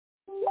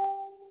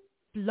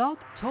Blog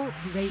Talk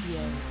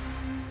Radio.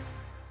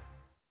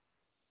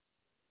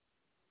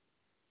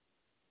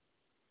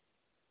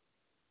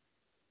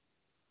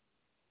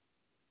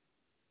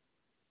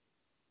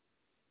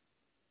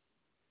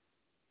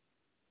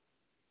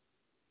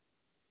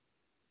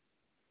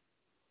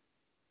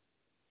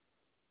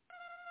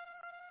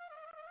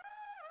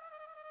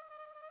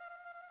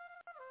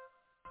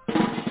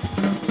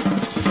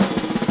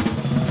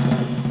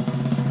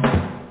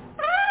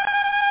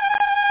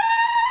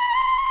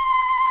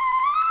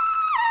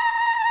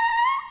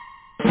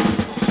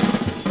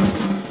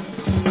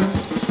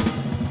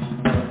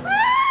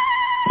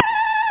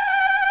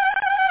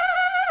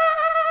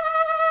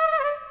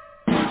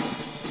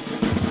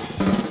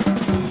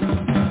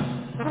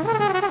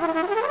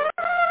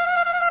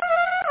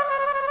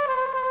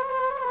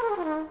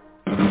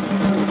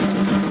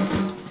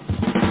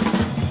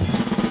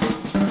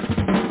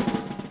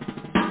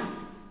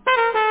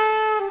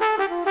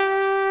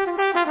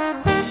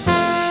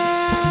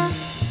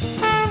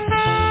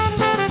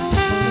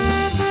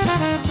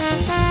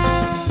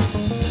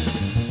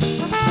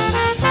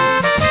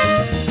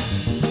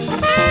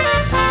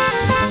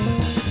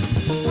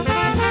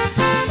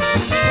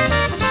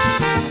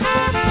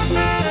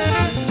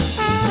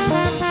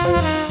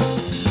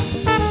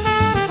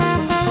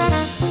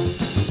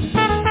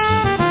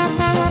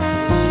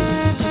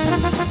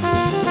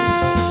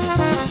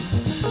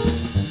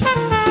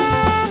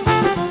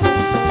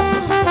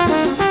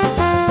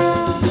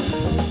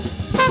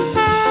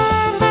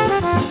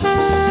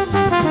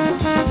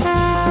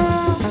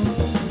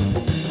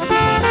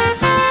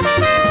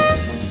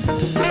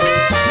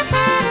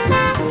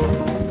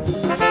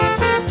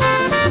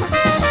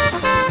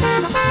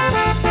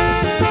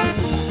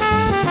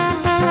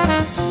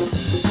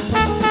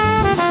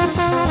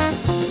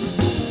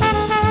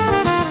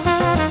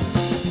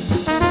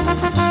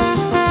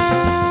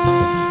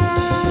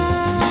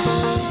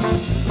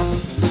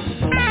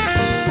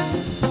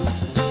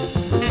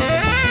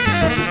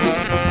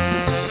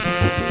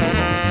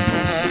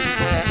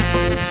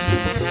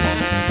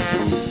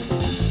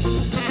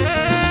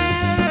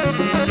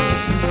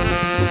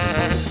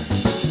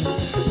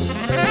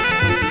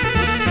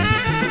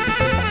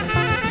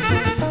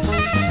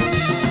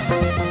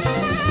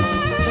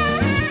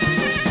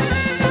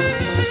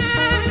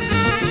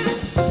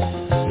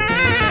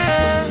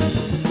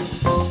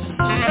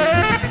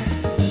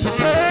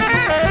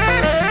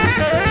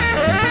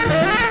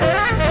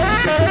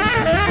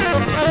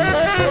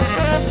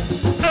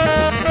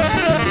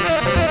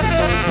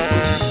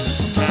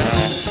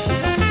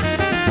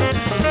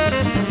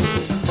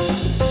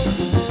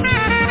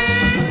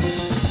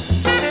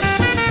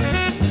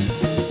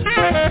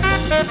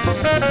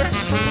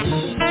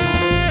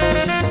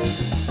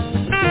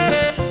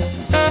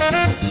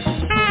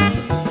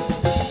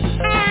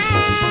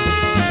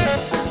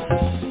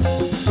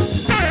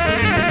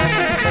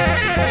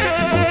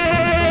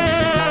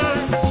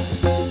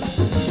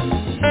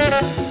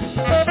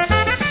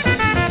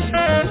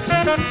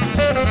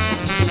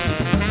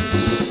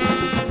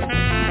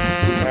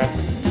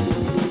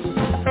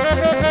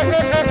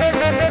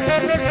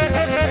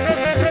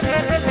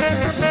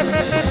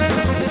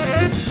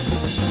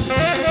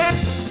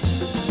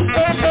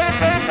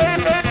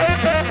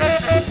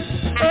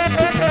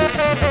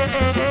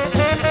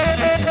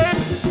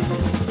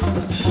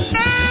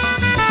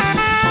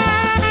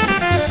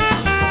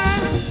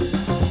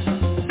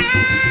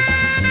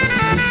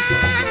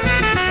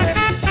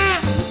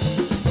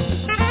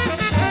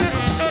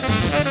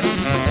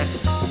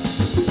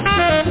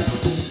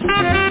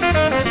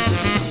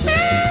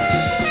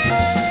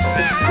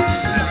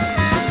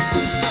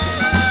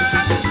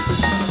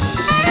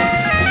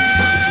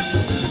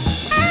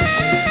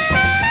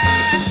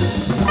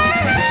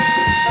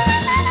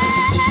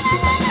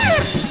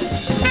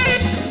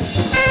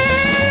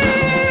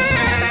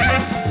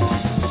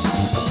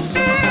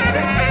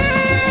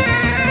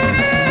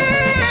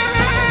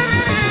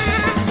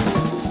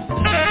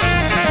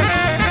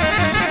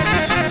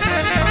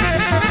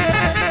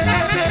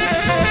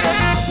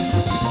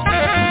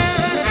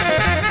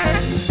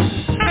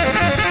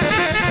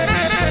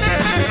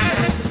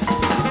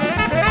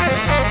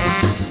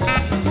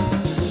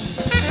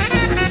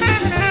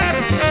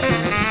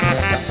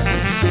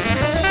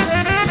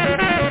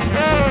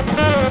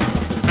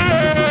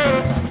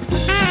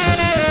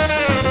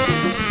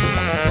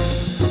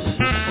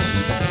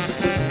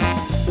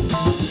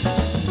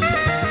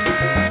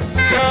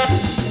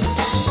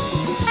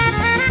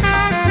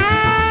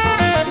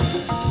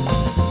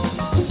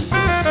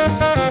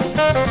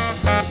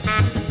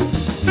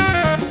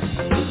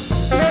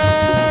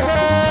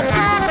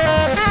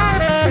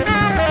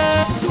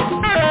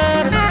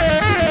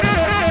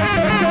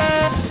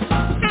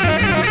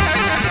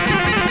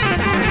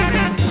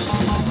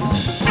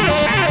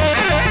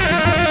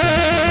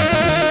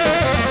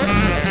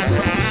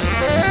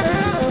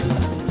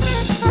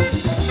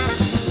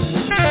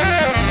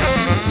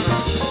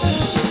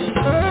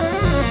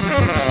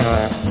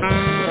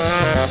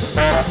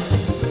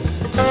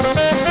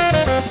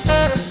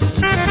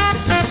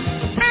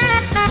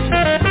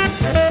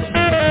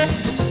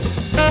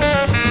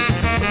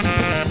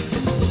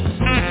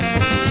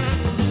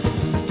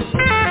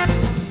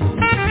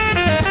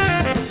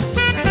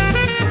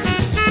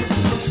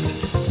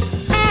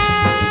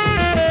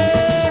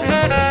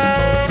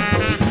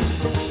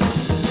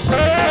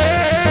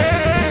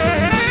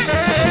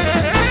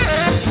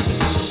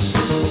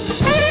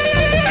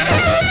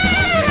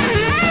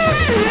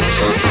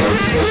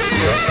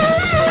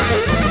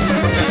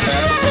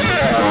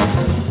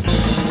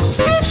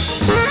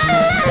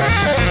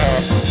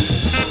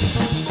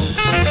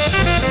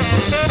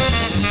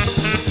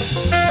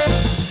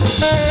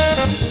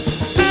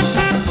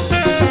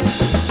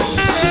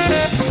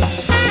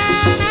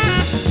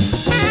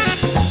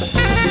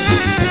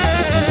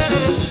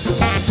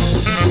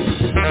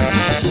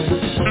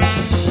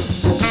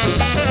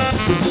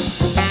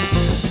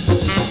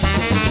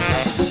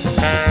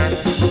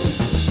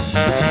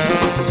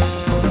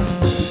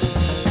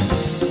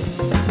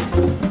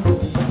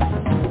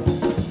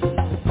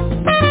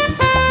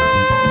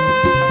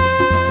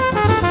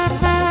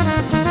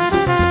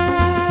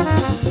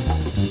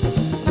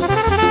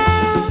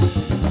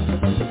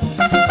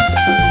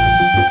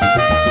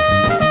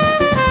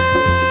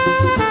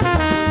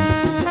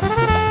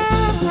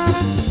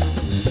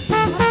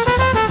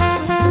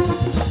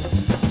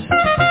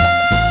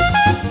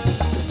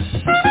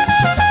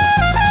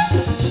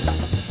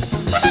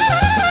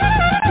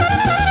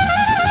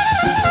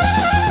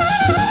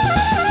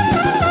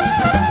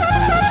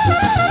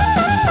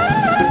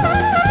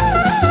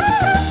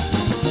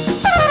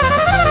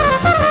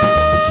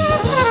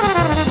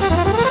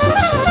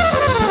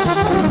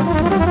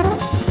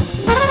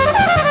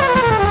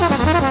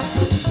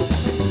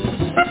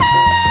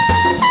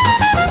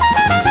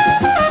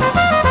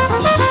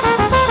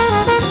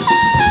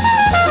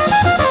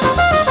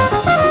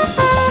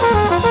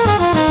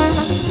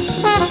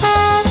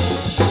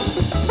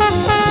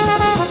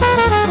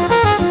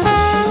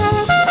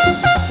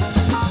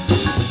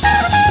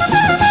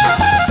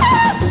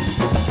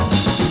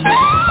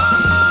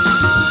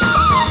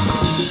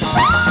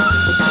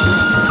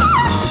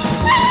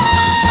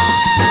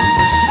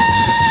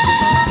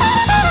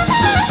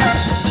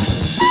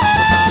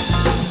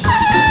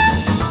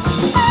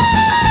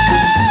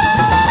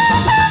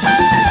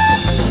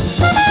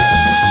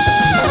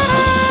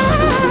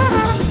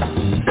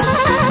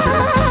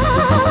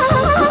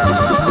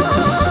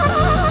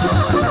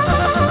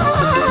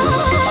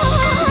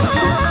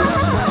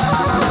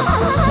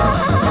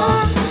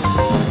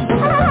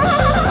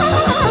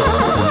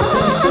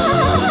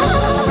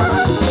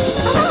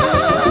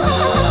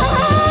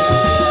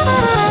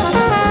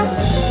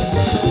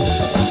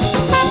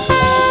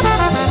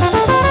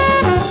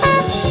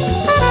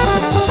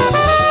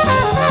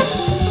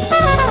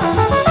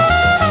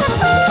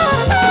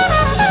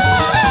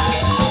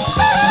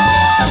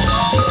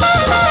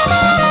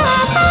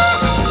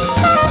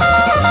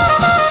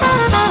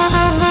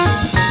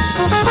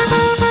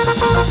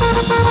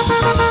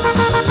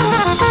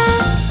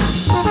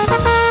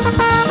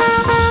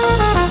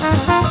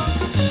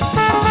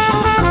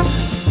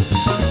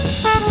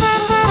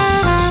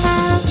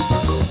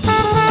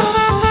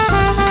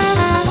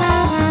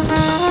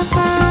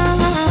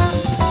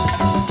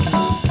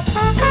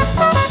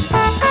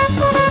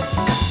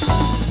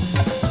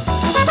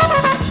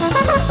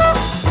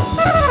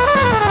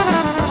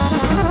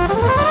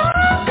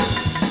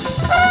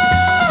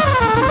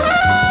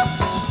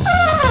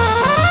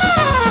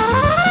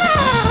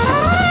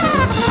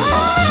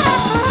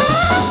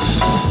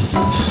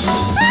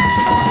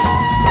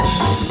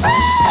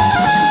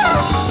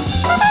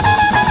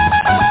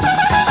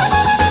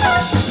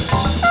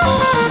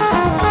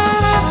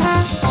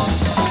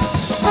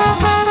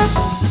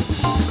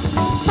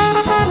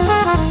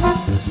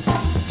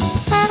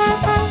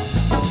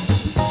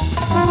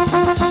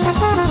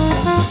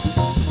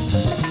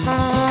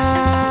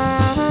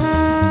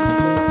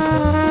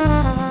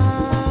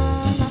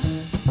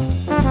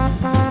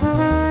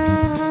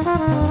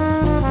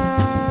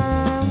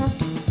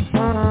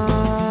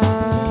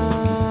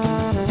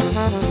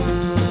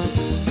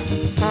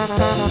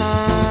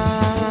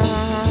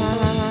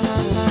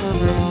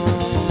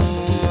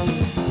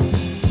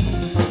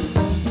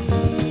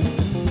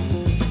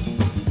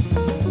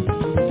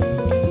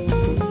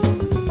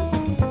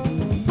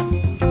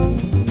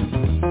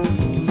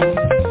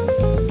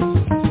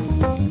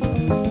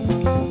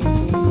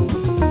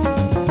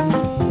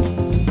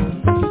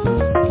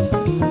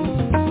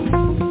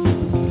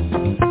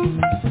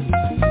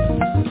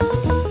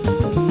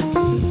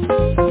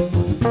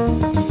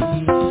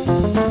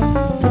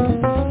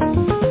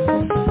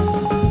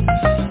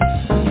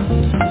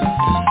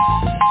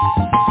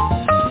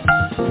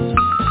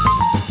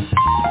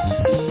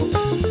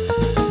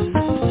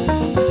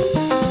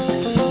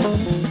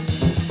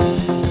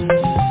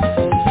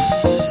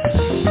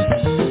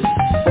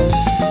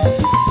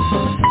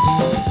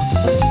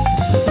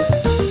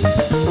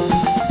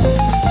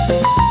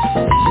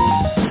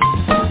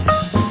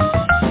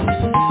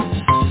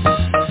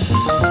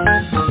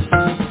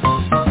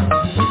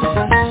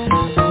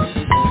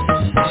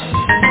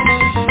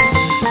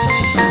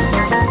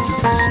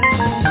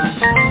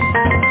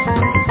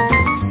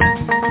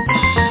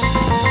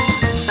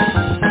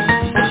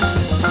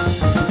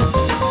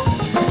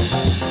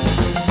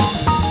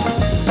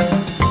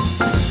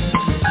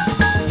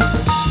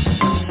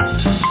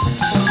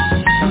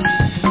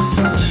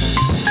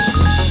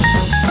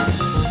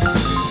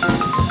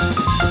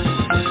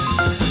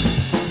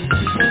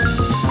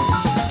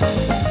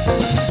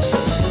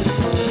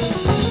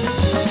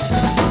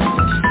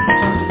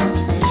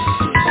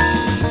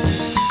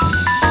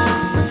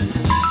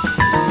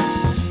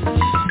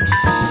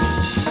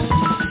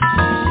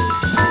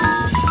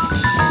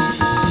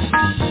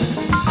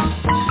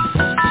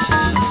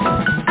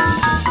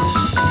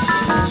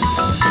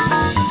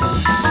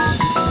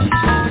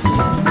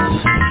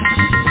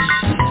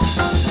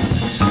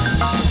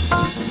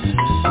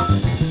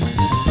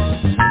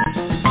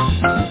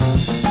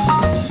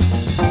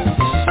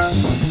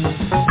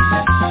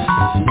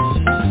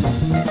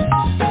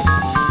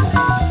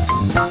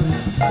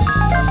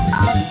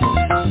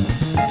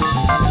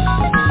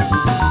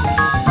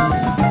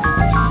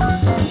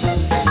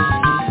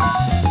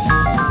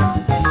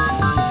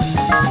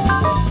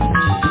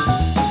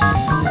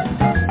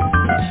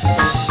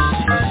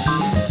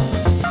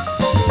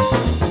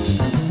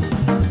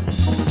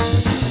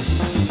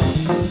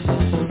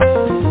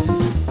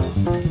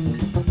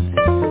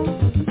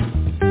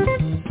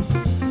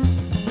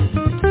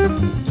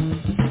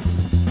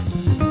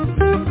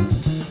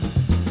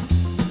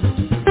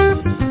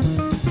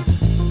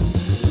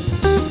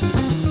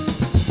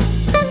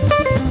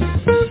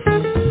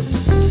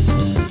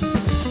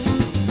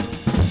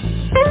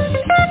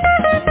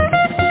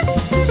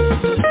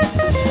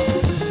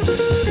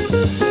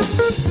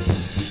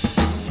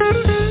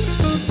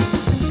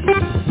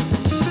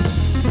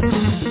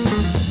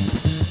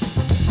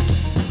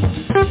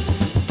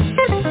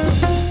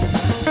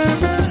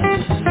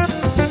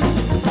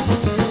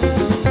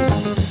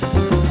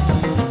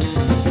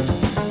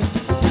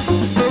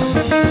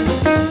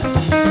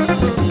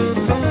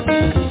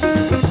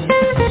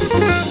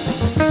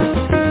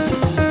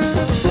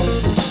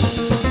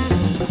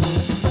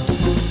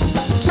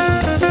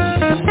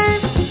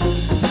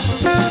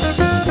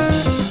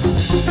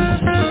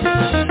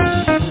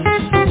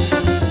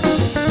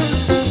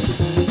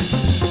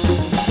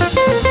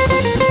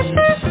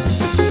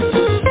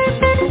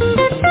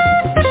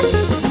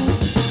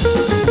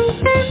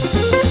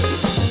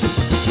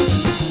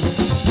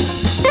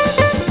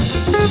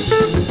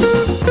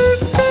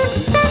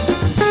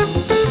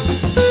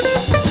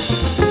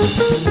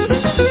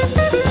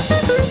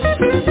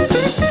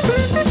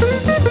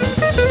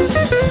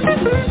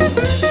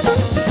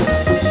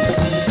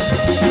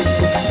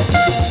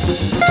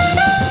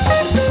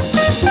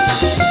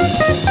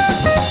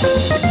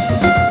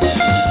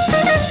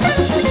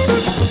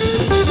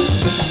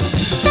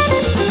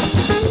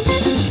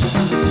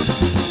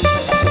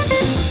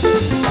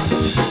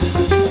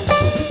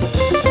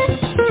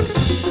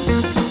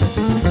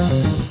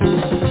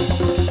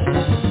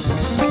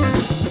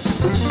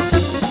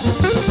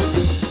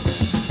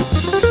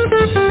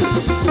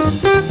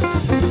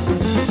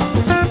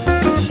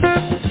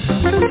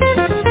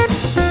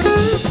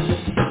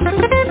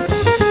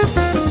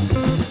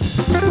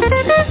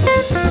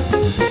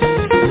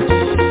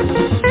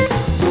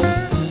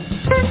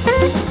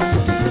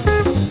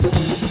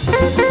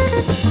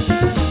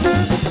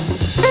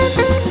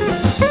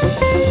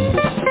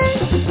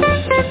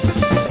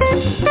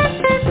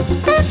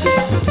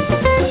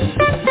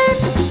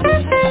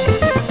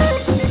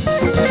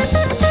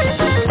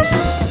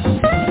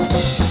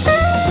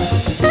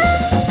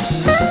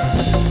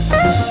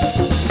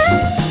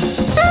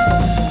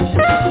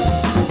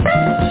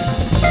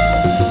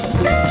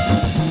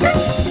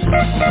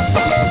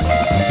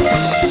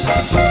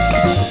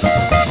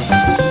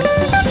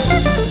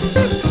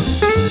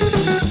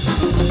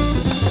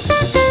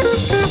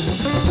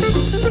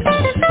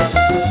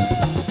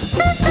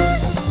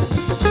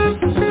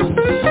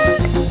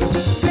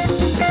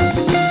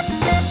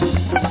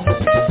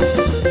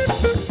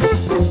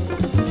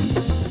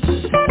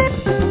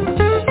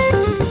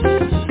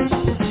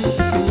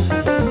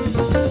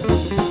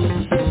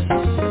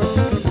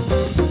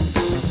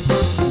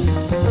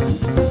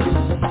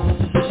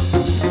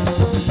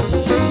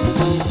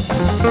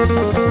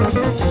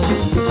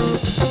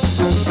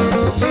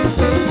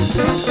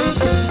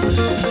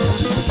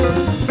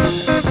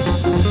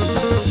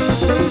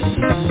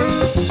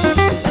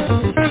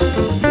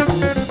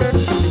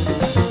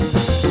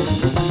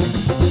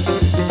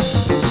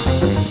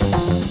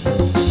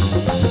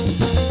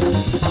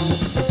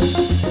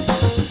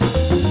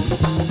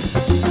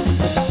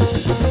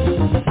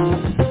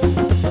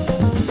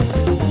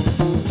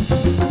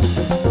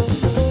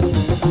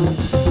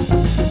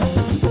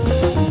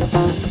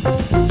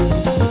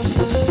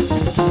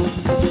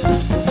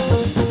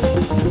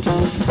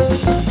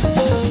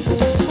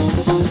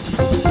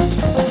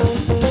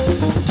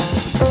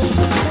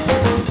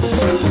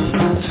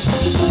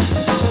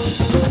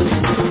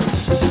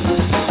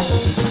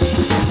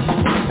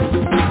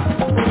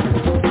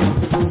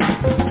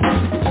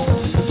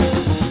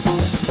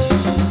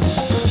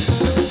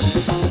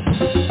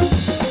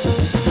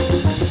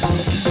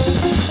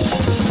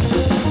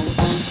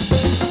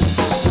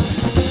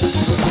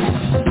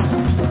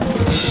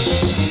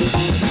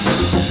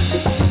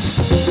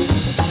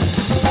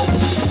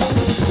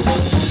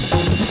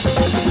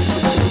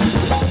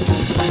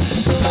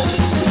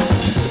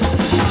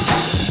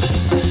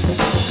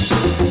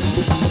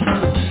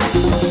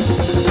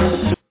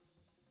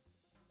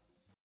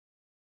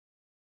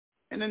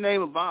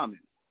 name of Amen,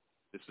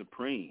 the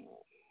supreme,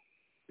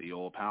 the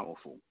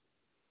all-powerful,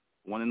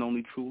 one and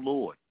only true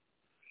Lord,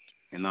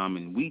 and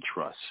Amen we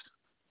trust,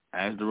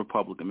 as the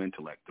Republic of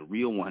Intellect, the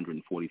real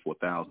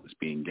 144,000 is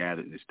being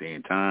gathered in this day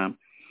and time,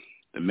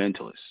 the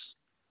mentalists,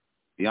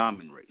 the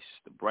Amen race,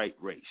 the bright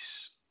race.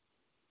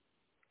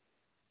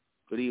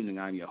 Good evening,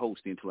 I'm your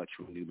host, the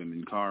intellectual Nuben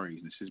MENKARAYZZ,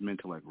 and this is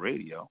MENTELECT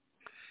Radio,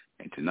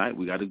 and tonight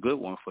we got a good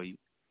one for you.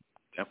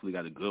 Definitely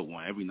got a good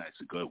one. Every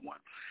night's a good one.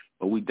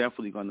 But we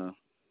definitely going to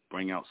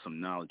bring out some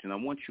knowledge, and I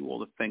want you all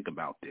to think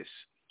about this,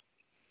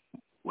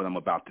 what I'm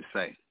about to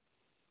say.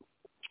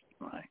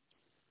 All right.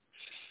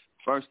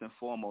 First and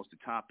foremost, the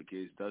topic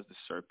is, does the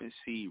serpent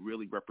seed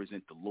really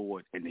represent the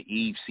Lord and the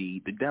Eve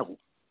seed, the devil?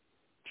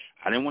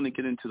 I didn't want to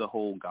get into the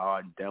whole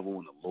God, devil,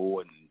 and the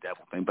Lord and the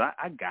devil thing, but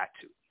I got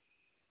to.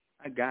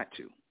 I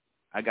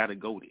got to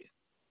go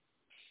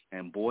there.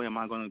 And boy, am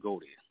I going to go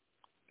there.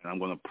 And I'm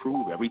going to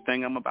prove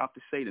everything I'm about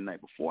to say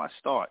tonight. Before I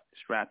start,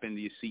 strap into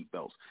your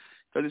seatbelts,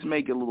 because this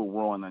may get a little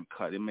raw and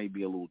uncut. It may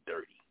be a little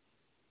dirty.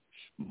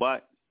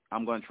 But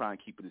I'm going to try and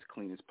keep it as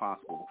clean as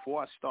possible.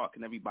 Before I start,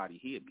 can everybody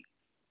hear me?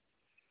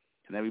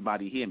 Can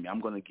everybody hear me?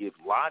 I'm going to give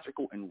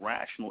logical and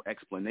rational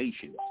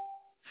explanations.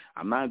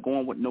 I'm not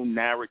going with no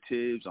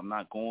narratives. I'm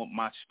not going with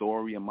my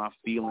story and my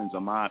feelings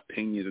or my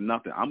opinions or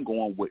nothing. I'm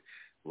going with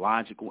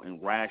logical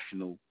and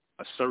rational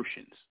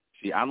assertions.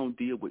 See, I don't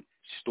deal with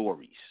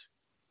stories.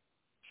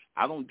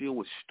 I don't deal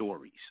with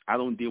stories. I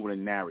don't deal with a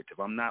narrative.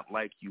 I'm not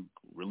like you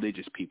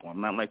religious people. I'm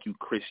not like you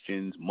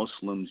Christians,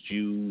 Muslims,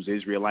 Jews,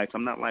 Israelites.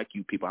 I'm not like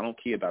you people. I don't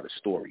care about a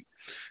story.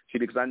 See,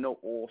 because I know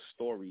all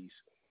stories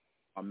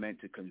are meant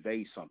to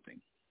convey something,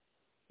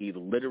 either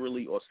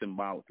literally or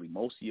symbolically.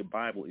 Most of your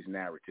Bible is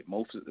narrative.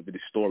 Most of it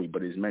is story,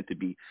 but it's meant to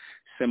be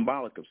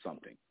symbolic of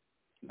something,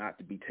 not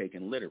to be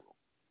taken literal.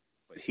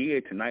 But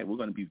here tonight, we're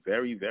going to be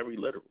very, very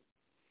literal.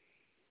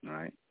 All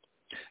right?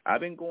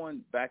 I've been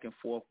going back and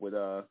forth with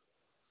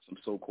some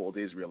so-called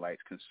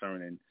Israelites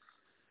concerning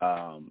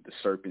the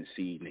serpent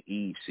seed and the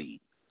Eve seed.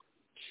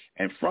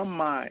 And from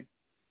my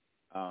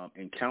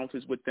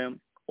encounters with them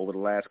over the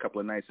last couple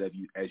of nights,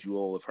 as you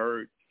all have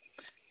heard,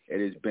 it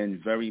has been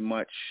very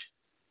much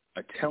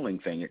a telling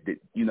thing.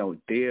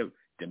 Their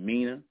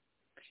demeanor,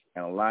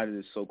 and a lot of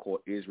the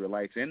so-called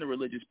Israelites and the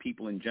religious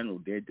people in general,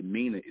 their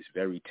demeanor is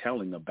very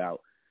telling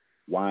about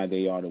why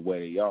they are the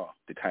way they are,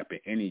 the type of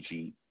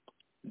energy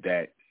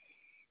that,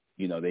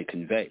 they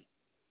convey,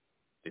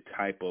 the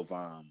type of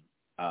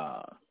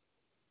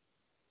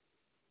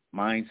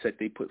mindset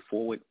they put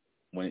forward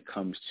when it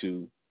comes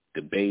to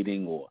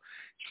debating or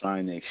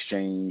trying to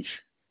exchange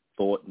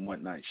thought and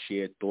whatnot,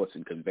 share thoughts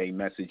and convey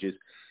messages.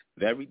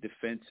 Very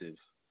defensive,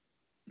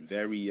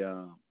 very,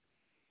 I'm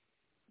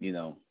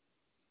going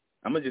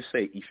to just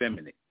say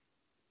effeminate.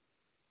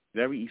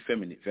 Very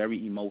effeminate,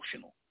 very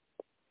emotional.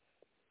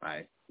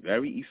 Right?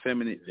 Very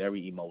effeminate,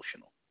 very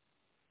emotional.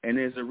 And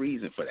there's a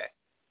reason for that.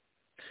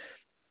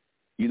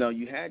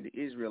 You had the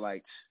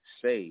Israelites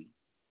say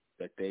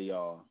that they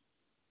are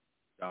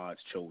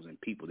God's chosen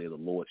people. They're the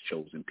Lord's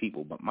chosen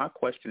people. But my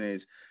question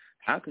is,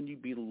 how can you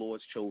be the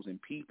Lord's chosen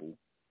people?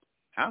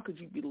 How could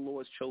you be the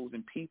Lord's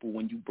chosen people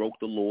when you broke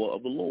the law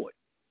of the Lord?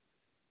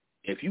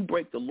 If you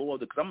break the law,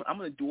 because I'm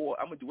going to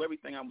do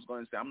everything I was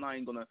going to say. I'm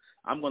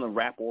going to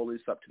wrap all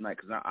this up tonight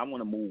because I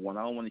want to move on.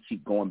 I don't want to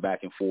keep going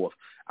back and forth.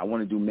 I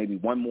want to do maybe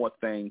one more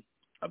thing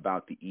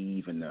about the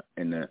Eve and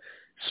the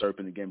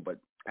serpent again. But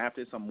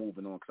after this, I'm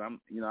moving on because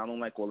I don't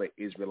like all that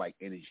Israelite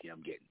energy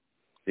I'm getting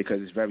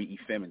because it's very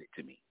effeminate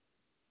to me.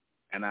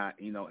 And I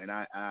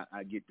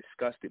get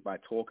disgusted by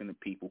talking to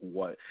people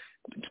who are,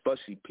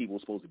 especially people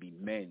supposed to be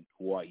men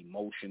who are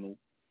emotional,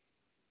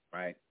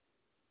 right?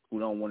 Who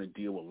don't want to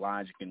deal with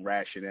logic and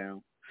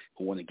rationale,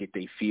 who want to get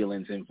their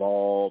feelings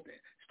involved and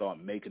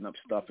start making up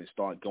stuff and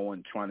start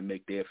trying to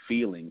make their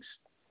feelings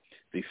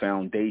the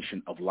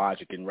foundation of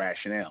logic and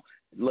rationale.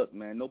 Look,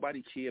 man,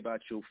 nobody cares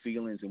about your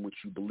feelings and what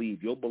you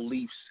believe. Your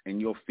beliefs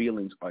and your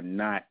feelings are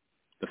not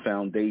the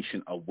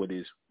foundation of what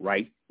is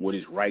right, what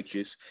is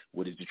righteous,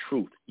 what is the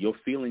truth. Your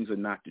feelings are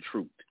not the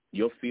truth.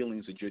 Your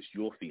feelings are just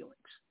your feelings.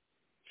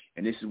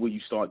 And this is where you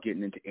start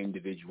getting into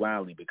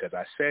individuality, because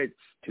I said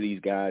to these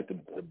guys,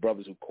 the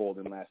brothers who called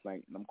in last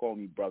night, and I'm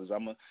calling you brothers,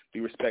 I'm going to be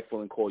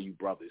respectful and call you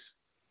brothers.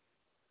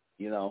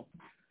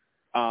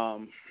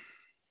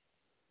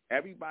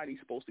 Everybody's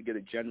supposed to get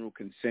a general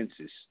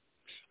consensus,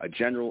 a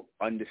general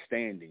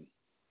understanding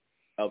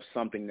of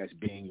something that's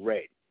being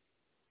read,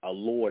 a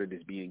law that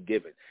is being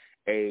given,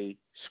 a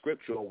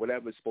scripture or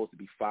whatever is supposed to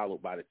be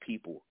followed by the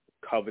people,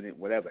 covenant,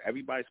 whatever.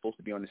 Everybody's supposed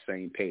to be on the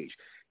same page.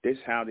 This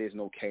is how there's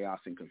no chaos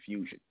and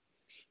confusion.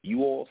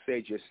 You all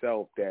said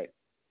yourself that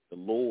the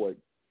Lord,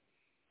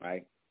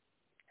 right,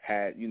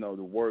 had,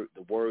 the words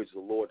of the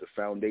Lord, the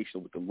foundation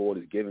of what the Lord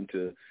has given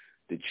to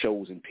the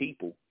chosen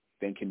people.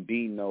 There can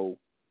be no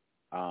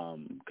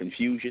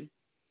confusion.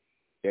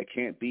 There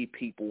can't be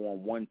people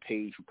on one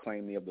page who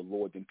claim they have the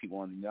Lord, then people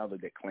on the other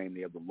that claim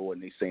they have the Lord,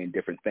 and they're saying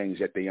different things,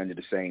 yet they under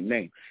the same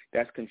name.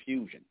 That's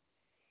confusion.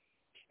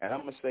 And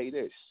I'm going to say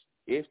this.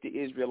 If the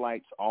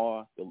Israelites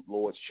are the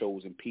Lord's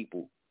chosen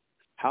people,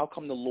 How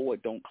come the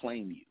Lord don't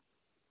claim you?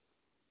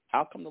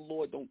 How come the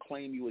Lord don't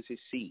claim you as his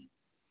seed?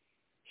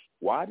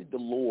 Why did the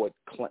Lord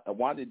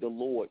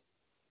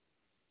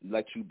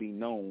let you be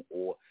known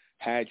or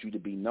had you to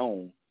be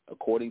known,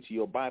 according to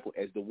your Bible,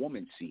 as the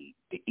woman's seed,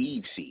 the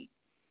Eve seed?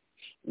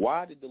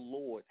 Why did the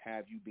Lord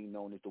have you be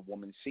known as the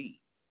woman's seed?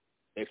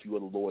 If you are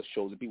the Lord's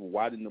chosen people,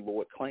 why didn't the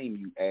Lord claim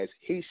you as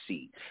his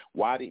seed?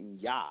 Why didn't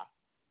Yah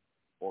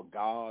or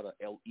God or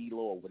El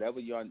Elo or whatever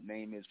your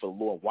name is for the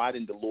Lord, why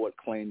didn't the Lord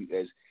claim you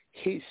as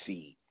his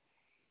seed?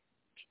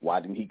 Why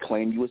didn't he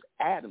claim you as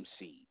Adam's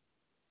seed?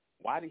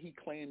 Why did he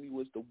claim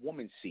you as the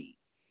woman's seed,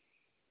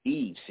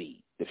 Eve's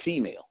seed, the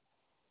female?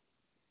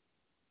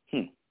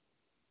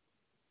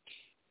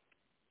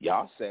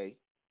 Y'all say,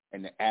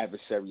 and the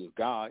adversary of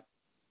God,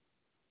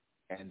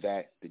 and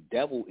that the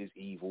devil is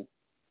evil,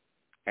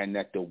 and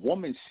that the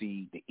woman's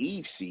seed, the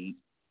Eve seed,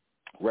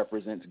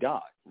 represents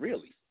God.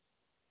 Really?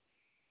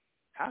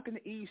 How can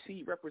the Eve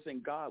seed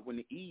represent God when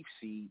the Eve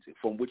seeds,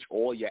 from which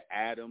all your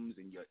Adams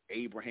and your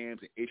Abrahams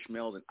and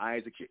Ishmaels and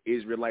Isaacs, your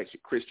Israelites, your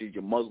Christians,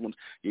 your Muslims,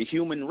 your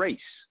human race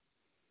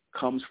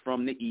comes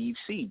from the Eve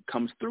seed,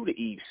 comes through the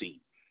Eve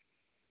seed?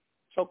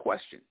 So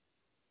question,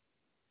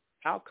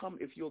 how come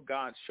if you're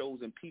God's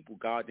chosen people,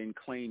 God didn't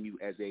claim you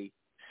as a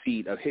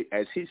seed of his,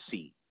 as his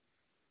seed?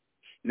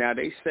 Now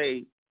they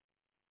say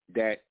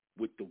that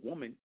with the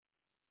woman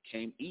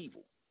came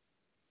evil,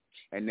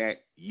 and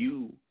that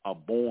you are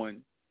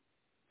born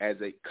as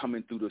a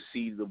coming through the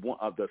seed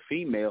of the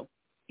female,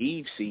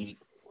 Eve seed,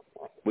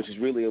 which is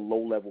really a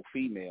low-level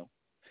female,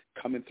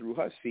 coming through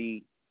her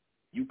seed,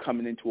 you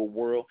coming into a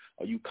world,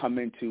 or you come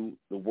into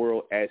the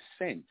world as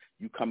sin.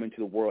 You come into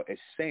the world as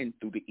sin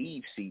through the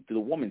Eve seed, through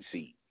the woman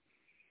seed,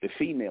 the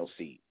female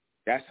seed.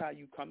 That's how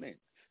you come in.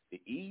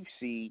 The Eve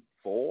seed,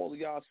 for all of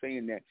y'all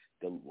saying that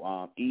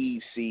the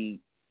Eve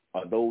seed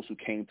are those who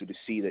came through the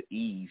seed of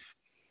Eve.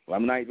 Well,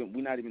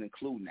 we're not even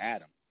including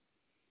Adam.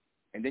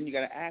 And then you got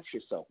to ask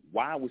yourself,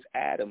 why was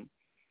Adam?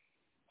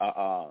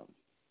 Why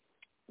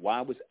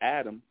was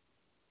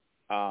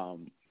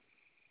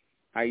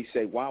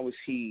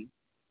he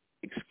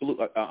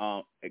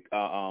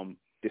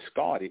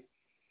discarded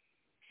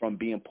from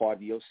being part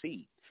of your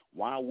seed?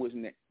 Why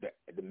wasn't it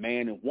the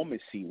man and woman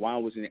seed? Why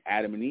wasn't it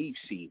Adam and Eve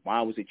seed?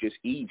 Why was it just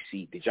Eve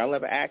seed? Did y'all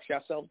ever ask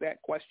yourself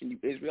that question, you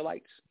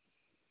Israelites?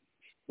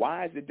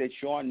 Why is it that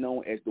you're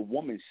known as the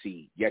woman's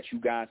seed, yet you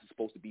guys are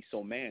supposed to be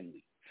so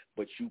manly,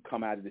 but you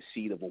come out of the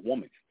seed of a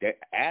woman? That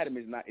Adam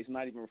is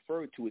not even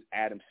referred to as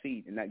Adam's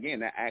seed. And again,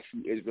 that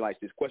actually Israelites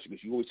this question,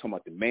 because you always talking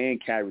about the man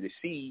carried the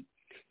seed.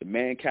 The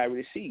man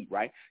carried the seed,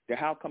 right? Then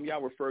how come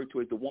y'all referred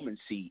to as the woman's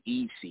seed,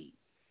 Eve seed,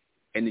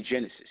 in the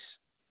Genesis?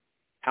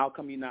 How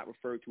come you're not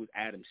referred to as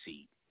Adam's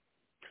seed?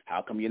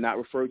 How come you're not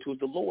referred to as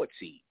the Lord's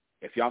seed?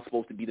 If y'all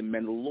supposed to be the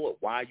men of the Lord,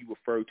 why are you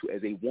referred to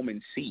as a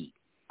woman's seed?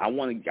 I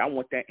want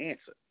that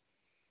answer.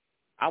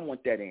 I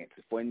want that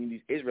answer for any of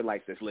these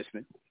Israelites that's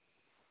listening.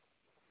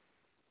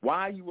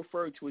 Why are you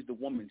referred to as the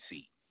woman's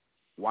seed?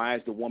 Why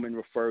is the woman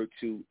referred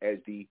to as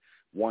the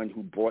one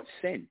who brought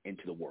sin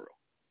into the world?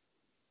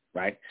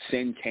 Right?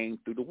 Sin came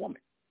through the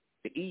woman,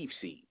 the Eve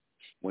seed,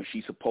 when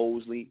she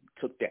supposedly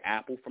took the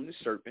apple from the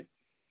serpent,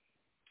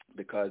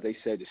 because they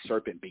said the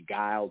serpent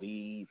beguiled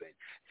Eve and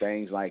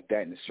things like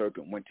that, and the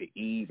serpent went to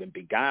Eve and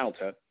beguiled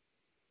her.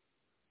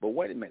 But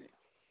wait a minute.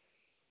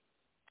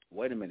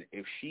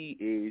 If she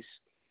is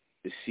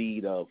the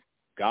seed of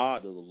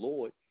God or the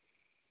Lord,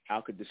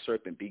 how could the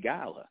serpent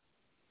beguile her?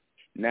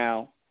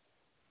 Now,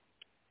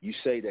 you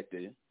say that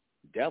the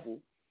devil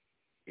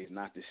is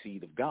not the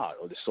seed of God,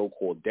 or the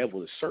so-called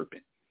devil, the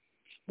serpent,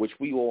 which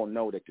we all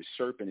know that the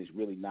serpent is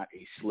really not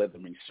a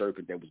slithering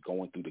serpent that was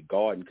going through the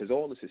garden, because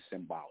all this is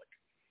symbolic.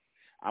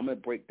 I'm gonna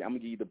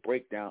give you the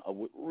breakdown of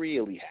what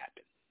really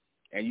happened,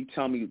 and you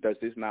tell me, does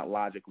this not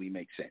logically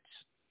make sense?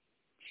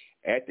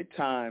 At the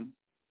time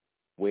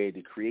where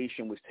the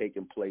creation was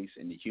taking place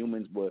and the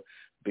humans were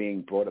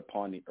being brought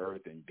upon the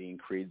earth and being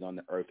created on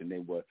the earth, and they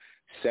were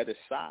set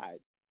aside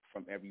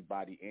from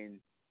everybody in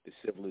the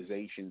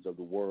civilizations of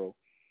the world,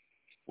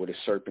 where the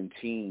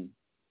serpentine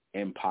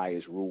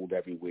empires ruled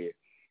everywhere,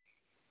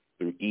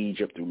 through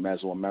Egypt, through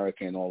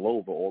Mesoamerica, and all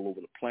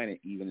over the planet,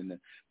 even in the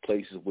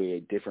places where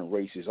different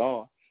races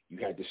are, you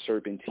had the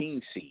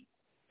serpentine seed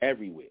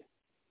everywhere.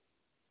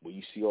 Where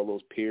you see all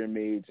those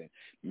pyramids and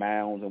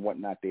mounds and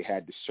whatnot, they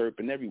had the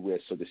serpent everywhere.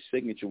 So the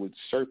signature was the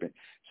serpent.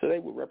 So they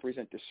would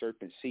represent the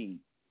serpent seed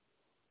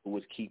who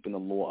was keeping the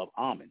law of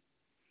Amen,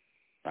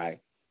 right?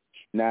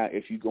 Now,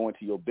 if you go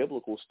into your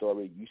biblical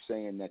story, you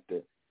saying that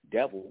the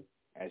devil,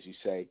 as you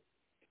say,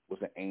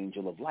 was an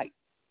angel of light.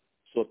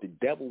 So if the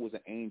devil was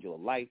an angel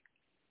of light,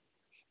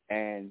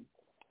 and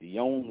the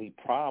only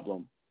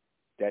problem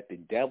that the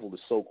devil, the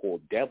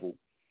so-called devil,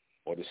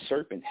 or the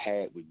serpent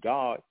had with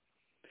God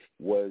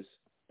was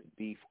the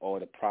beef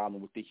or the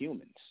problem with the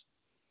humans,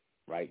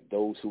 right?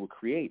 Those who were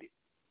created.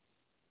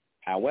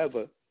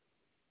 However,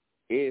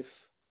 if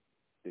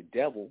the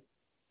devil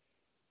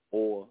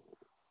or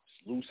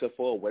Lucifer,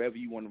 or whatever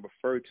you want to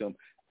refer to him,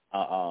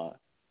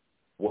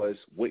 was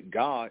with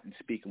God and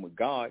speaking with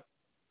God,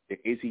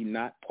 is he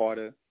not part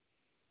of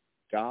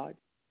God?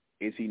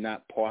 Is he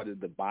not part of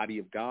the body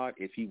of God?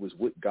 If he was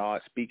with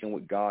God, speaking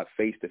with God,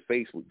 face to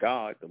face with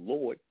God, the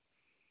Lord,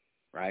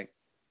 right?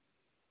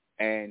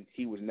 And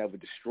he was never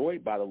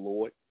destroyed by the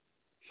Lord,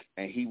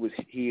 and he was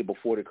here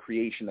before the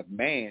creation of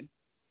man.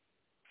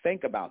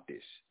 Think about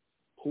this.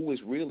 Who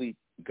is really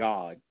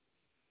God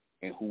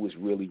and who is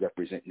really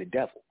representing the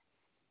devil?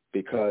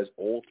 Because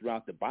all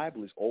throughout the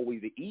Bible is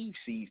always the Eve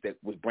seeds that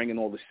was bringing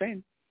all the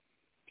sin.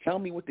 Tell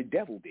me what the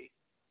devil did.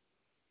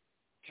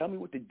 Tell me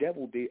what the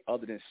devil did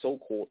other than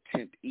so-called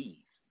tempt Eve.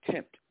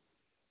 Tempt.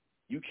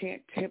 You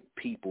can't tempt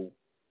people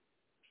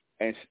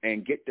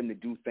and get them to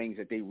do things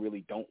that they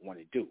really don't want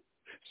to do.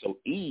 So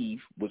Eve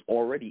was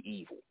already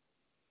evil.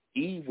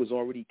 Eve was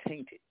already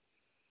tainted.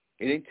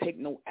 It didn't take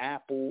no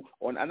apple,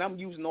 and I'm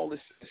using all this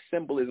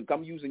symbolism.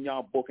 I'm using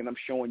y'all book, and I'm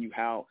showing you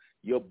how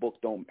your book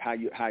how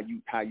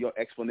your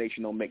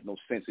explanation don't make no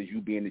sense as you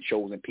being the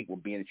chosen people,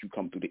 being that you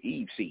come through the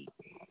Eve seed.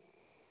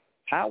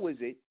 How is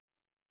it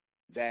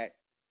that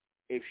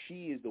if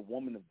she is the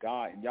woman of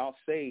God, and y'all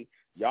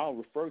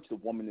refer to the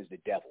woman as the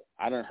devil?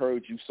 I done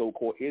heard you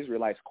so-called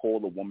Israelites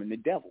call the woman the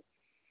devil,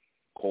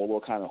 call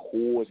all kind of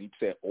whores. He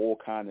said all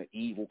kind of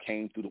evil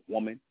came through the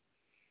woman,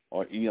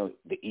 or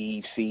the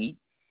Eve seed.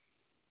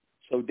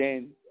 So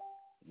then,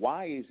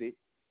 why is it,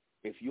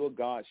 if you're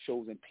God's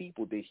chosen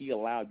people, did he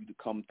allow you to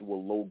come through a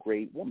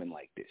low-grade woman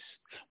like this,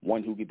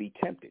 one who could be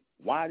tempted?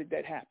 Why did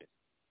that happen?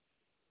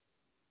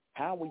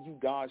 How were you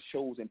God's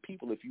chosen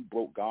people if you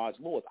broke God's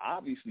laws?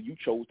 Obviously, you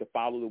chose to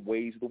follow the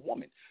ways of the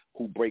woman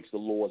who breaks the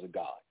laws of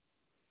God.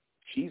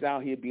 She's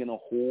out here being a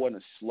whore and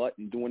a slut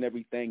and doing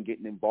everything,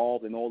 getting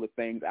involved in all the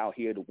things out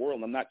here in the world.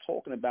 And I'm not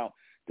talking about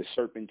the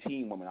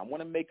serpentine woman. I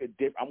want to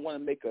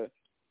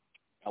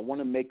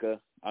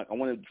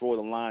draw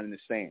the line in the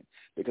sand,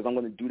 because I'm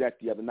going to do that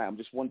the other night. I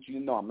just want you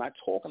to know I'm not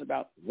talking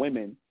about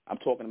women. I'm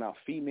talking about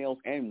females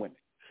and women,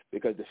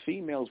 because the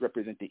females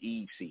represent the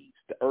Eve seeds,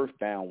 the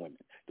earthbound women,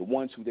 the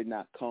ones who did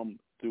not come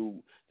through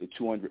the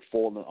 200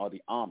 fallen or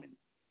the almond.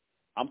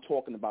 I'm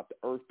talking about the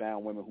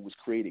earthbound women who was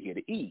created here,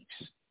 the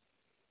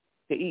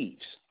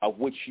Eves, of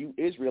which you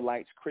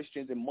Israelites,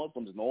 Christians, and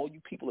Muslims, and all you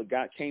people that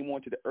God came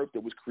onto the earth,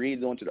 that was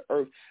created onto the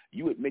earth,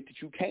 you admit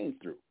that you came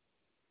through.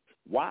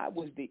 Why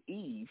was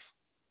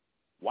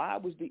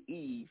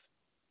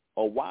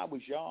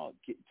y'all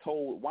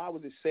told, why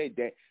was it said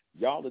that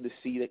y'all are the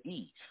seed of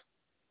Eve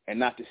and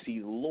not the seed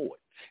of the Lord,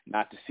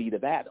 not the seed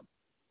of Adam?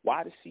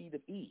 Why the seed of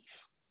Eve?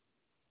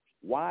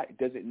 Why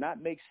does it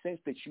not make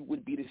sense that you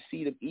would be the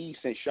seed of Eve,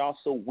 since y'all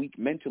so weak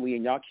mentally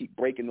and y'all keep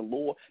breaking the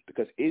law?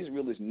 Because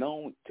Israel is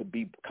known to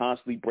be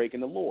constantly breaking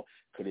the law.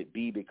 Could it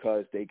be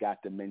because they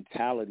got the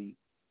mentality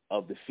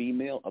of the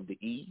female, of the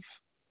Eve,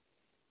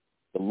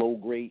 the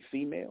low-grade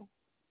female?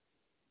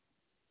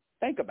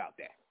 Think about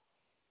that.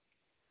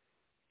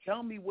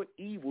 Tell me what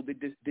evil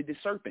did the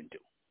serpent do?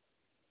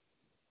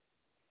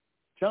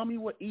 Tell me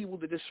what evil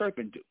did the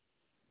serpent do?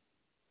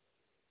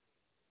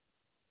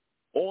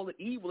 All the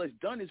evil that's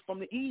done is from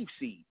the Eve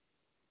seed.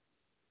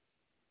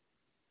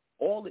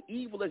 All the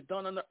evil that's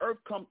done on the earth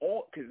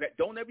because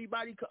don't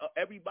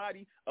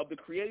everybody of the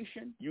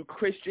creation, you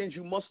Christians,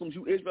 you Muslims,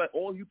 you Israelites,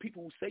 all you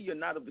people who say you're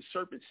not of the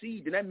serpent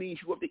seed, then that means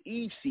you're of the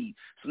Eve seed.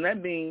 So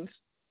that means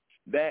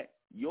that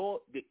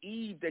the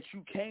Eve that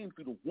you came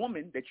through, the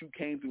woman that you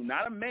came through,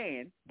 not a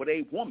man, but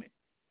a woman.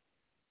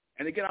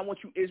 And again, I want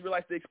you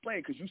Israelites to explain,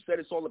 because you said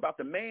it's all about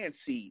the man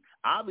seed.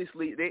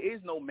 Obviously, there is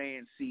no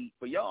man seed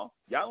for y'all.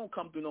 Y'all don't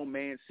come through no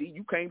man seed.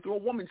 You came through a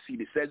woman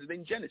seed. It says it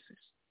in Genesis.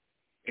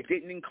 It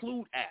didn't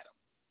include Adam.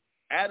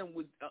 Adam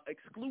was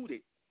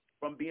excluded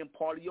from being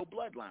part of your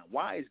bloodline.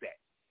 Why is that?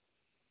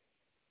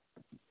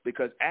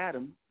 Because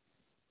Adam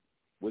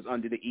was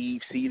under the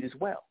Eve seed as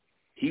well.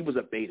 He was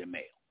a beta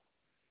male.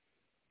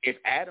 If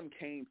Adam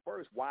came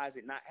first, why is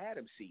it not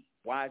Adam's seed?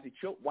 Why is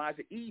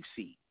it Eve's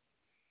seed?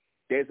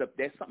 There's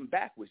something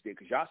backwards there,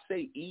 because y'all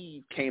say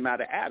Eve came out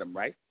of Adam,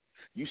 right?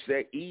 You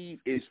said Eve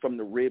is from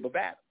the rib of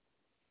Adam.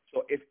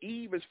 So if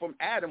Eve is from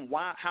Adam,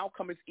 how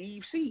come it's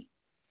Eve's seed?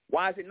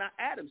 Why is it not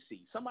Adam's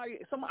seed? I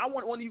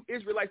want one of you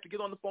Israelites to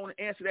get on the phone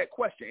and answer that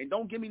question, and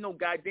don't give me no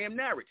goddamn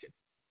narrative.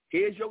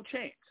 Here's your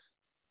chance.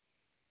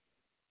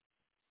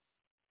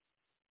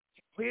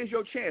 Here's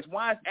your chance.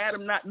 Why is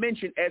Adam not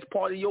mentioned as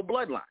part of your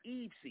bloodline?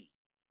 Eve's seed.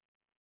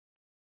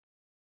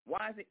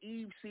 Why is it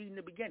Eve's seed in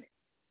the beginning?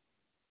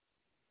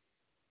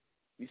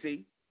 You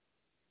see?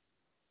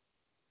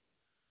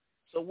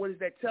 So what does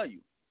that tell you?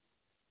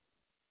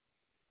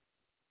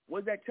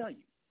 What does that tell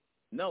you?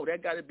 No,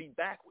 that got to be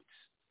backwards.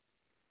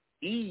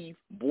 Eve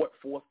brought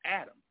forth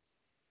Adam.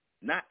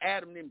 Not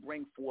Adam didn't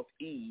bring forth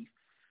Eve.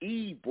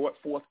 Eve brought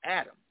forth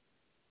Adam.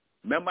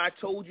 Remember I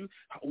told you,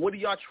 what do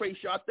y'all trace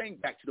y'all thing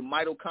back to? The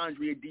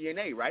mitochondria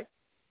DNA, right?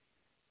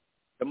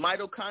 The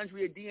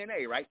mitochondria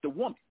DNA, right? The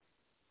woman,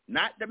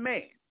 not the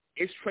man.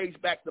 It's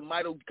traced back to the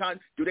mitochondria.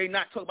 Do they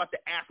not talk about the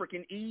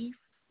African Eve?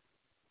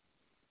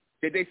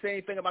 Did they say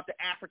anything about the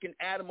African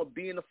Adam of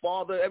being the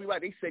father of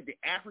everybody? They said the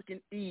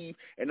African Eve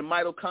and the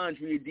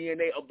mitochondria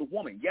DNA of the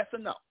woman. Yes or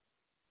no?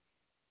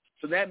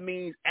 So that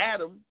means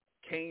Adam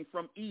came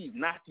from Eve,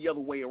 not the other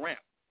way around.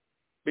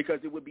 because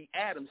it would be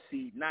Adam's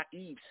seed, not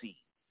Eve's seed.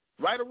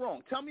 Right or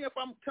wrong? Tell me if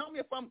I'm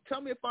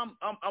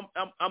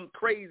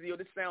crazy or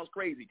this sounds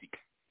crazy to you.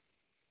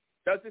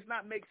 Does this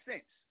not make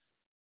sense?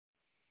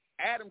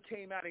 Adam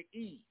came out of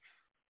Eve.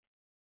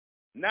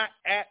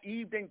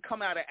 Eve didn't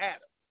come out of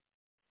Adam.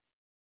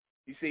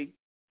 You see?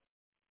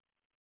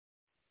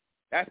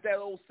 That's that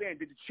old saying,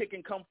 did the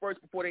chicken come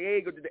first before the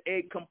egg, or did the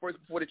egg come first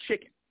before the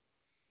chicken?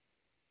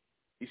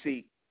 You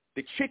see,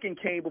 the chicken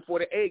came before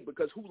the egg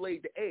because who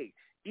laid the egg?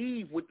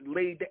 Eve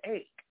laid the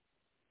egg.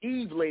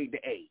 Eve laid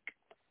the egg.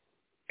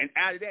 And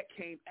out of that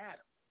came Adam.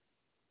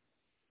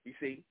 You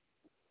see?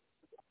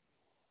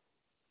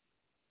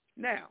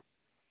 Now,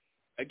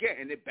 again,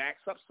 and it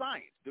backs up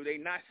science. Do they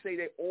not say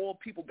that all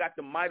people got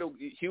the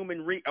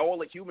human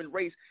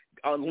race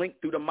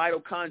linked through the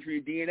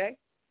mitochondrial DNA?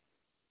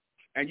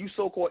 And you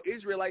so-called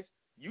Israelites,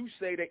 you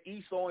say that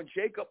Esau and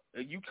Jacob,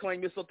 you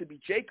claim yourself to be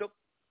Jacob.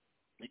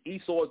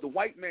 Esau is the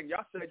white man.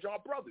 Y'all said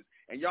y'all brothers,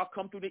 and y'all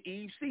come through the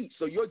Eve seed.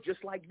 So you're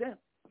just like them.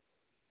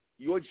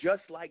 You're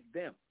just like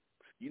them.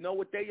 You know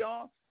what they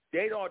are?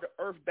 They are the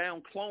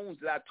earthbound clones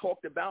that I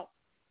talked about,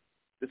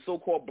 the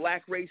so-called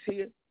black race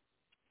here,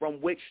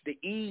 from which the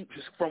Eve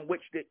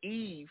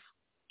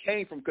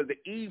came from, because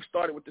the Eve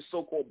started with the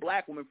so-called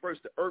black woman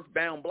first, the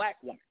earthbound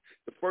black woman,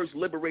 the first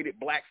liberated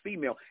black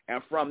female,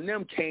 and from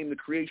them came the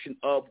creation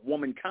of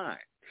womankind.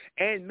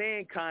 And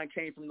mankind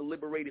came from the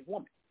liberated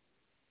woman.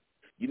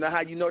 You know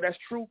how you know that's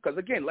true? Because,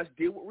 again, let's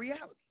deal with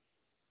reality.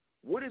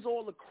 Where does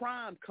all the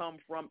crime come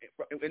from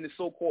in the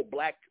so-called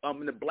black,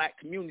 in the black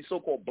community,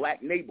 so-called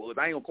black neighborhood?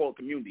 I ain't gonna call it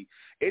community.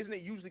 Isn't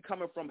it usually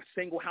coming from a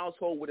single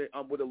household with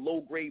a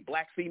low-grade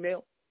black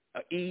female,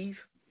 Eve?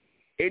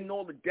 Isn't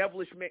all the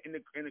devilishment in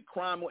the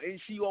crime?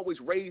 Isn't she always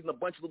raising a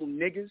bunch of little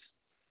niggas,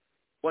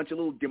 bunch of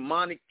little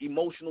demonic,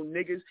 emotional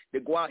niggas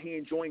that go out here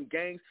enjoying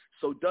gangs?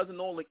 So doesn't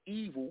all the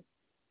evil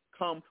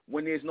come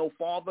when there's no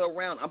father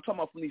around? I'm talking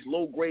about from these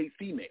low-grade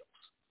females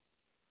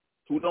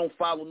who don't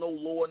follow no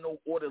law, no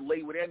order,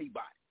 lay with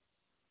anybody.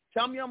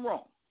 Tell me I'm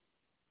wrong.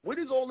 Where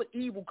does all the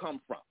evil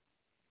come from?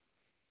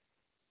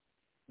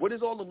 Where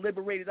does all the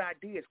liberated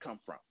ideas come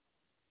from?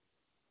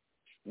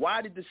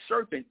 Why did the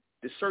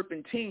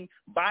serpentine,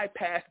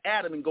 bypass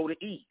Adam and go to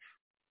Eve?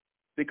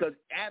 Because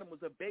Adam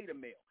was a beta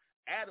male.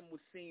 Adam was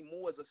seen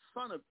more as a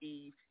son of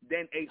Eve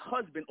than a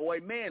husband or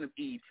a man of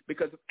Eve.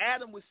 Because if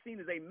Adam was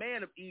seen as a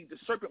man of Eve, the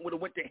serpent would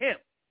have went to him,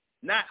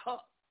 not her.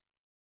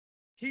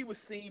 He was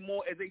seen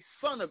more as a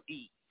son of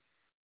Eve.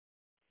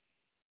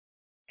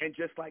 And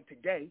just like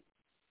today,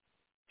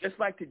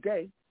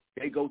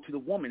 they go to the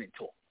woman and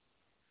talk.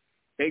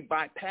 They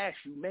bypass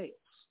you males.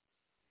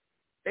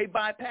 They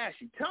bypass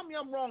you. Tell me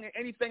I'm wrong in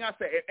anything I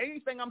say. If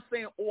anything I'm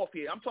saying off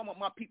here, I'm talking about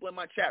my people in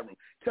my chat room.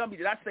 Tell me,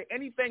 did I say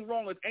anything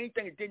wrong or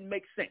anything that didn't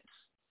make sense?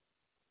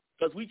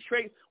 Because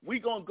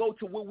we're going to go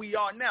to where we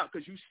are now,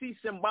 because you see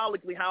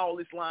symbolically how all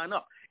this line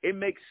up. It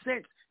makes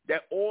sense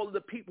that all of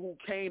the people who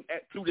came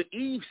through the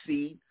Eve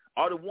seed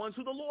are the ones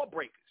who are the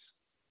lawbreakers.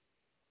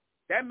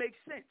 That makes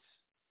sense.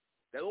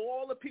 That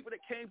all the people that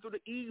came through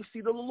the Eve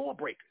seed are the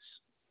lawbreakers.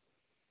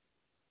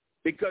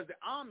 Because the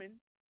almond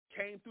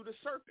came through the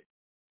serpent.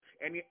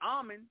 And the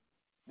almond,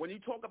 when you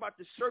talk about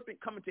the serpent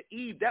coming to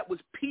Eve, that was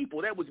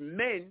people, that was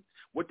men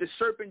with the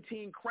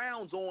serpentine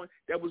crowns on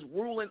that was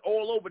ruling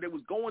all over. That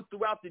was going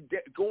throughout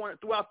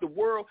the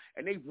world,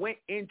 and they went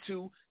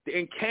into the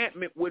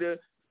encampment where the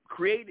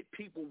created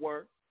people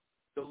were,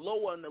 the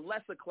lower and the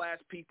lesser class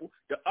people,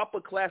 the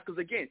upper class, because,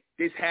 again,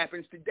 this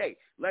happens today.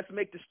 Let's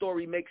make the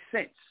story make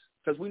sense,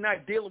 because we're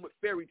not dealing with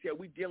fairy tale.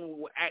 We're dealing with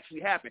what actually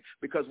happened,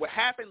 because what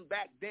happened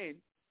back then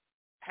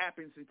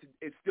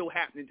it's still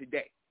happening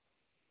today.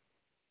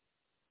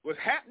 What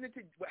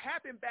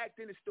happened back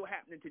then is still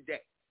happening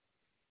today.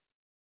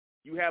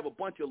 You have a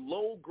bunch of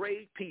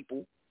low-grade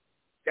people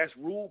that's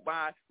ruled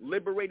by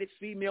liberated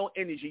female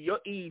energy, your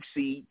Eve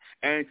seed,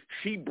 and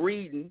she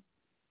breeding,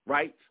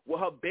 right, with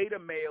her beta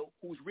male,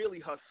 who's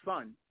really her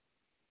son,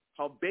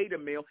 her beta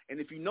male. And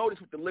if you notice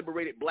with the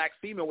liberated black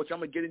female, which I'm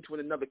going to get into in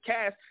another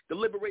cast, the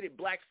liberated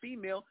black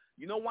female,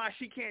 you know why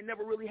she can't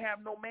never really have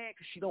no man?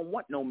 Because she don't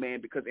want no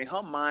man, because in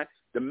her mind,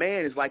 the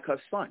man is like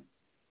her son.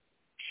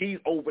 She's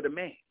over the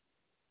man.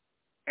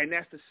 And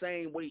that's the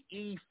same way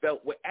Eve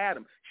felt with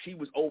Adam. She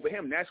was over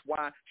him. That's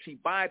why she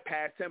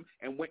bypassed him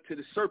and went to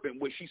the serpent,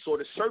 where she saw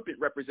the serpent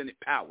represented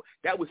power.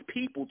 That was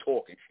people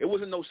talking. It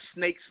wasn't no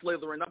snake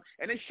slithering up.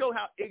 And it showed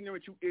how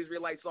ignorant you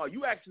Israelites are.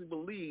 You actually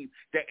believe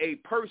that a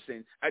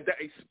person, that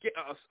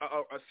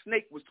a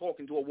snake was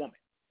talking to a woman.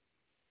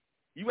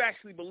 You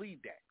actually believe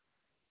that.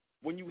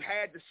 When you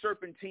had the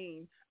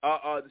serpentine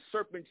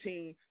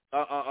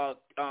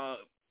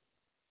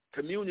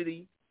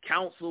community,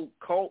 council,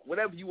 cult,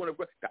 whatever you want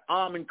to, the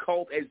almond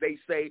cult, as they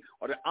say,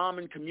 or the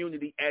almond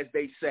community, as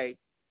they say,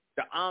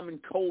 the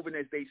almond coven,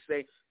 as they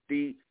say,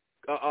 the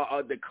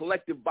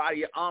collective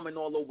body of almond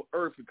all over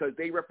earth, because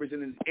they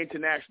represent an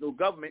international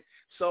government.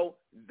 So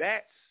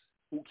that's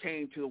who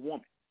came to the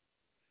woman,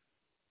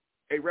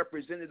 a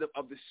representative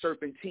of the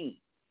serpentine,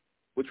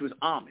 which was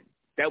almond.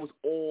 That was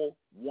all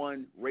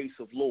one race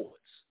of lords.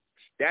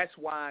 That's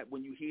why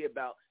when you hear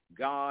about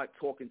God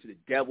talking to the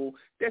devil.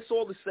 That's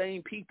all the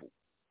same people,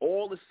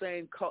 all the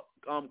same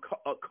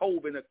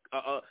covenant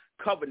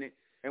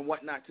and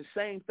whatnot. It's the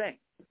same thing.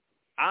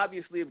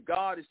 Obviously, if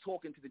God is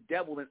talking to the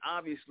devil, then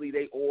obviously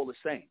they all the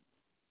same.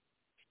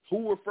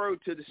 Who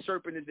referred to the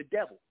serpent as the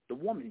devil? The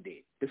woman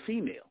did, the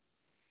female.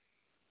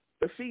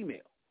 The female.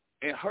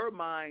 In her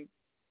mind,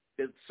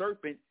 the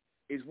serpent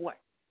is what?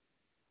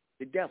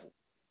 The devil.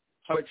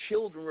 Her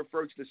children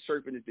refer to the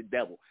serpent as the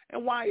devil.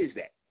 And why is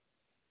that?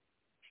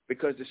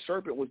 Because the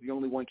serpent was the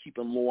only one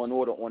keeping law and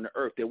order on the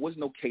earth. There was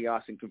no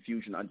chaos and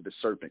confusion under the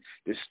serpent.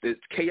 This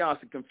chaos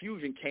and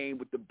confusion came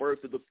with the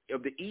birth of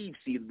the Eve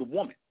seed, of the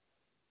woman.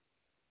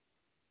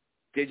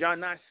 Did y'all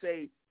not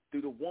say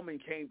when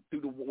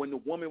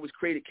the woman was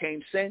created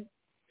came sin?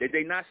 Did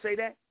they not say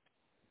that?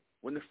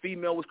 When the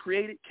female was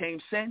created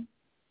came sin?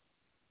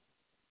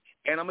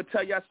 And I'm gonna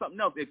tell y'all something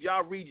else. If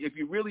you're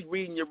really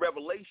reading your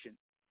Revelation,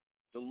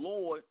 the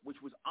Lord,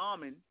 which was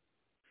Amen,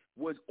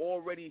 was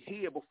already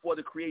here before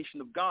the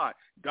creation of God.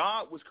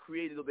 God was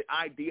created, or the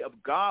idea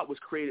of God was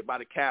created by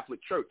the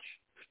Catholic Church,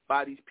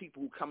 by these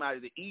people who come out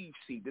of the Eve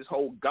seed. This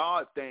whole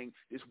God thing,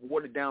 this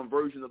watered down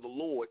version of the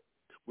Lord,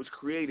 was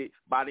created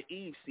by the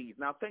Eve seed.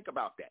 Now think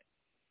about that.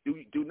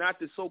 Do not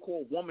the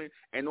so-called woman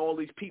and all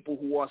these people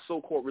who are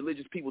so-called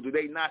religious people, do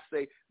they not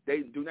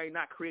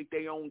create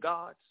their own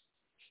gods,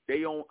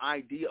 their own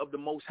idea of the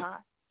Most High?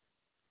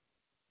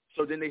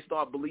 So then they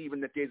start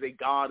believing that there's a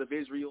God of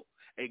Israel,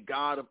 a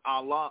God of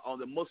Allah, or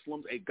the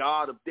Muslims, a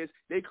God of this.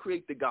 They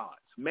create the gods.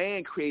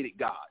 Man created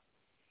God.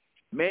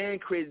 Man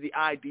created the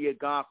idea of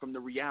God from the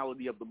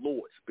reality of the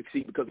Lord. But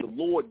see, because the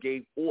Lord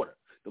gave order.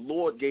 The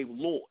Lord gave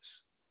laws,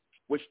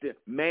 which the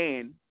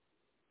man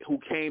who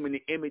came in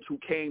the image, who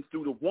came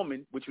through the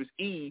woman, which was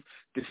Eve,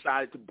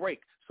 decided to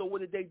break. So what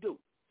did they do?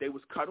 They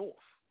was cut off.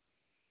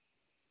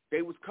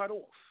 They was cut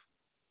off.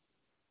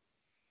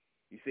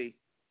 You see?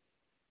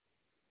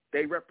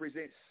 They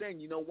represent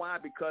sin. You know why?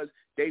 Because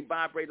they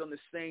vibrate on the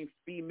same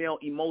female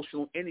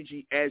emotional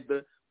energy as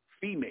the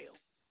female,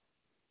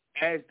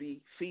 as the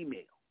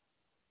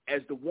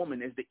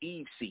woman, as the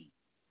Eve seed,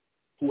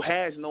 who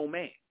has no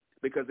man.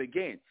 Because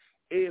again,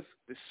 if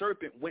the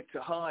serpent went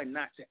to her and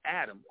not to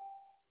Adam,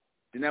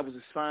 then that was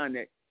a sign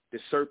that the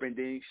serpent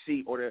didn't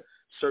see, or the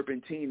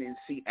serpentine didn't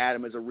see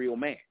Adam as a real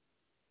man.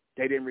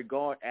 They didn't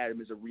regard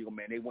Adam as a real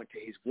man. They went to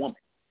his woman.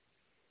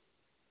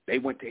 They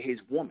went to his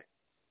woman.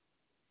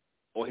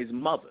 Or his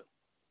mother.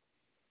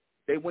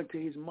 They went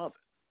to his mother.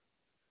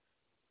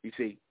 You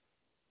see,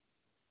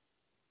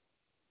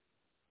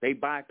 they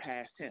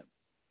bypassed him.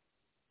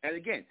 And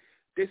again,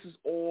 this is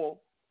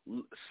all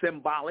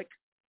symbolic,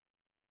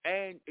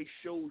 and it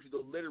shows you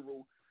the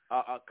literal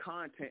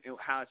content and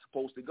how it's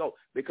supposed to go.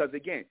 Because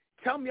again,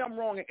 tell me I'm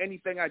wrong in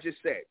anything I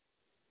just said.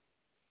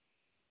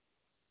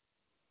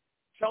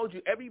 Told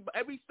you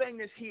everything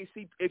that's here.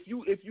 See, if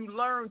you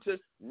learn to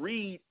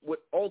read with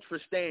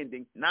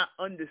understanding, not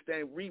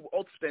understand, read with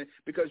understanding,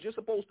 because you're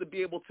supposed to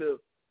be able to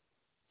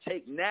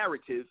take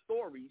narrative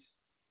stories,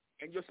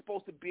 and you're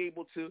supposed to be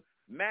able to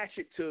match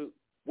it to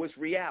what's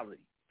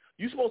reality.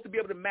 You're supposed to be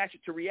able to match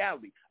it to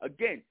reality.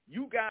 Again,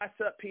 you guys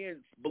up here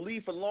and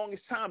believe for the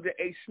longest time that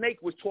a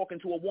snake was talking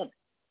to a woman.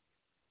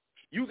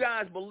 You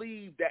guys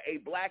believe that a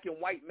black and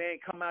white man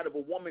come out of a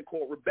woman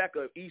called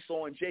Rebecca,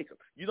 Esau, and Jacob.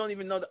 You don't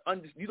even know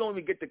you don't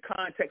even get the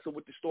context of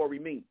what the story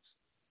means.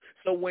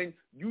 So when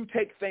you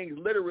take things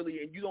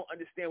literally and you don't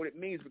understand what it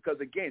means, because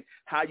again,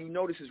 how you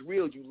know this is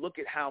real, you look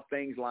at how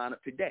things line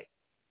up today.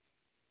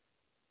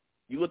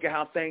 You look at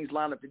how things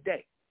line up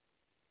today.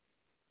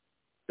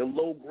 The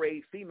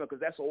low-grade female,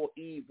 because that's all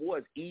Eve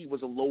was. Eve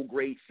was a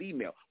low-grade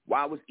female.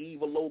 Why was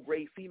Eve a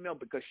low-grade female?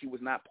 Because she was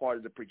not part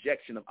of the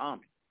projection of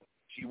Amen.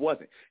 She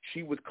wasn't.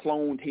 She was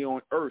cloned here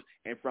on earth,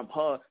 and from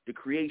her, the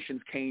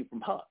creations came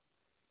from her.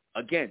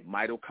 Again,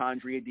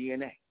 mitochondria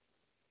DNA.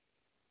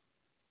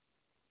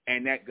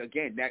 And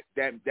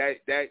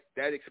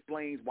that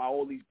explains why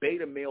all these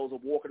beta males are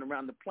walking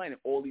around the planet,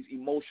 all these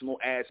emotional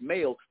ass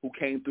males who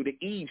came through the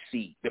Eve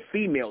seed, the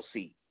female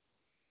seed.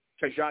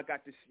 Because y'all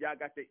got the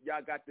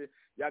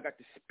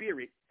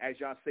spirit, as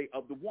y'all say,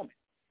 of the woman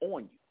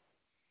on you.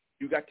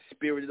 You got the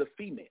spirit of the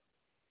female.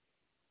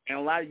 And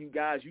a lot of you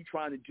guys, you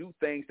trying to do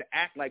things to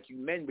act like you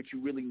men, but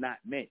you really not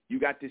men. You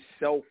got this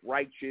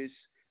self-righteous,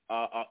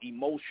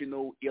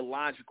 emotional,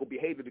 illogical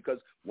behavior, because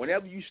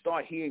whenever you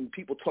start hearing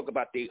people talk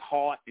about their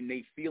heart and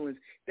their feelings,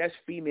 that's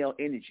female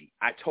energy.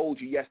 I told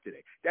you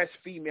yesterday. That's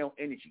female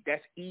energy.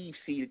 That's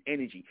Eve-seeded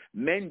energy.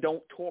 Men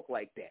don't talk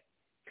like that.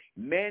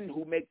 Men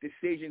who make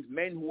decisions,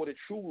 men who are the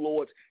true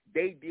lords,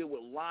 they deal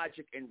with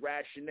logic and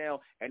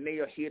rationale, and they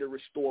are here to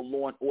restore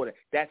law and order.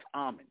 That's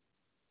Amen.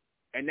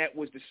 And that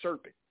was the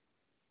serpent.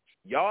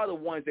 Y'all are the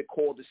ones that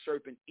call the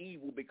serpent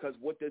evil, because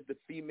what does the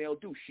female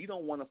do? She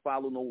don't want to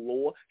follow no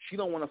law. She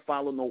don't want to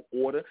follow no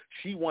order.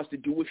 She wants to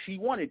do what she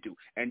want to do.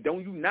 And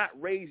don't you not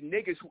raise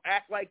niggas who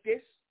act like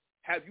this?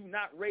 Have you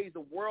not raised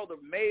a world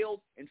of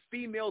males and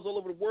females all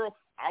over the world?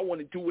 I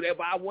want to do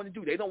whatever I want to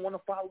do. They don't want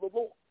to follow the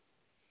law.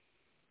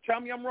 Tell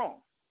me I'm wrong.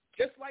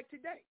 Just like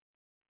today.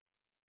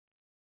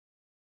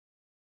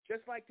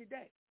 Just like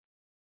today.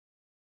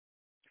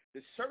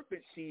 The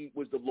serpent seed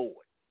was the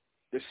Lord.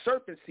 The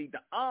serpent seed, the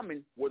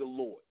almond, were the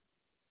Lord.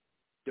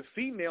 The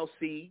female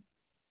seed,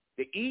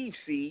 the Eve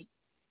seed,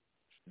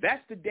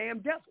 that's the damn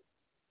devil.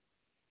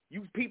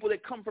 You people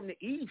that come from the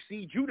Eve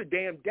seed, you the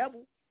damn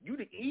devil. You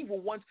the evil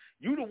ones.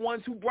 You the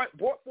ones who brought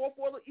forth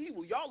all the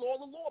evil. Y'all all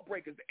the law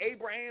breakers. The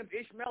Abrahams,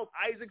 Ishmaels,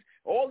 Isaacs,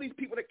 all these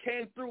people that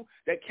came through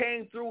the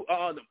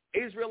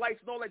Israelites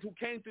and all that who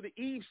came through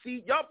the Eve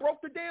seed. Y'all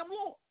broke the damn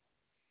law.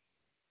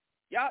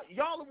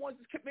 Y'all the ones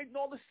that kept making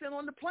all the sin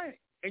on the planet.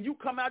 And you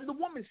come out of the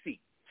woman's seed.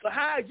 So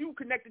how are you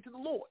connected to the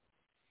Lord?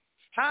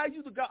 How are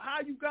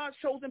you God's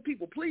chosen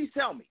people? Please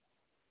tell me.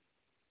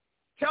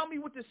 Tell me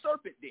what the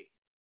serpent did.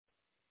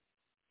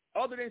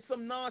 Other than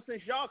some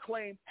nonsense y'all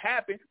claim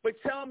happened, but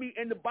tell me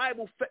in the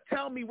Bible,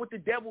 tell me what the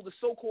devil, the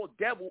so-called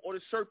devil or the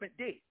serpent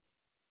did.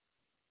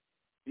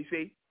 You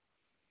see?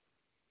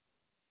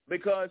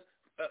 Because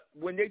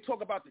when they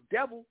talk about the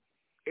devil,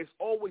 it's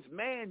always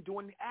man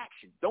doing the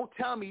action. Don't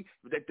tell me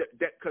that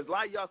because a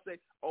lot of y'all say,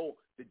 oh,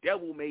 the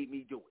devil made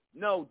me do it.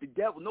 No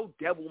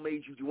devil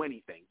made you do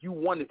anything. You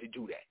wanted to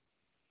do that.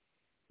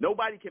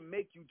 Nobody can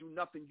make you do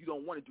nothing you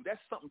don't want to do. That's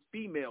something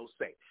females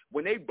say.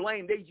 When they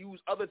blame, they use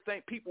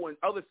people and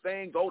other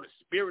things. Oh, the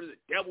spirit of the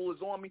devil is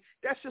on me.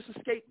 That's just a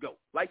scapegoat,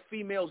 like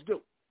females do.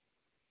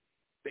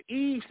 The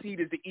Eve seed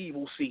is the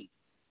evil seed.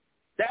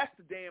 That's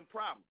the damn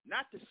problem,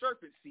 not the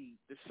serpent seed.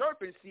 The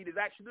serpent seed is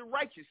actually the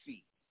righteous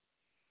seed.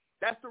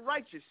 That's the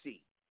righteous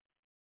seed.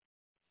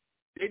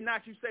 Did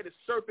not you say the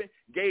serpent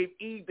gave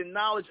Eve the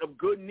knowledge of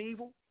good and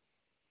evil?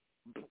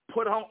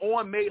 Put her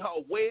on, made her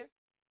aware,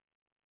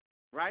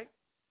 right?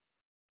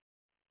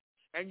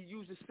 And you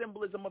use the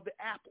symbolism of the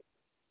apple.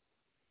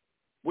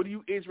 What do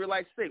you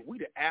Israelites say? We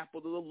the apple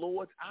of the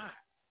Lord's eye.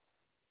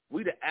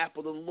 We the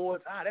apple of the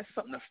Lord's eye. That's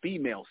something the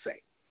females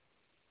say.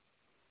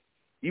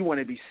 You want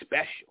to be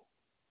special.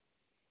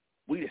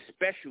 We the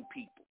special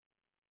people.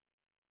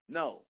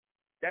 No,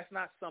 that's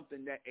not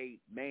something that a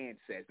man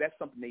says. That's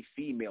something a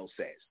female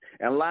says.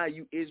 And a lot of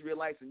you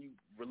Israelites and you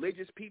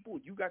religious people,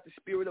 you got the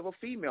spirit of a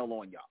female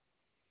on y'all.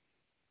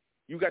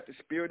 You got the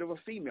spirit of a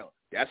female.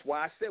 That's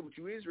why I said with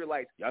you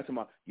Israelites, y'all talking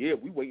about, yeah,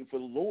 we waiting for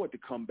the Lord to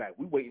come back.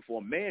 We waiting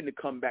for a man to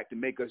come back to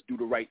make us do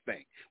the right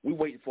thing. We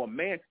waiting for a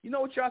man. You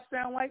know what y'all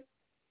sound like?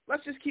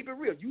 Let's just keep it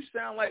real. You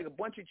sound like a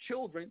bunch of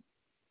children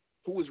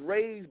who was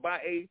raised by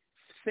a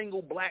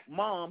single black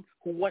mom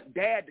who want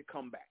dad to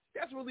come back.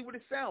 That's really what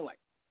it sounds like,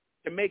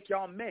 to make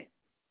y'all men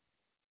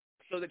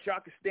so that y'all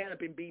can stand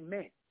up and be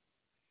men.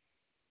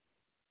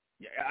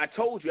 I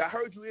told you. I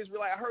heard you,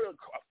 Israelite. I heard a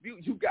few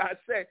you guys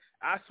say,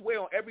 I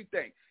swear on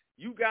everything.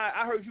 You guys,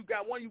 I heard you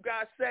got one of you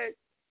guys said,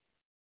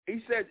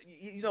 he said,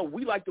 you know,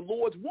 we like the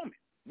Lord's woman.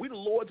 We the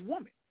Lord's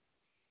woman.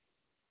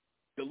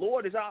 The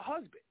Lord is our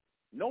husband.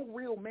 No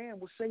real man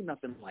will say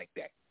nothing like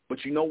that.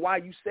 But you know why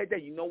you said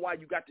that? You know why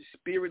you got the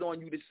spirit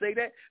on you to say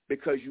that?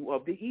 Because you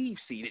of the Eve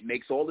seed. It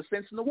makes all the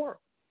sense in the world.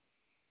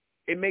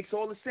 It makes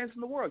all the sense in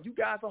the world. You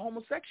guys are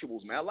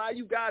homosexuals, man. A lot of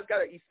you guys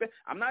got an effect.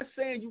 I'm not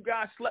saying you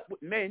guys slept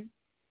with men.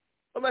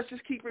 But let's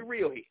just keep it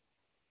real here.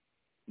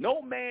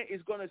 No man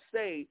is going to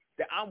say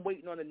that I'm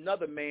waiting on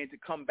another man to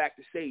come back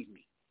to save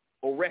me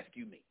or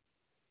rescue me.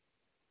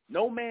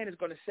 No man is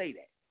going to say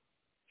that.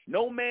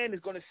 No man is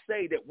going to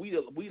say that we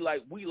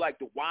like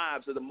the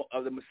wives of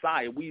the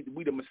Messiah. We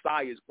the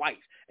Messiah's wife,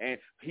 and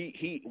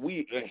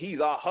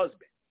he's our husband.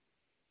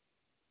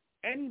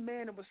 Any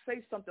man that would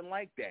say something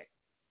like that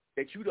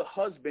you the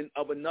husband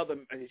of another,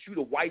 that you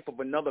the wife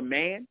of another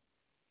man,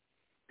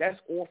 that's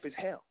off as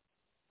hell.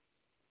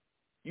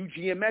 You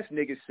GMS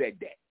niggas said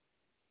that.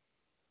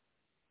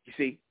 You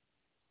see?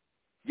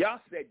 Y'all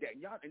said that.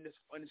 Y'all, and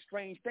the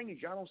strange thing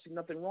is y'all don't see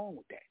nothing wrong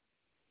with that.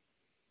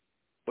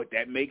 But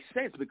that makes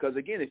sense because,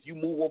 again, if you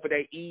move over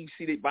that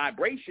Eve-seated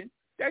vibration,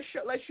 that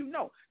shit lets you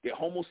know that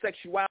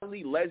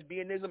homosexuality,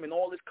 lesbianism, and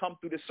all this come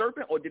through the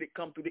serpent, or did it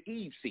come through the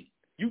Eve seed?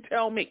 You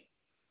tell me.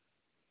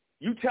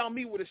 You tell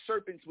me where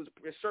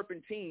the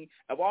serpentine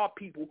of our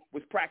people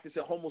was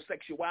practicing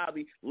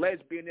homosexuality,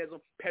 lesbianism,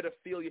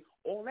 pedophilia.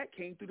 All that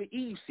came through the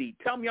Eve seed.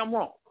 Tell me I'm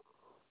wrong.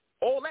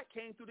 All that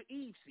came through the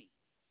Eve seed.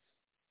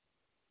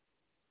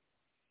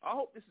 I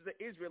hope this is an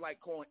Israelite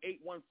calling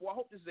 814. I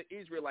hope this is an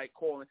Israelite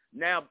calling.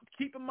 Now,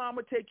 keep in mind, I'm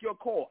going to take your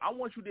call. I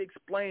want you to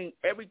explain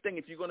everything.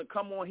 If you're going to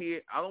come on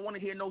here, I don't want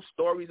to hear no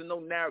stories and no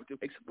narrative.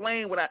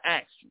 Explain what I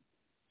asked you.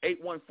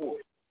 814.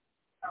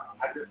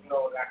 I just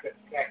know that I could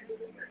connect it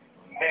in there.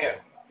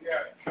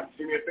 Yeah.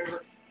 Do me a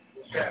favor.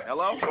 Yeah.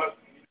 Hello?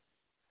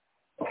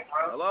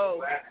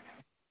 Hello?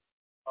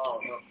 Oh,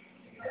 no.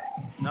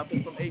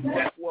 Nothing from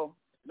 814.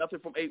 Nothing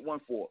from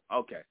 814.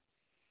 Okay.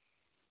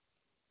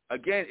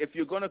 Again, if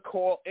you're going to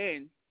call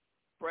in,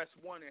 press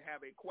 1 and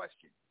have a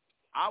question.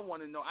 I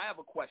want to know, I have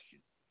a question.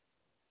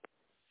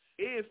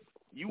 If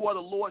you are the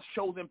Lord's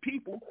chosen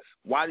people,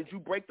 why did you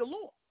break the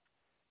law?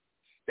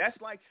 That's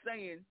like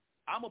saying,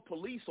 I'm a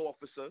police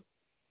officer,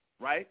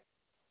 right?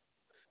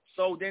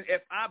 So then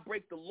if I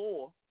break the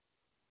law,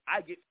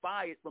 I get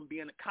fired from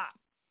being a cop.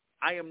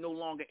 I am no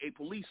longer a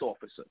police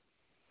officer.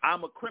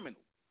 I'm a criminal.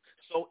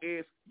 So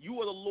if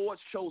you are the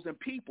Lord's chosen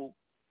people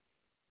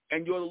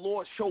and you're the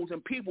Lord's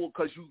chosen people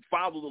because you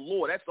follow the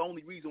Lord. That's the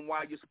only reason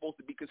why you're supposed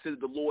to be considered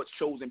the Lord's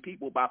chosen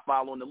people, by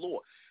following the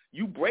Lord.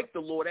 You break the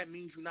law, that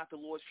means you're not the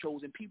Lord's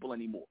chosen people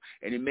anymore.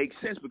 And it makes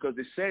sense because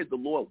it says the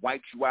Lord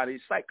wipes you out of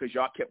his sight because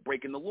y'all kept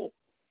breaking the law.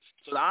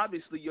 So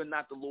obviously you're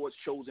not the Lord's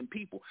chosen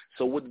people.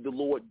 So what did the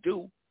Lord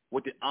do?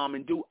 What did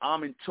Ammon do?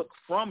 Ammon took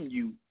from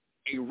you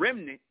a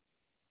remnant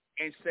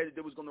and said that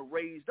they was going to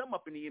raise them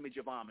up in the image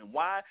of Ammon.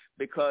 Why?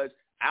 Because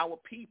our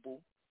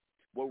people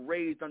were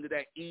raised under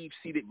that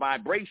Eve-seated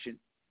vibration,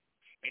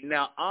 and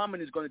now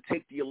Ammon is going to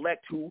take the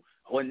elect who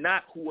are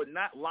not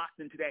locked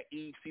into that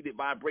Eve-seated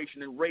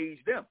vibration and raise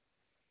them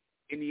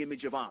in the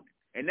image of Ammon.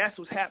 And that's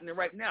what's happening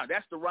right now.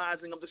 That's the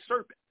rising of the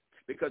serpent,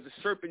 because the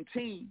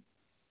serpentine,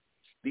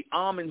 the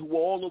Ammon who are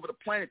all over the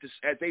planet,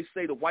 as they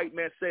say, the white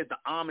man says, the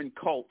Ammon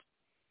cult.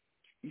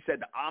 He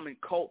said the Ammon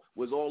cult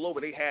was all over.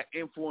 They had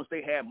influence.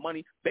 They had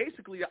money.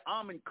 Basically, the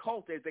Ammon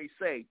cult, as they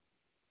say,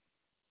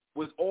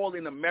 was all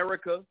in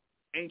America,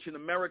 ancient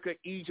America,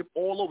 Egypt,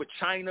 all over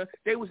China.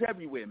 They was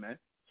everywhere, man.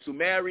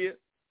 Sumeria.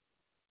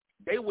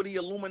 They were the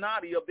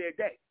Illuminati of their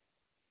day.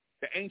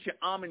 The ancient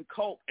Ammon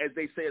cult, as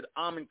they said,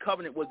 the Ammon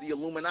covenant was the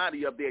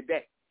Illuminati of their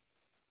day.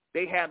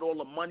 They had all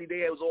the money.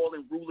 They was all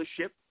in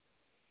rulership.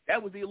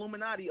 That was the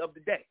Illuminati of the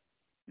day.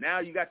 Now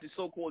you got the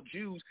so-called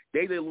Jews.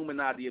 They the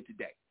Illuminati of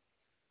today.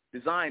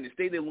 The Zionists,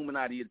 they the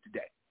Illuminati of today.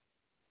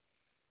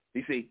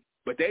 You see?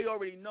 But they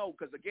already know,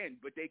 because again,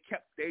 but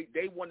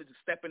they wanted to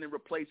step in and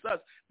replace us,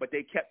 but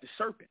they kept the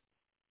serpent.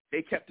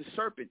 They kept the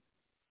serpent,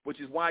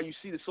 which is why you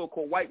see the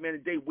so-called white man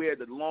today wear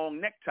the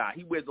long necktie.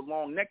 He wears the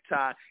long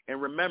necktie in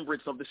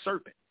remembrance of the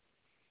serpent,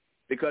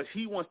 because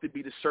he wants to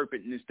be the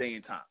serpent in this day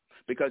and time,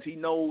 because he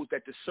knows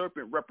that the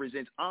serpent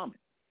represents Ammon.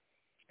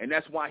 And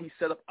that's why he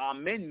set up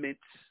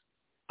amendments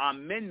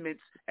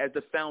as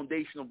the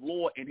foundation of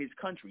law in his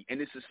country, in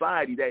his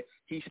society, that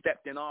he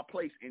stepped in our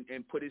place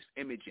and put his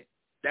image in.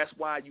 That's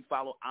why you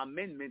follow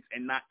amendments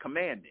and not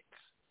commandments,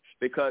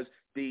 because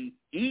the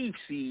Eve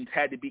seeds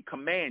had to be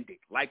commanded,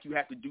 like you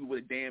have to do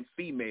with a damn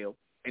female,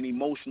 an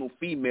emotional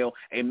female.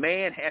 A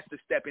man has to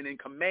step in and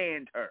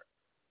command her.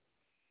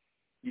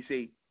 You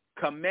see,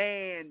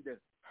 command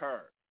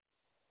her.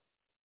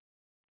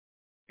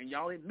 And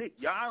y'all admit,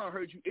 y'all done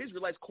heard you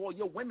Israelites call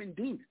your women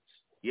demons.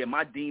 Yeah,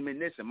 my demon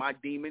this and my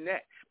demon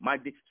that.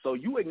 So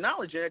you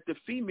acknowledging that the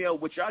female,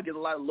 which y'all get a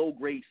lot of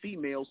low-grade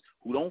females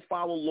who don't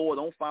follow law,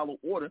 don't follow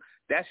order,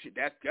 that's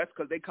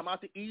because they come out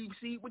the Eve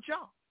seed with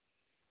y'all.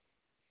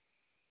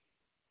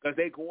 Because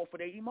they go off of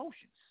their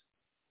emotions.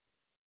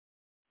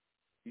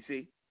 You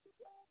see?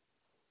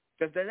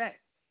 Because they're that.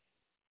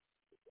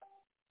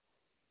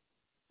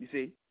 You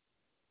see?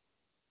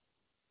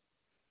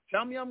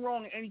 Tell me I'm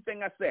wrong in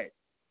anything I said.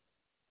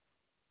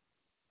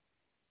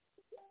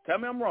 Tell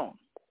me I'm wrong.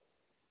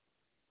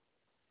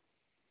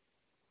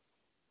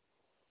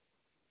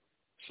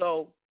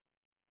 So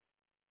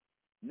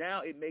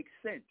now it makes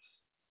sense.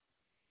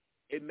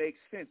 It makes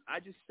sense. I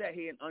just sat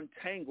here and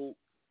untangled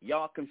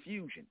y'all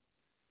confusion.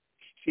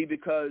 See,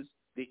 because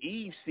the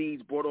Eve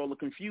seeds brought all the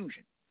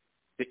confusion.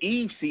 The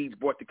Eve seeds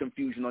brought the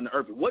confusion on the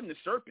earth. It wasn't the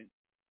serpent.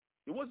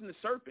 It wasn't the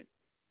serpent.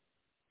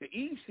 The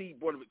Eve seed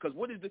brought it.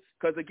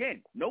 Because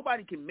again,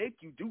 nobody can make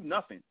you do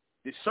nothing.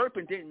 The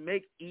serpent didn't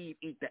make Eve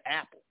eat the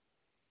apple,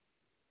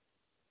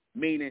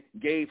 meaning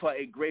gave her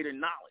a greater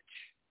knowledge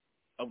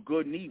of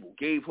good and evil,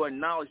 gave her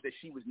knowledge that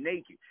she was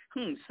naked.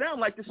 Sound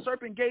like the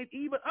serpent gave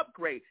Eve an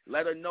upgrade.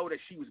 Let her know that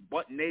she was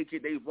butt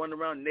naked. They run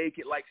around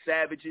naked like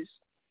savages.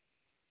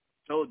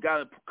 So it got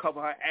to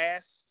cover her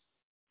ass,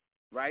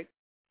 right?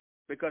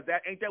 Because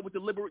ain't that what the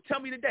liberate? Tell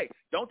me today,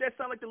 don't that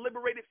sound like the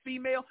liberated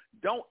female?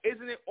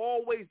 Isn't it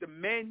always the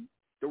men,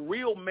 the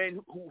real men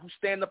who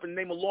stand up in the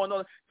name of law and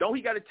order? Don't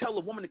he got to tell a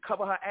woman to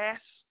cover her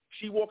ass?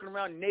 She walking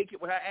around naked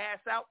with her ass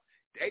out?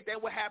 Ain't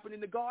that what happened in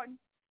the garden?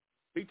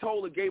 He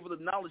told her, gave her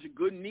the knowledge of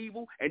good and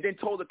evil, and then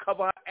told her to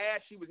cover her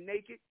ass. She was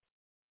naked.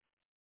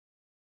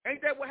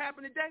 Ain't that what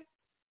happened today?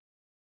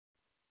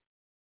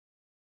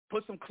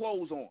 Put some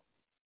clothes on.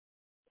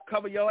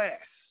 Cover your ass.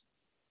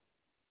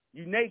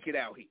 You naked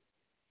out here.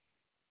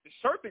 The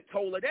serpent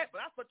told her that,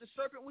 but I thought the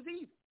serpent was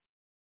evil.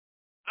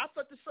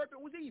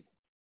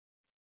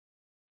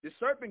 The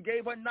serpent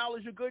gave her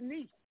knowledge of good and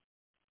evil.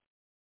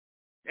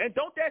 And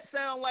don't that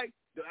sound like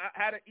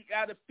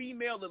how the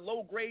female, the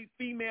low-grade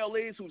female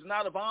is, who's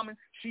not of Ammon?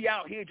 She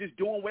out here just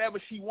doing whatever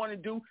she want to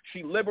do.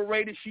 She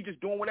liberated. She just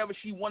doing whatever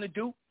she want to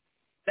do.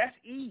 That's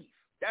Eve.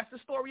 That's the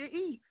story of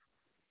Eve.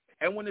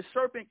 And when the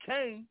serpent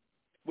came,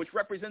 which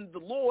represented the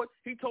Lord,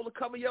 he told her,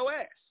 cover your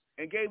ass,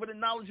 and gave her the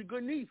knowledge of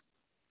good and evil.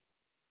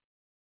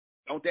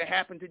 Don't that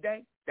happen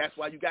today? That's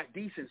why you got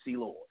decency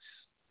laws.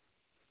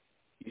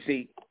 You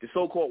see, the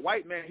so-called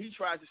white man, he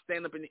tries to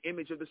stand up in the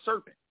image of the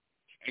serpent.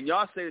 And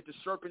y'all say that the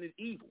serpent is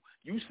evil.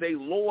 You say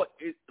Lord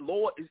is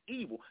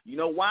evil. You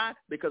know why?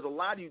 Because a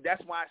lot of you,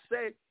 that's why I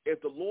said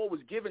if the law was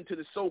given to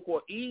the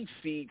so-called Eve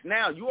seeds,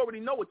 now you already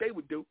know what they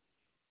would do.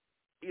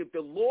 If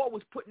the law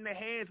was put in the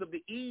hands of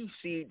the Eve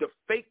seed, the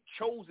fake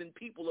chosen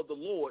people of the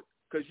Lord,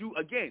 because you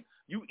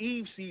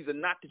Eve seeds are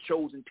not the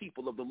chosen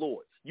people of the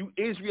Lord. You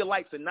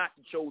Israelites are not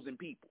the chosen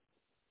people.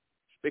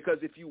 Because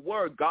if you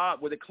were,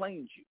 God would have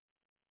claimed you.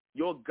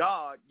 Your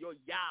God, your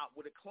Yah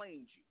would have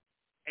claimed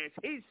you as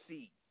his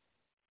seed,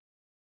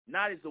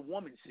 not as the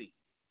woman's seed.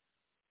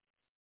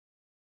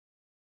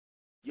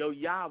 Your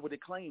Yah would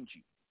have claimed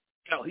you.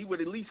 Hell, he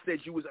would at least said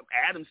you was of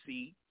Adam's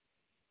seed.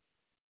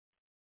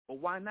 But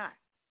why not?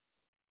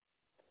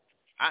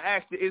 I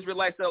asked the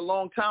Israelites that a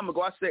long time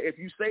ago. I said, if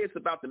you say it's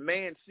about the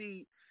man's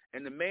seed,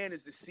 and the man is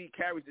the seed,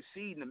 carries the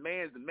seed, and the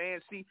man is the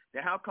man's seed,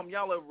 then how come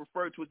y'all ever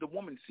refer to it as the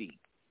woman's seed?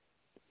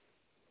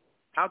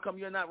 How come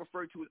you're not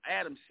referred to as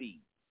Adam's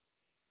seed?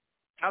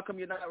 How come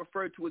you're not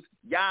referred to as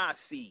Yah's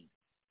seed?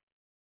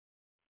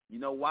 You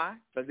know why?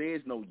 Because there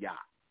is no Yah.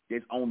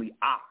 There's only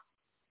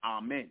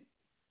Amen.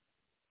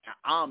 Now,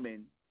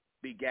 Amen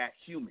begat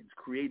humans,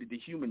 created the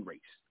human race.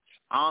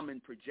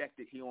 Amen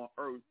projected here on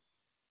earth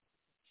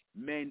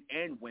men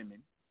and women,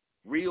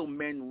 real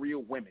men,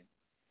 real women.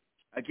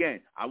 Again,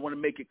 I want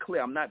to make it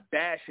clear, I'm not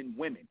bashing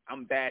women.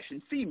 I'm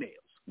bashing females,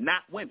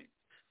 not women.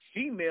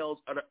 Females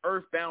are the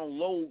earthbound,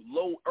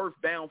 low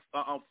earthbound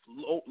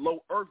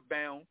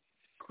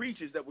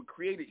creatures that were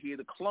created here,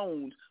 the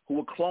clones who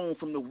were cloned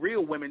from the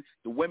real women,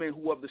 the women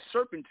who are of the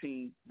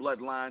Serpentine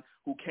bloodline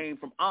who came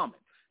from Amen.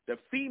 The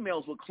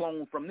females were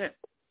cloned from them,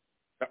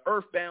 the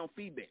earthbound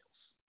females,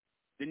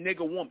 the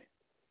nigger woman.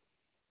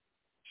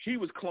 She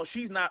was cloned.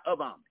 She's not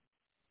of Amen.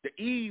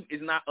 The Eve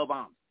is not of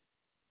Amen.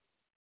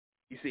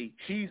 You see,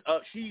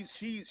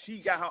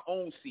 she got her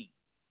own seed.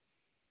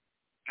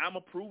 I'm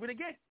going to prove it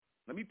again.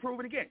 Let me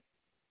prove it again.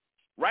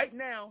 Right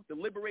now, the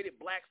liberated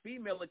black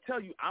female will tell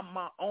you, I'm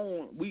my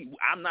own.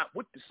 I'm not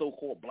with the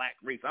so-called black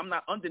race. I'm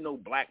not under no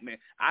black man.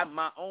 I'm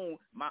my own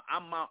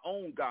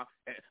God.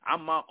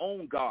 I'm my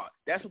own God.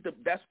 That's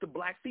the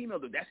black female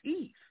does. That's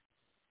Eve.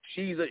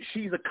 She's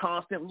a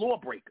constant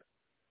lawbreaker.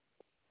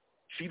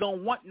 She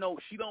don't want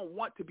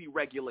to be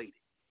regulated.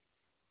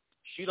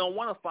 She don't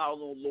want to follow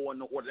no law and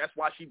no order. That's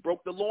why she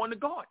broke the law in the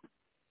garden.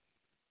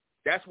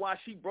 That's why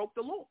she broke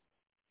the law.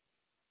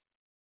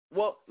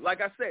 Well,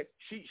 like I said,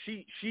 she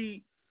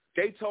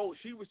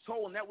was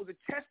told, and that was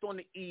a test on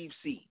the Eve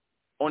seed.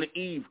 On the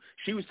Eve,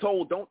 she was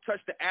told, don't touch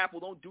the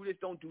apple, don't do this,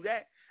 don't do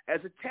that, as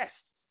a test.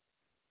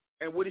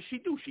 And what did she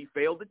do? She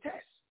failed the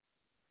test.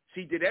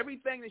 She did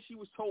everything that she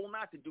was told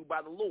not to do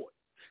by the Lord.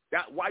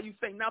 That why you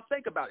think, now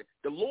think about it.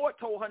 The Lord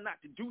told her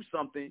not to do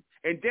something,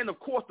 and then, of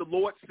course, the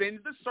Lord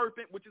sends the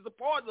serpent, which is a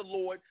part of the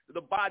Lord,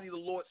 the body of the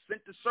Lord,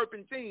 sent the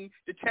serpentine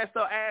to test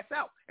her ass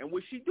out. And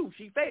what she do?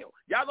 She failed.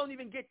 Y'all don't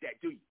even get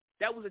that, do you?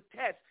 That was a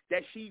test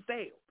that she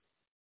failed.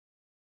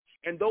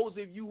 And those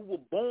of you who were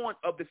born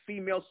of the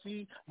female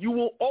seed, you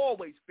will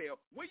always fail.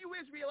 Where you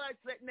Israelites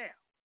at now?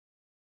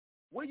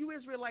 Where you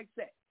Israelites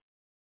at?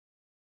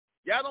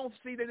 Y'all don't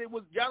see that it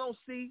was, y'all don't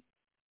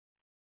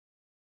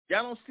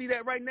see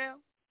that right now?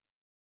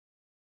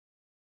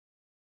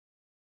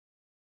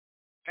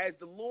 As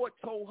the Lord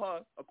told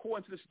her,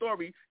 according to the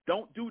story,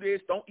 don't do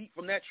this, don't eat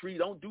from that tree,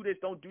 don't do this,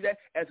 don't do that,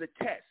 as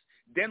a test.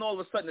 Then all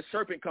of a sudden the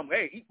serpent comes,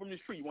 hey, eat from this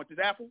tree. You want this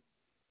apple?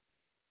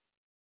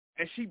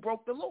 And she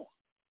broke the law.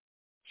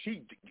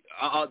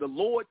 The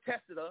Lord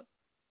tested her,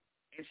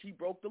 and she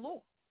broke the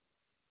law.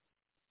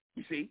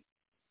 You see?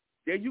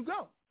 There you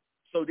go.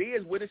 So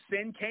there's where the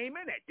sin came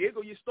in at. There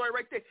go your story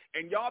right there.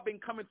 And y'all been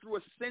coming through a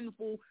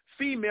sinful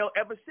female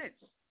ever since,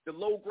 the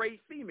low-grade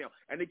female.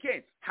 And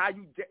again,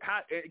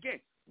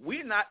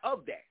 we're not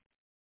of that.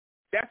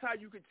 That's how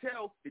you can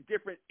tell the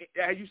different,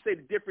 as you say,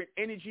 the different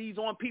energies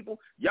on people.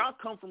 Y'all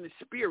come from the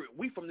spirit.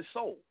 We from the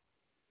soul.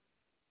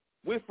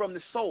 We're from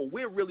the soul.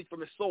 We're really from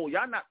the soul.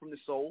 Y'all not from the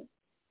soul.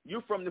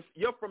 You're from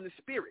the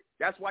spirit.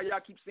 That's why y'all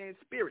keep saying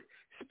spirit.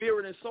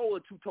 Spirit and soul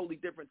are two totally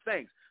different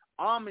things.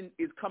 Amen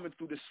is coming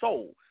through the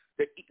soul.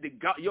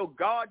 Your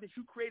God that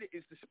you created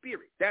is the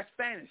spirit. That's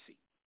fantasy.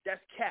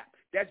 That's cap.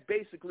 That's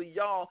basically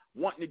y'all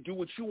wanting to do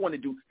what you want to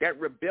do, that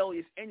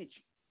rebellious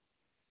energy.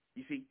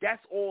 You see,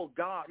 that's all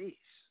God is.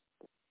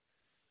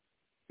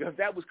 Because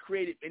that was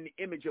created in the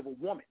image of a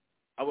woman,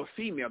 of a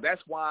female.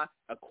 That's why,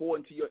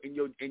 according to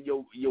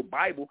your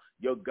Bible,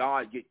 your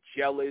God get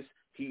jealous.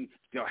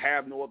 They'll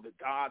have no other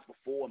gods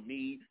before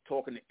me,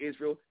 talking to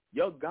Israel.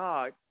 Your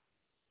God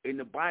in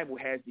the Bible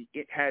has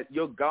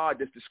your God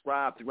that's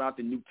described throughout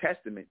the New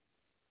Testament.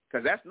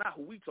 Because that's not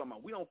who we talking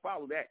about. We don't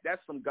follow that.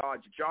 That's some God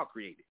that y'all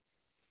created.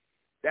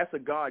 That's a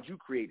God you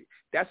created.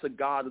 That's a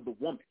God of the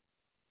woman.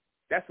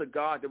 That's a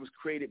God that was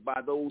created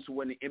by those who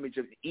were in the image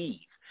of Eve.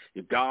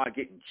 The God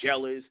getting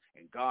jealous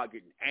and God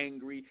getting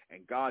angry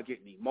and God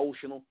getting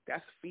emotional.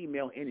 That's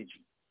female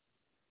energy.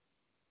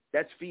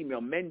 That's female.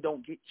 Men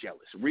don't get jealous.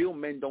 Real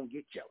men don't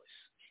get jealous.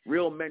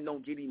 Real men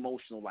don't get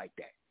emotional like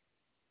that.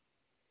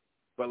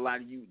 But a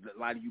lot of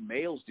you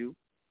males do,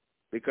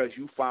 because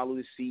you follow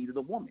the seed of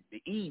the woman,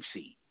 the Eve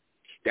seed.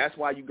 That's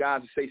why you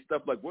guys say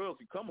stuff like, well, if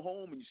you come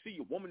home and you see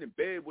your woman in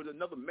bed with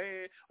another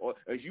man, or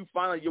as you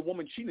find out your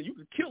woman cheating, you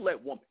can kill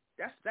that woman.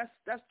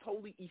 That's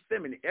totally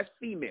effeminate. That's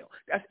female.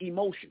 That's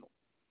emotional.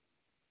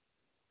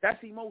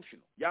 That's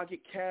emotional. Y'all get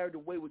carried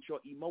away with your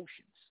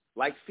emotions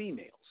like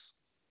females.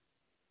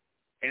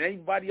 And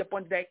anybody up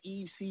under that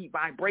Eve seed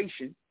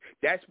vibration,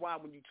 that's why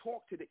when you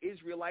talk to the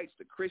Israelites,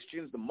 the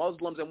Christians, the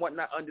Muslims and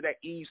whatnot under that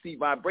Eve seed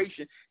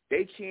vibration,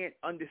 they can't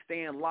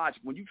understand logic.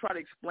 When you try to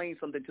explain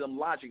something to them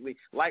logically,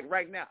 like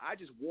right now, I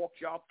just walked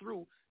y'all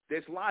through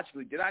this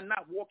logically. Did I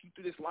not walk you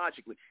through this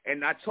logically?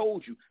 And I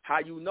told you how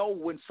you know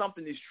when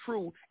something is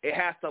true, it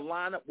has to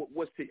line up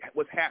with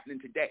what's happening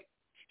today.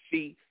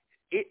 See,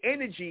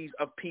 energies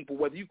of people,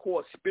 whether you call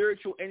it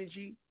spiritual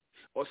energy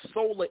or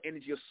solar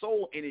energy or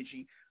soul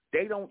energy,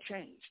 they don't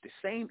change. The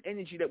same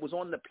energy that was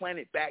on the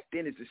planet back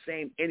then is the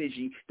same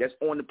energy that's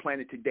on the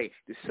planet today.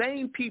 The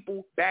same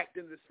people back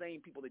then are the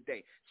same people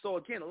today. So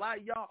again, a lot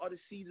of y'all are the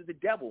seeds of the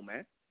devil,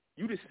 man.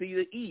 You the seed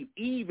of Eve.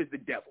 Eve is the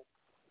devil.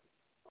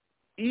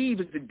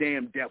 Eve is the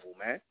damn devil,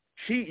 man.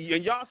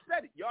 And y'all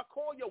said it. Y'all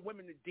call your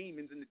women the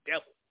demons and the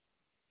devil.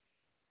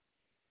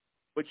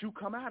 But you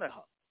come out of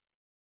her.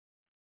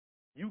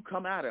 You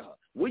come out of her.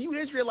 Where you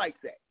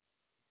Israelites at?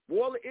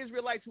 Where all the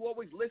Israelites who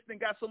always listen and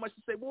got so much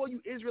to say, where all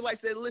you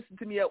Israelites that listen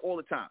to me all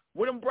the time?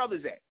 Where them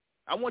brothers at?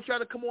 I want y'all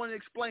to come on and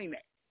explain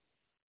that.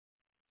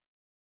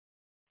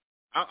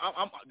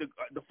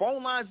 The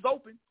phone line's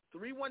open,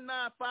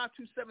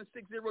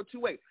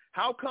 319-527-6028.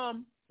 How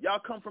come y'all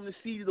come from the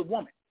seed of the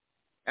woman?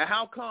 And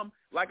how come,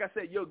 like I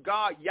said, your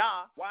God,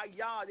 Yah, why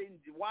Yah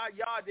didn't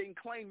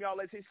claim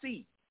y'all as his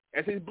seed,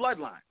 as his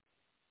bloodline?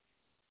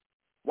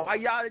 Why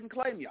Yah didn't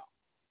claim y'all?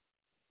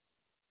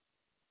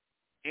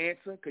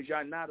 Answer, because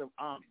y'all not of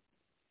Amen.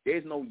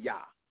 There's no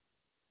Yah.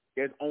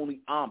 There's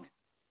only Amen.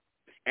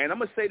 And I'm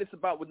going to say this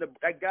about what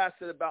that guy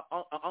said about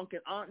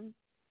Akhenaten.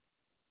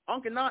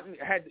 Akhenaten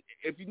had,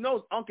 if you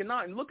know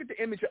Akhenaten, look at the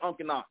image of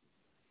Akhenaten.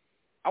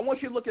 I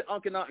want you to look at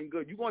Akhenaten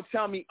good. You going to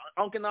tell me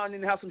Akhenaten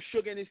didn't have some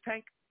sugar in his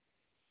tank?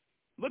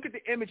 Look at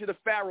the image of the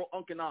Pharaoh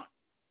Akhenaten.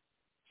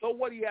 So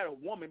what, he had a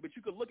woman, but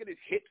you could look at his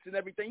hips and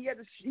everything.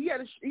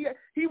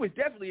 He was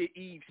definitely an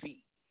Eve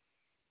seed.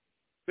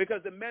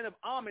 Because the men of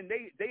Amen,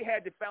 they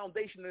had the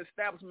foundation and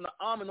establishment of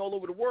Amen all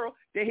over the world.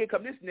 Then here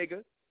come this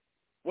nigga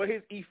with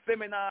his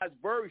effeminized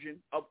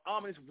version of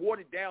Amen's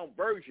watered-down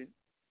version,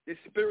 this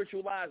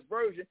spiritualized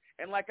version.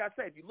 And like I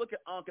said, if you look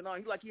at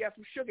Akhenaten, he had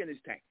some sugar in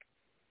his tank.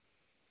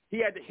 He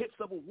had the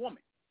hips of a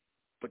woman.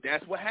 But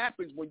that's what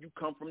happens when you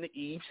come from the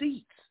Eve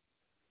seeds.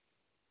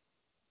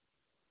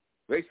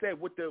 They said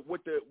what did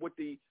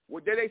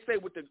they say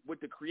with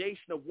the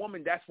creation of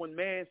woman? That's when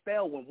man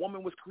fell. When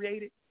woman was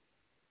created,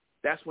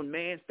 that's when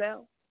man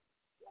fell.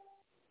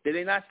 Did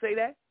they not say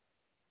that?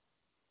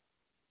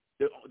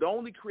 The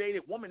only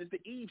created woman is the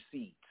Eve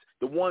seeds,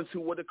 the ones who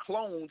were the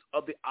clones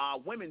of the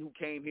women who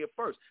came here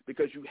first,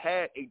 because you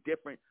had a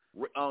different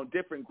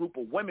group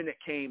of women that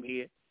came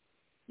here.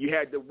 You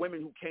had the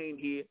women who came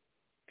here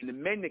and the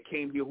men that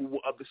came here who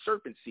were of the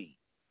serpent seed.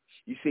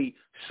 You see,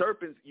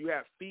 serpents, you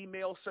have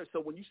female serpents. So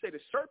when you say the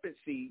serpent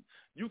seed,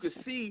 you can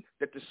see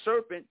that the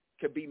serpent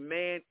could be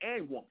man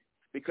and woman,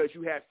 because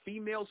you have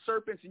female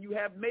serpents and you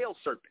have male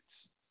serpents.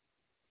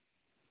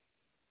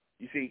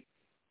 You see,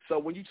 so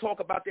when you talk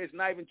about this, it's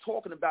not even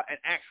talking about an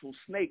actual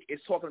snake.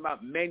 It's talking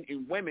about men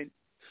and women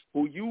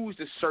who use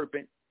the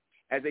serpent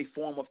as a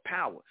form of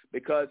power.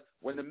 Because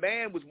when the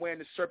man was wearing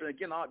the serpent,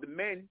 again, the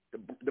men,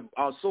 the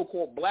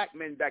so-called black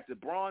men back, the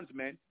bronze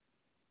men,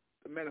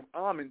 the men of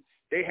Amen,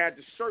 they had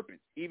the serpent.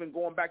 Even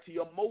going back to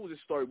your Moses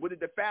story, what did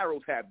the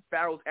pharaohs have? The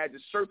pharaohs had the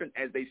serpent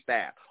as their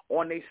staff.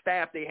 On their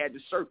staff, they had the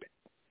serpent.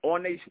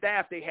 On their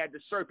staff, they had the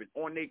serpent.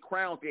 On their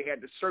crowns, they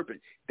had the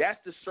serpent. That's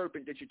the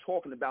serpent that you're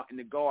talking about in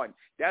the garden.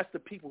 That's the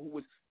people who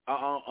was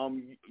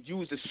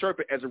used the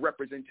serpent as a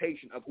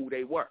representation of who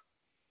they were,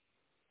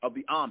 of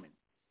the Amen.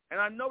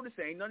 And I noticed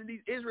ain't none of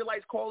these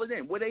Israelites call it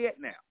in. Where they at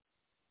now?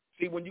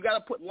 See, when you got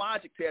to put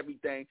logic to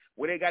everything,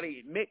 where they got to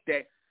admit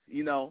that,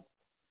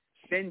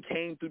 sin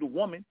came through the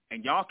woman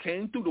and y'all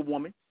came through the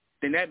woman,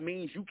 then that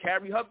means you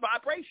carry her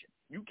vibration.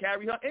 You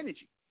carry her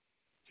energy.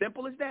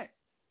 Simple as that.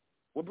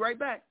 We'll be right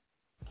back.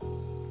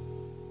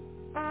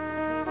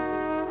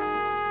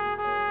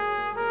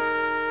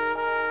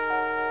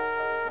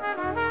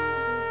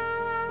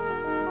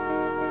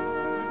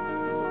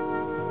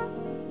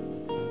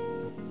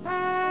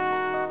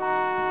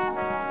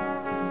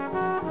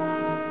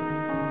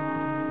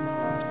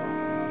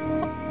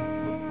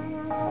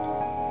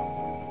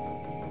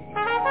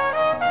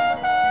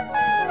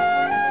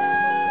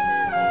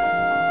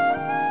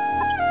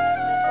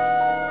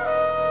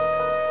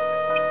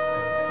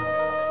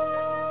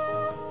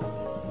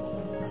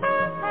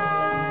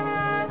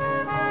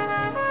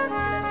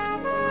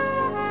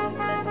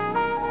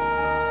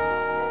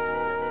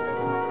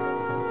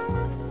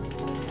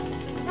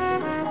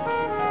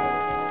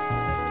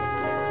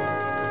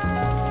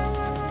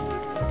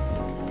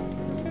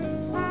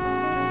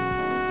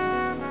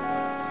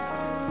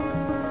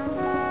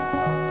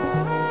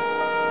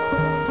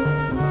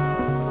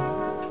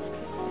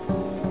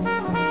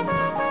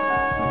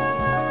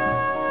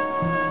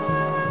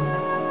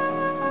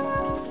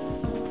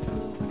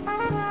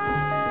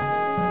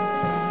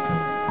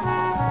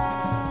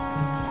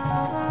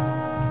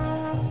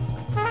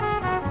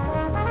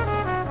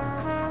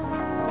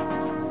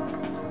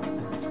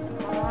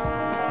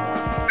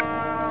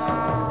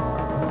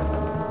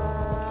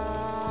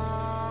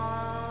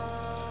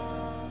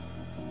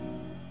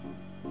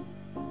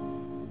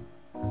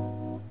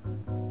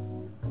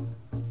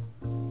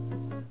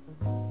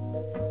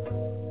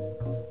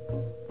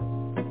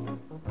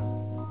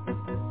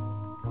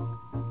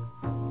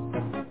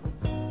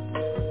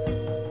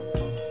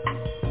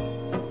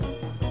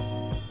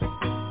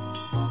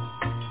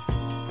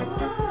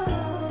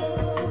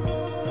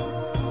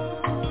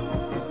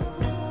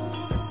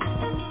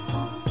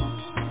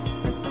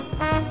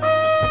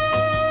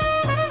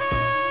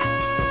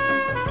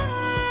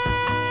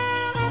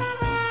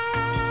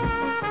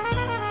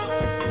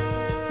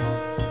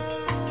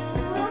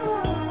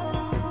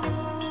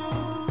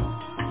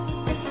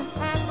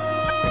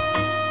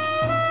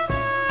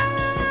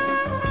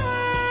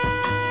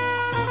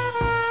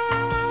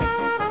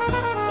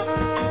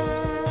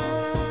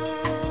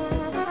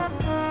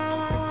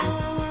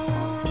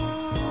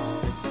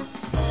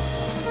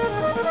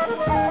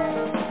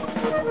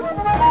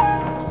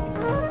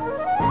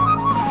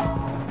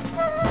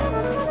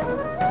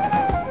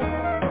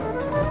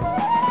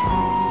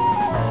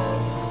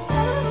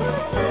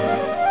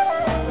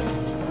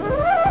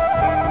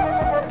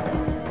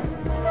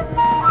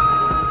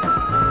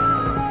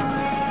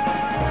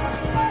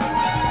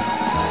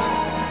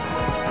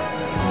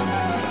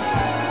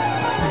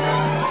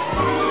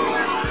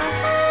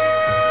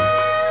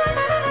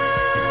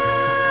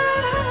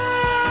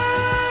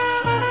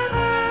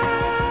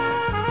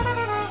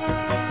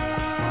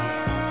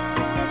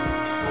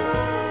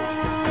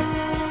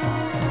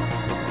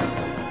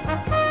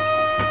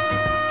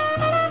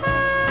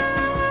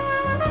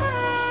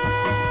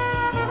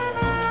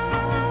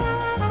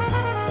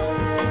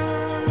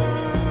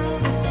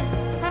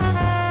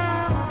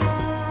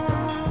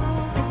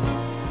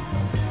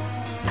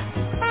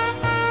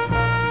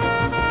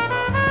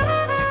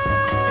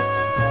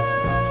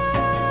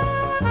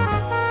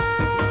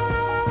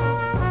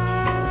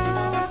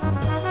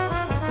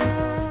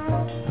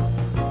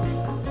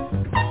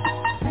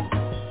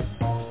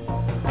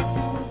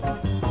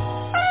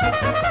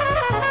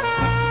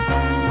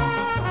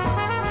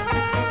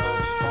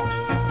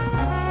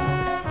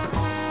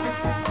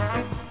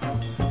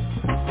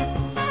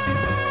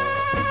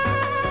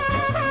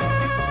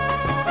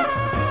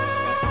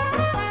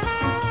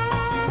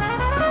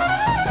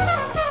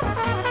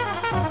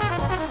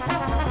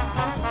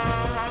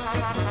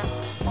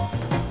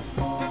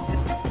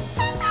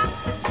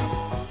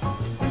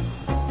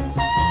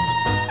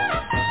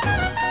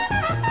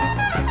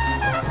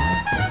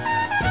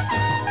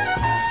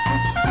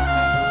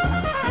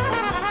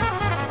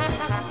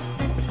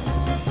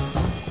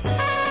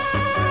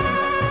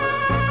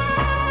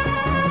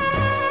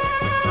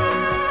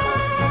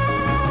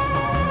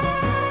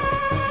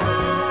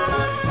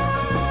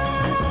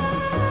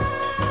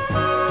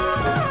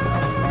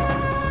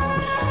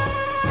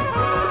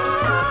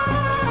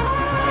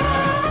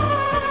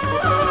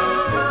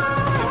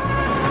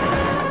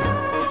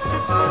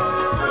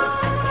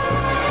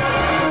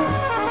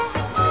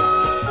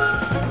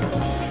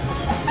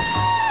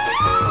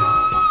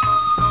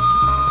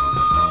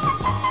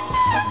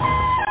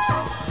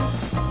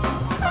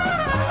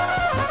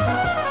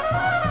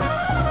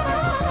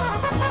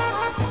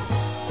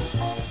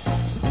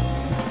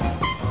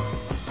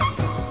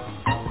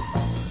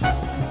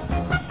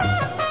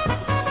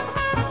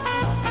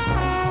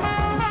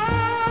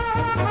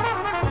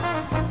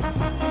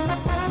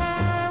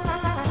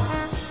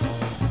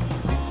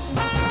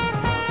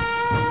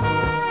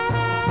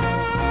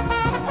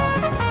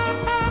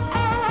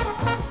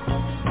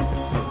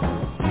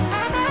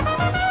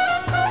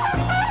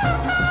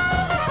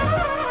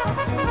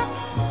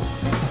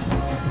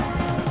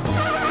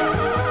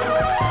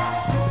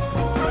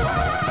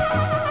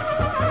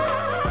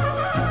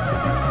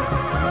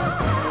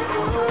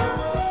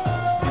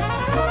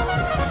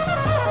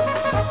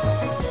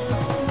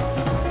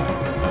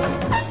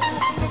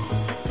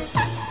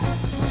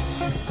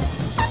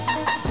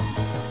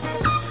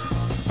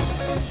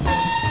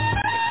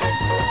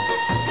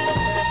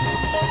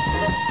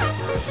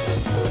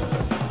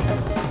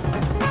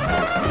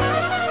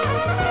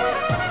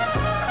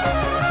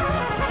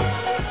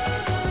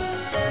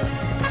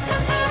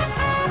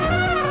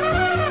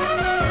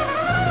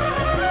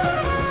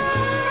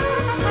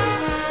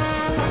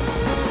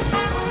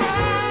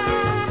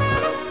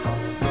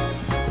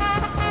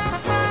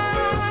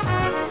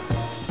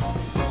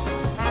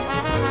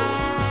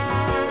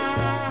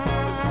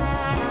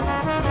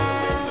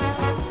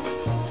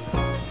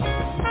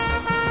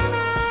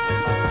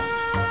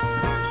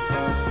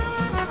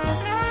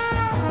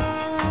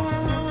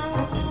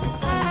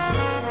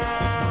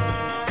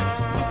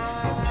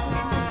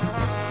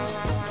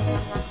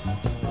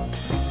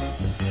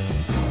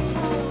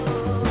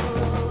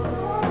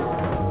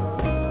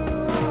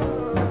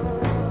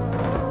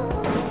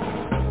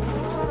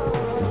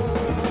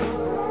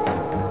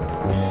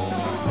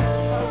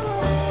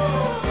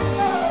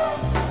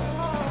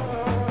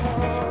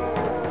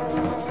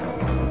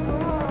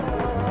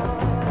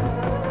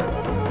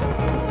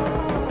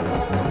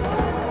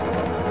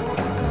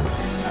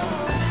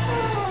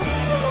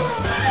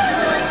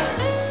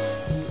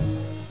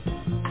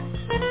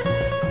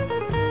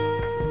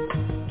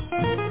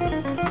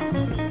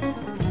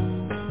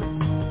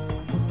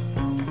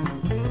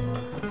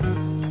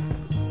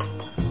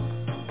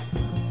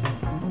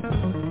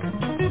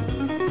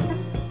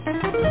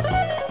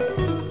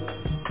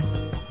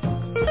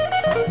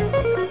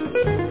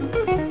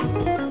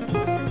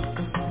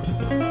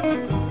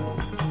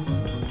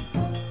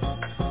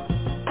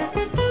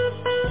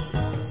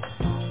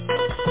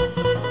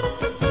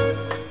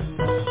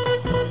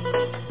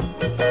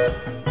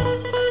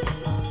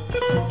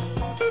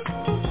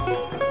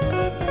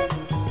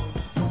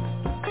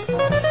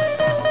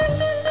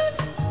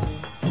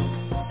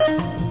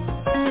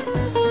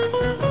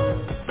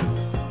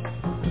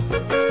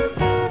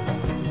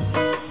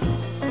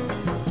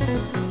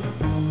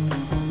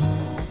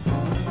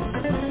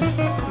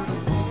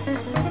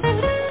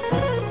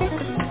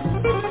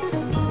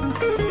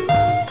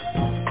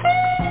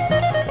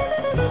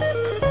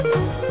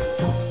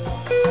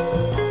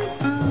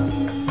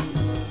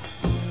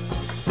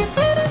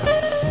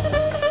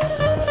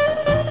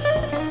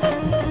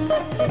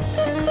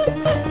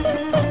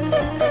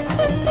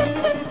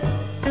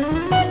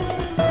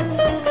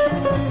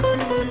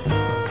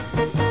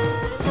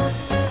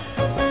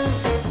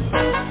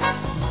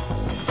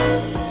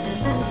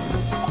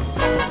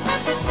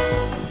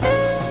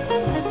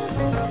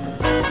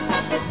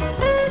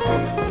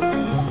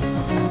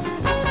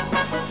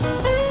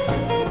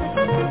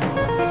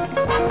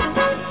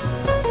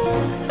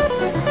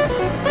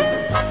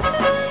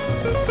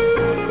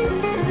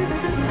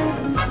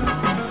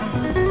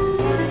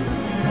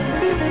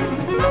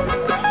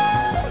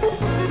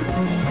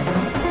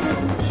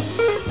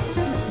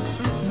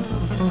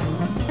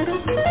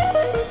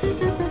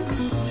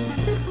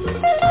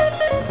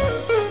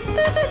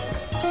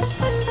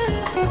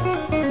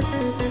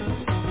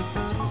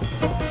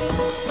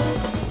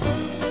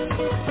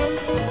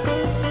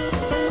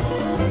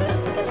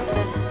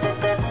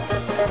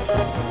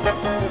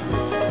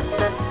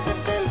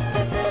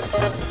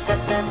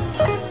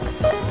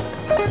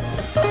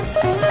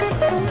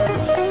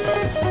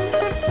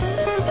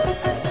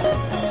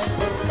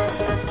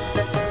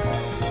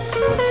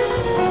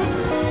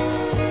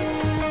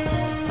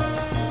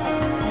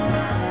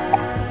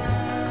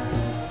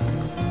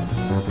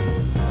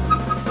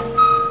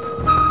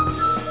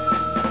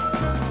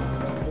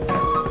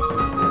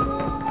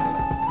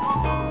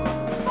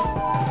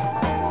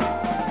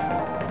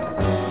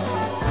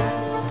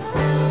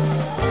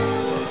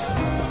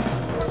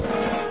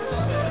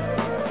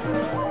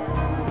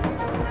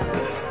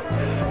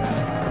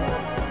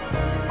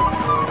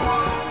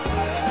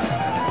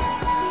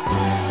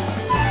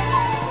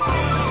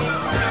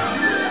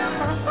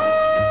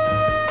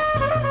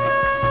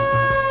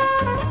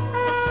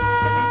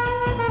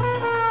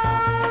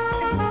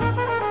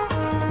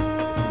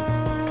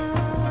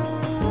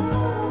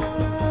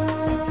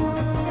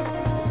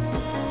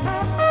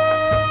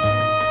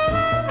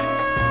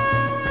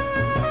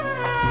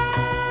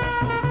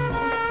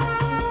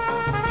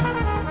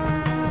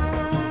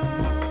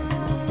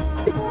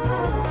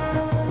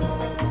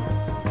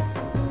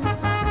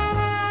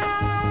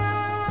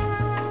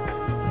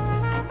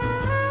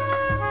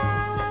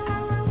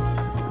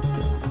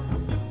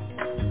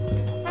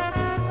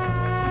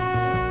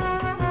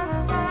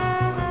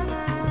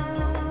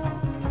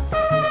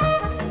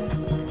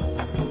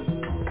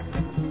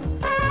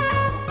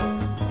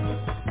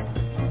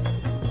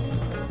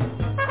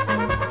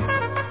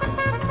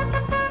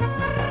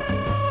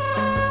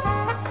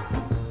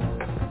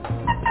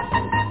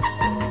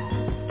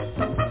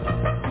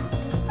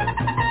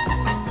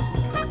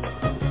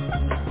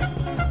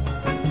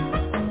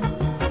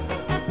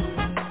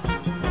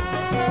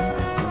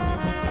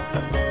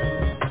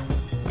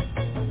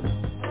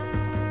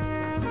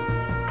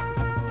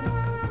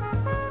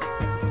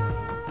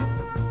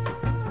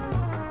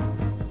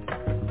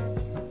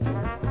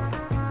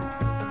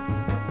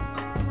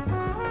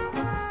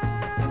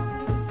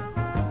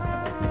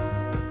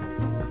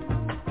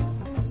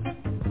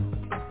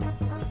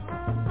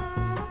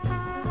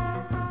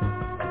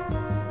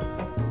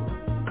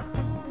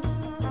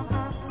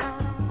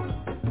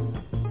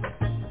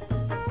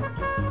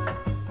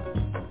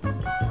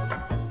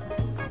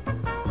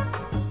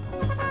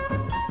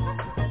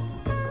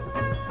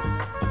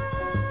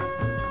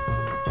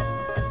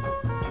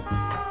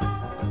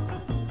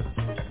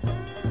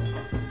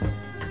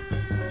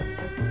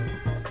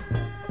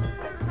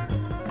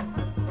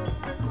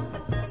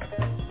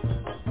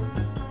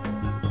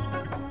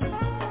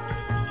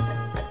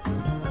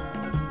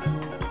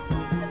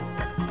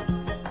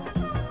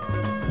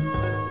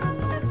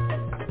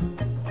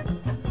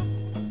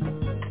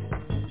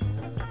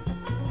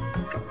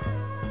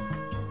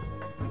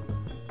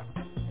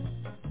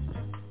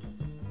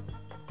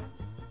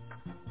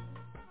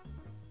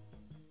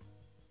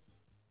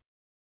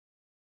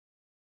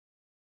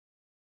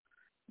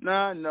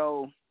 Now I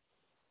know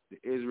the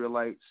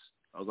Israelites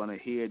are going to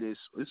hear this.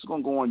 This is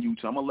going to go on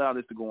YouTube. I'm going to allow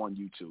this to go on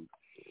YouTube.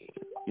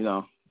 You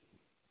know,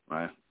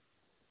 right?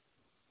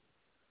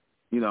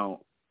 You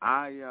know,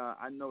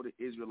 I know the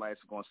Israelites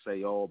are going to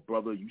say, oh,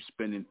 brother, you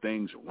spinning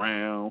things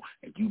around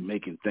and you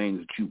making things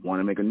that you want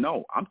to make.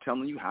 No, I'm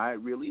telling you how it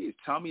really is.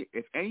 Tell me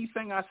if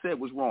anything I said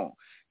was wrong.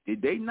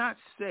 Did they not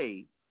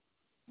say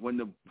when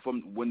the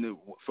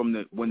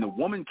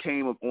woman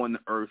came up on the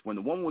earth, when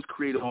the woman was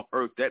created on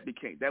earth, that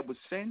was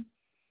sin?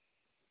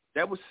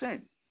 That was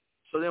sin.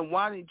 So then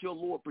why didn't your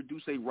Lord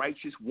produce a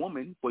righteous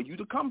woman for you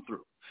to come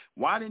through?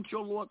 Why didn't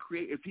your Lord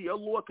create, if your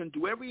Lord can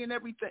do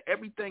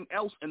everything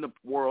else in the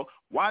world,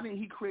 why didn't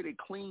he create a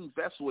clean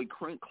vessel, a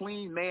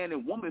clean man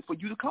and woman for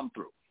you to come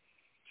through?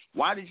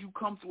 Why did you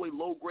come through a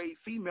low-grade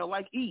female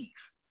like Eve?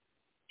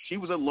 She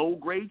was a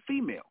low-grade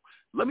female.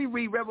 Let me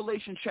read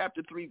Revelation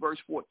chapter 3, verse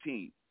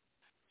 14.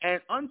 And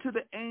unto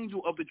the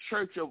angel of the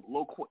church of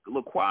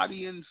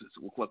Loquadians,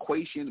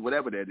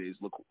 whatever that is,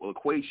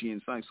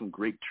 Loquatians, some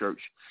Greek church,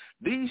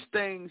 these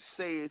things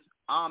saith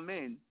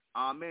Amen,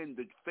 Amen,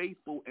 the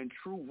faithful and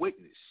true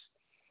witness,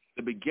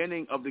 the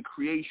beginning of the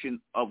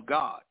creation of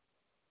God.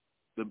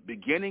 The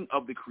beginning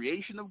of the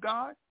creation of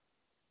God?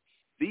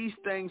 These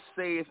things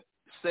saith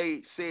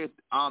the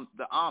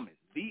Amen,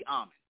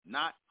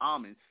 not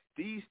Amen.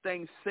 These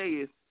things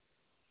saith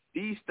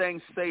the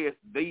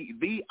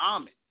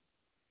Amen.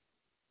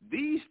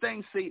 These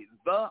things say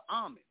the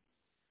Amen,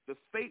 the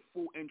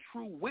faithful and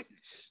true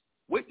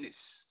witness.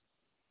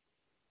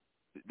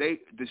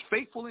 This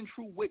faithful and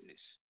true witness,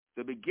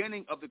 the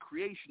beginning of the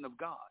creation of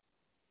God.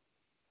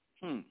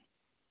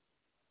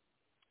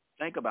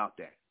 Think about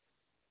that.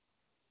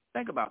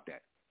 Think about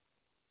that.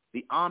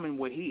 The Amen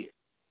were here,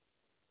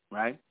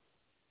 right?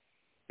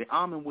 The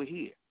Amen were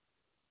here.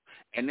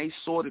 And they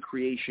saw the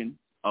creation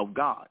of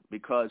God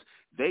because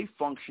they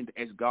functioned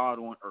as God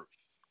on earth.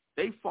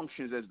 They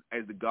functioned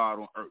as the God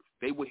on earth.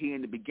 They were here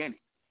in the beginning,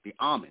 the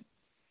Amen.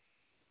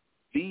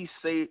 These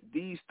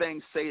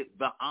things say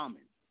the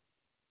Amen,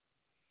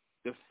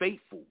 the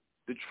faithful,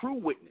 the true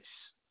witness,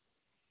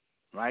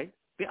 right?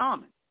 The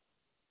Amen,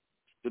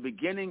 the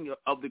beginning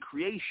of the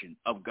creation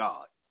of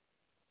God,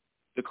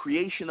 the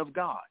creation of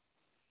God.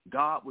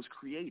 God was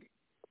created,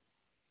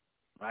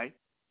 right?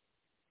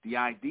 The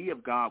idea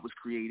of God was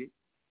created,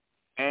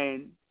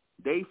 and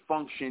they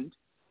functioned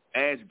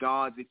as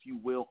gods, if you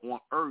will, on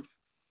earth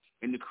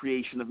in the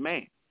creation of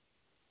man.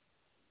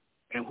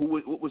 And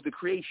what was the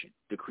creation?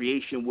 The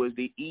creation was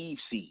the Eve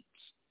seeds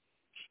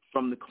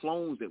from the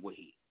clones that were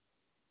here,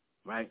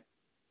 right?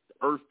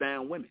 The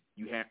earthbound women.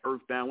 You had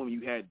earthbound women.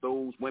 You had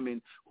those women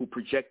who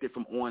projected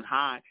from on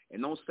high.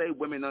 And don't say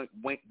women are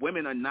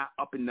not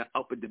up in the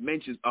upper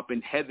dimensions, up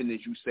in heaven,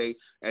 as you say,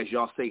 as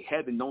y'all say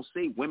heaven. Don't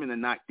say women are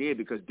not there,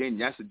 because then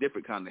that's a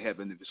different kind of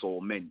heaven if it's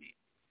all men there.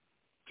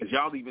 Because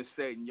y'all even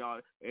said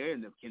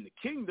in the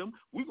kingdom,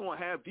 we're going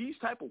to have these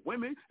type of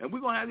women, and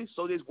we're going to have this.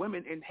 So there's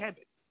women in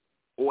heaven,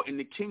 or in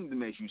the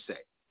kingdom, as you say.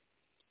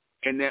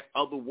 In that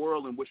other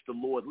world in which the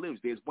Lord lives,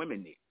 there's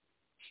women there.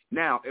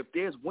 Now, if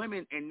there's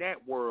women in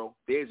that world,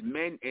 there's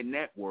men in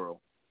that world.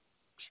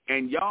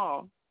 And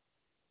y'all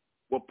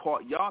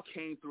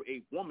came through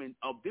a woman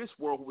of this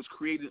world who was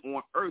created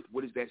on earth.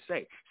 What does that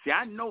say? See,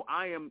 I know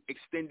I am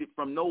extended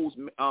from those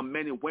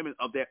men and women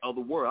of that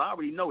other world. I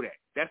already know that.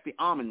 That's the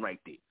Amen right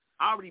there.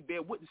 I already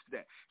bear witness to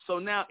that. So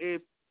now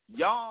if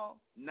y'all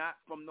not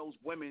from those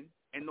women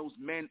and those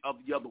men of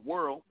the other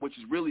world, which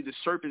is really the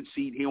serpent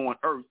seed here on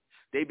earth,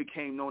 they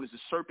became known as the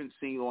serpent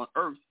seed on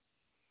earth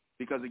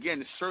because, again,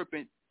 the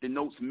serpent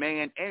denotes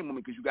man and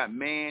woman because you got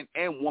man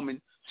and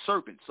woman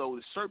serpent. So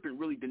the serpent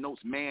really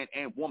denotes man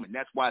and woman.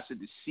 That's why I said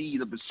the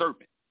seed of the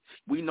serpent.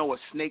 We know a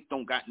snake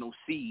don't got no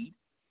seed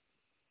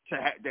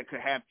that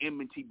could have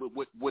enmity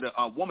with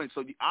a woman.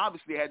 So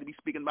obviously had to be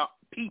speaking about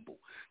people.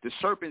 The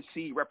serpent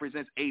seed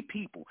represents a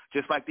people,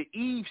 just like the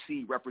Eve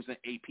seed represents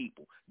a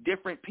people,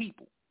 different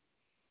people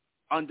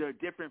under a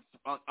different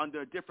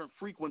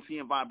frequency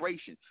and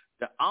vibration.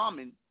 The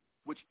Amen,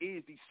 which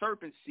is the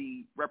serpent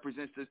seed,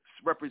 represents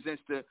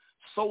the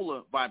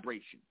solar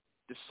vibration,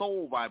 the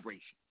soul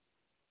vibration.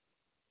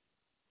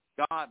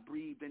 God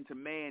breathed into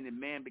man, and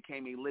man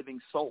became a living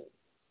soul.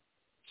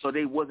 So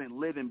they wasn't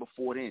living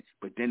before then,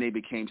 but then they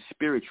became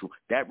spiritual.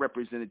 That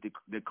represented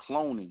the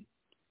cloning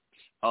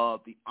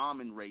of the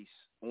Amen race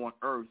on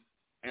earth,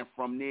 and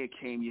from there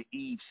came your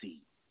Eve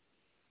seed.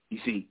 You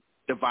see,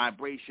 the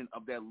vibration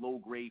of that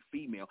low-grade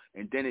female,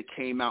 and then it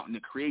came out in the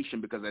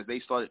creation because as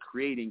they started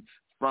creating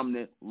from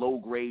the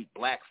low-grade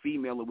black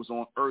female that was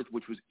on earth,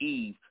 which was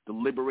Eve, the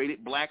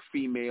liberated black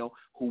female,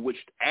 which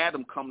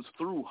Adam comes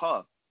through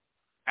her.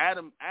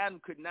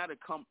 Eve could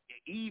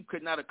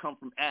not have come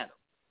from Adam.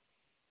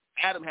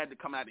 Adam had to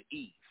come out of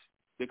Eve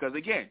because,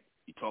 again,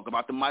 you talk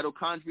about the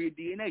mitochondria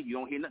DNA. You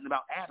don't hear nothing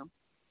about Adam.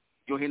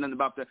 You don't hear nothing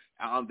about the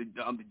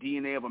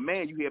DNA of a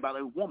man. You hear about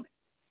a woman,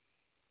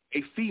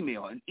 a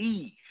female, an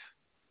Eve,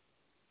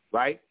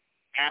 right?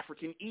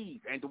 African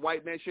Eve, and the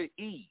white man said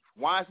Eve.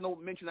 Why is no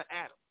mention of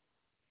Adam?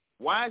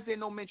 Why is there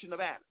no mention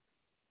of Adam?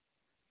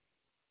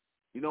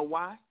 You know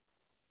why?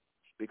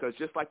 Because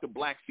just like the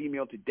black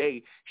female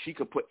today, she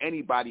could put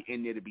anybody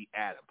in there to be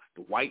Adam.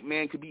 The white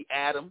man could be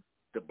Adam.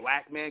 The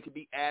black man could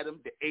be Adam.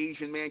 The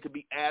Asian man could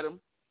be Adam.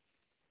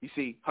 You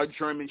see, her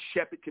German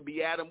shepherd could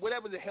be Adam.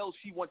 Whatever the hell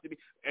she wants to be,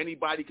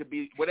 anybody could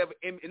be, whatever.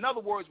 In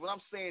other words, what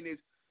I'm saying is,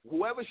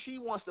 whoever she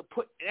wants to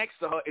put next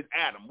to her is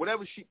Adam.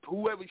 Whoever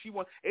she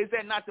wants. Is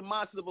that not the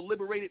mindset of a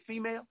liberated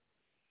female?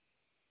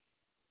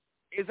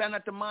 Is that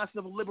not the mindset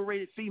of a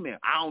liberated female?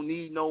 I don't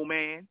need no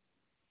man.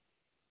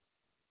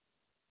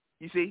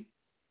 You see?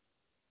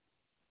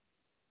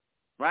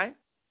 Right?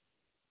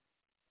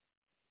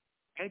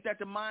 Ain't that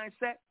the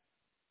mindset?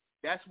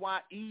 That's why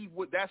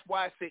that's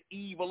why I said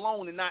Eve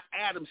alone and not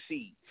Adam's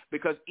seed.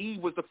 Because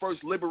Eve was the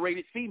first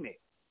liberated female.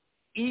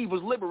 Eve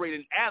was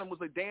liberated and Adam was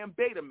a damn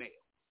beta male.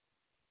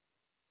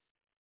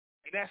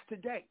 And that's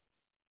today.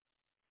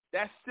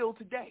 That's still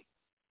today.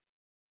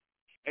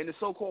 And the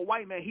so-called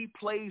white man, he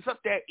plays up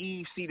that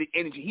Eve seeded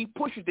energy. He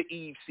pushes the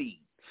Eve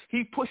seed.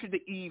 He pushes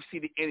the Eve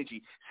seeded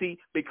energy. See,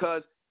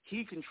 because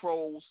he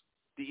controls,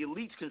 the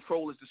elites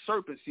control is the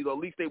serpent seed, or at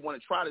least they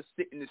want to try to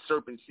sit in the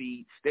serpent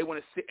seed. They want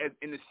to sit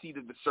in the seed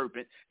of the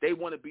serpent. They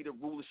want to be the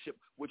rulership,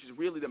 which is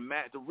really the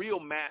real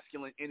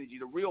masculine energy,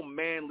 the real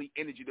manly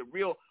energy, the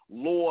real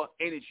law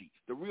energy,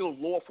 the real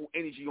lawful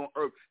energy on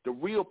earth, the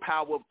real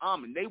power of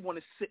Amen. They want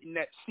to sit in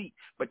that seat,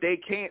 but they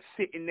can't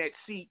sit in that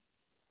seat.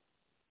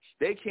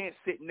 They can't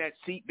sit in that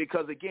seat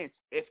because, again,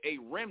 if a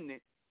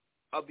remnant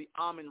of the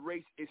Amen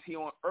race is here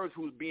on earth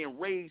who's being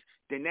raised,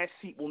 then that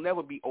seat will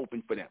never be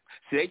open for them.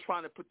 So they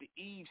trying to put the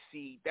Eve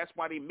seed. That's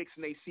why they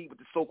mixing their seed with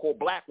the so-called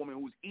black woman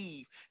who's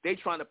Eve. They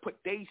trying to put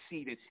their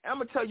seed in. And I'm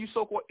going to tell you,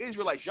 so-called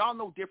Israelites, y'all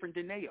know different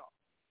than they are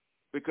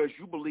because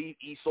you believe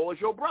Esau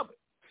is your brother.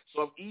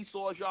 So if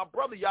Esau is your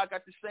brother, y'all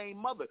got the same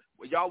mother.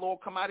 Well, y'all all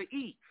come out of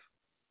Eve.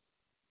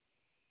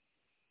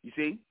 You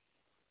see?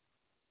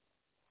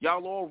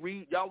 Y'all all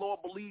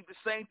believe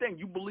the same thing.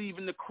 You believe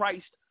in the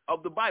Christ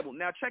of the Bible.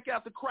 Now check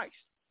out the Christ.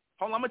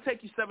 Hold on, I'm going to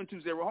take you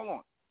 720. Hold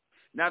on.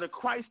 Now the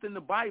Christ in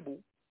the Bible,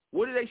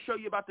 what do they show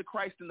you about the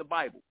Christ in the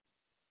Bible?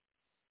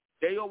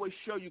 They always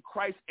show you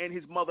Christ and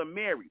his mother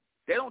Mary.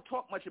 They don't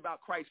talk much about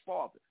Christ's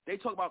father. They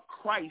talk about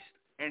Christ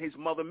and his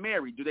mother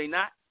Mary, do they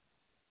not?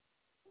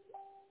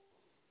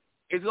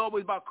 It's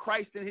always about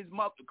Christ and his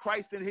mother,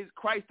 Christ and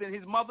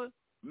his mother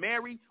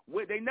Mary.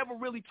 They never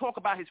really talk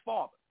about his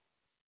father.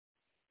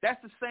 That's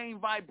the same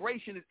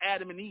vibration as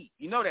Adam and Eve.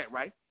 You know that,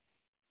 right?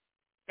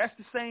 That's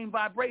the same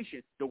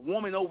vibration. The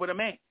woman over the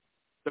man,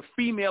 the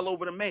female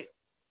over the male.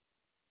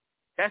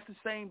 That's the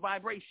same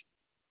vibration.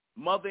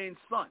 Mother and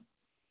son,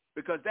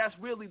 because that's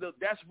really the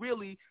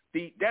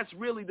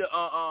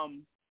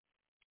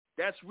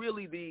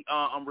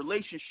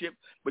relationship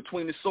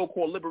between the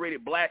so-called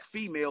liberated black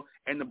female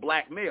and the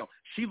black male.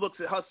 She looks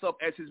at herself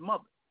as his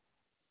mother,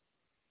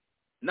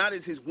 not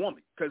as his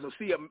woman. Because,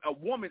 see, a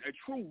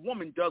true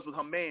woman does what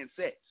her man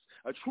says.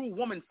 A true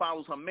woman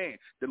follows her man.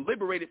 The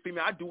liberated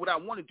female, I do what I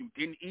want to do.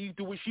 Didn't Eve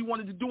do what she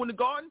wanted to do in the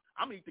garden?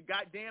 I'm going to eat the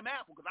goddamn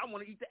apple because I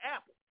want to eat the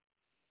apple.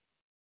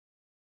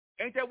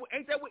 Ain't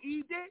that what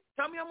Eve did?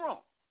 Tell me I'm wrong.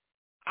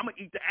 I'm going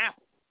to eat the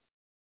apple.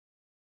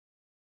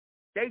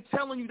 They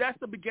telling you that's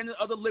the beginning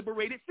of the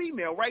liberated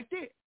female right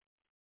there.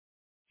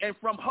 And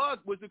from her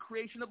was the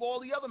creation of all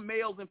the other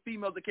males and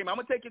females that came. I'm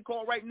going to take your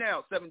call right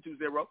now,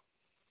 720.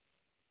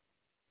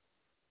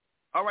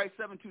 All right,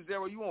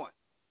 720, you on.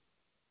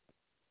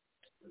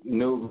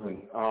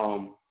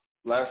 Nuben,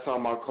 last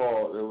time I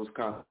called, it was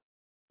kind of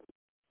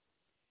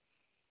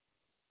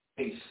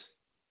case.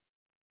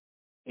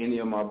 Any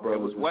of my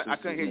brothers and what? sisters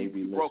I couldn't hear you.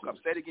 You broke up.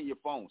 Say it again, your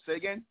phone. Say it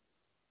again.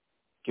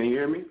 Can you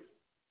hear me?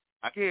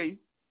 I can hear you.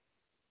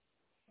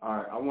 All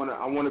right, I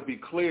want to be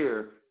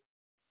clear,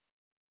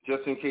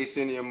 just in case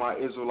any of my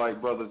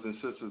Israelite brothers and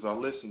sisters are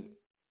listening.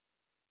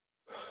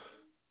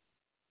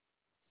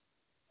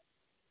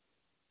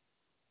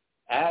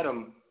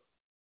 Adam,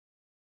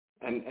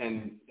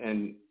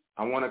 and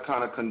I want to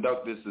kind of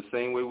conduct this the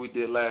same way we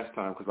did last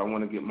time because I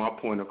want to get my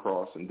point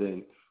across and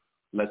then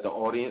let the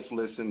audience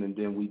listen and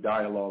then we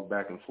dialogue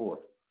back and forth.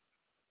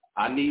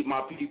 I need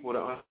my people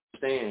to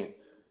understand,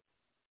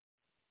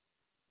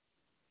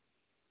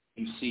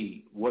 you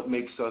see, what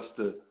makes us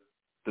the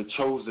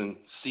chosen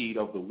seed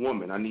of the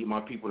woman. I need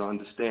my people to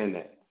understand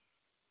that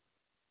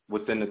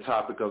within the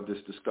topic of this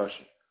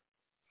discussion.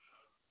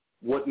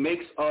 What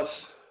makes us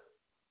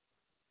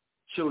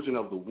children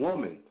of the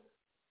woman,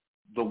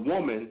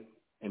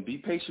 and be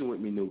patient with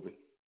me, Nuben,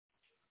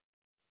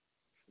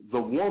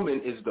 the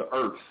woman is the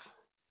earth.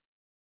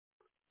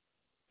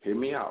 Hear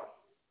me out.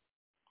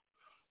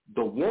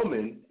 The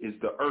woman is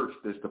the earth,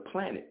 is the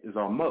planet, is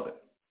our mother.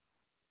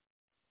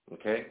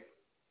 Okay?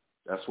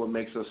 That's what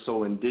makes us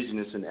so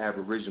indigenous and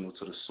aboriginal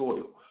to the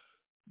soil.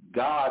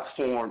 God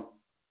formed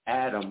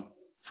Adam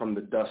from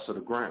the dust of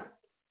the ground,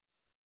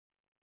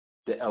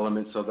 the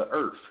elements of the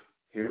earth.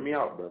 Hear me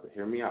out, brother.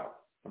 Hear me out.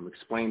 I'm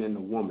explaining the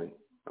woman.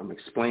 I'm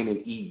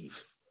explaining Eve.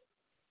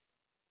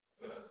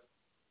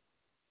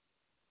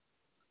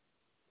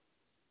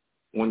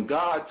 When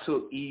God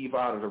took Eve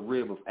out of the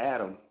rib of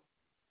Adam,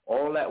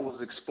 all that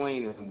was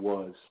explaining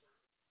was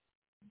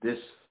this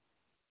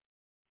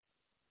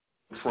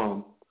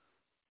from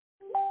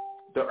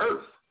the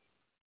earth.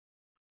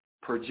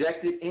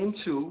 Projected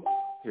into,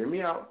 hear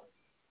me out,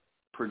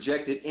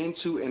 projected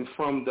into and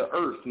from the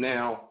earth.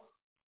 Now,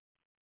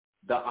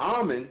 the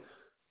almond,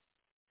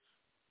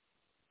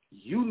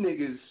 you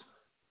niggas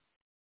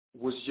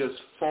was just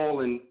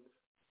falling,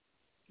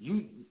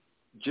 you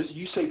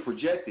say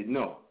projected,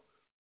 no.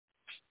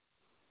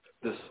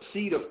 The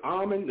seed of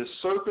almond, the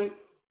serpent,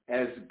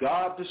 as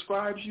God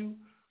describes you,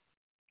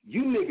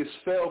 you niggas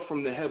fell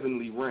from the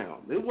heavenly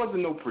realm. There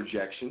wasn't no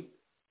projection.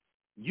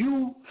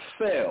 You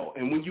fell.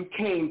 And when you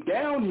came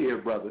down here,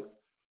 brother,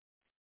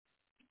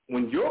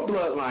 when your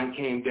bloodline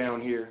came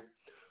down here,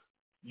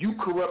 you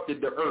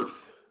corrupted the earth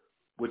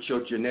with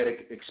your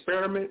genetic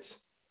experiments,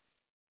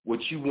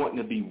 with you wanting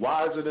to be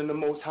wiser than the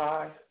Most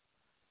High.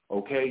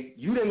 Okay?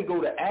 You didn't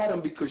go to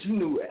Adam because you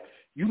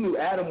knew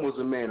Adam was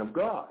a man of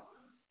God.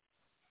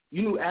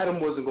 You knew Adam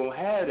wasn't going to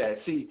have that.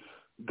 See,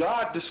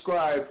 God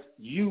described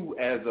you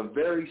as a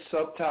very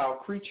subtle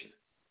creature.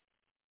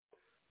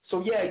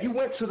 So, yeah, you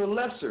went to the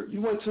lesser.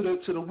 You went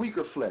to the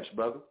weaker flesh,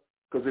 brother.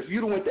 Because if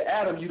you'd have went to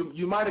Adam,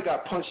 you might have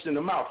got punched in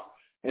the mouth,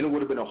 and it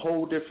would have been a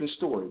whole different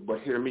story.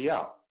 But hear me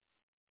out.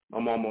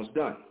 I'm almost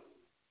done.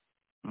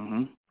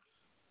 Mm-hmm.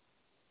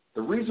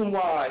 The reason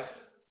why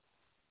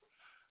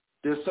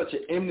there's such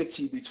an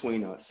enmity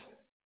between us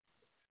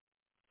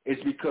is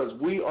because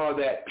we are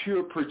that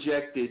pure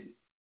projected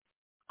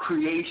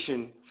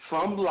creation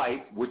from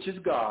light, which is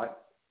God,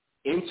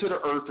 into the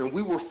earth, and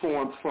we were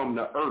formed from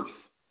the earth.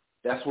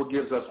 That's what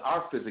gives us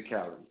our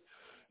physicality.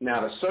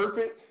 Now, the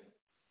serpent,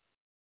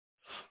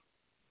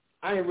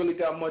 I ain't really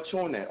got much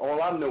on that.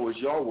 All I know is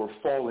y'all were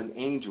fallen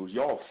angels.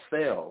 Y'all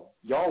fell.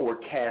 Y'all were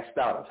cast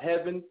out of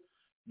heaven.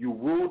 You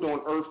ruled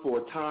on earth for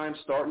a time,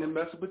 starting in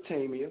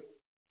Mesopotamia.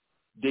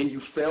 Then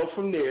you fell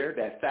from there.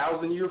 That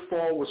 1,000-year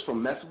fall was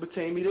from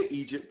Mesopotamia to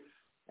Egypt.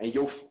 And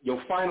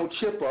your final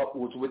chip up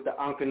was with the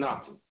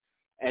Akhenaten.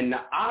 And the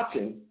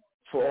Aten,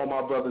 for all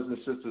my brothers and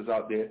sisters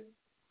out there,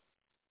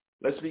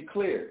 let's be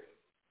clear.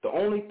 The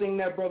only thing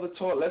that brother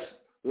taught,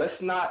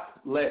 let's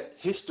not let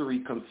history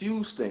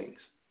confuse things.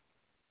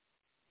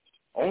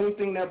 Only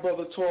thing that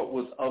brother taught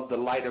was of the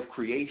light of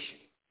creation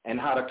and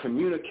how to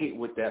communicate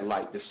with that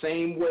light. The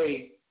same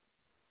way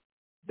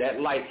that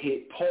light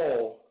hit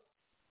Paul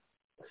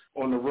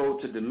on the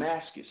road to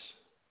Damascus.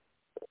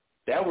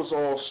 That was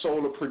all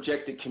solar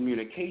projected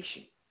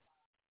communication.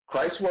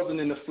 Christ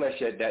wasn't in the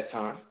flesh at that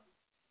time.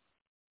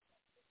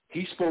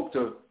 He spoke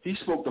to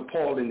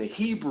Paul in the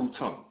Hebrew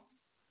tongue,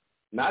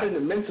 not in the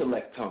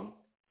MENTELECT tongue.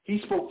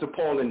 He spoke to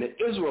Paul in the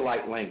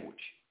Israelite language.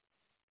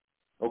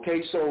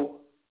 Okay, so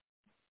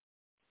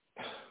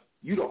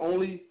you're the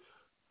only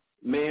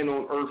man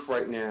on earth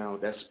right now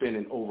that's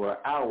spending over an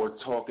hour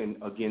talking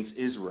against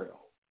Israel.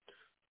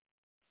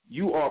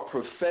 You are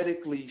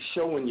prophetically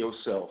showing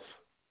yourself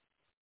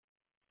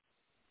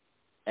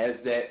as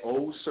that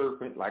old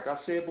serpent, like I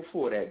said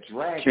before, that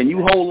dragon. Can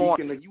you hold on?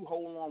 Can you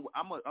hold on?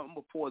 I'm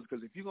gonna pause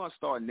because if you're gonna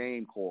start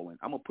name calling,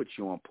 I'm gonna put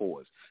you on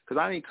pause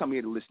because I didn't come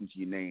here to listen to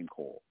your name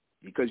call.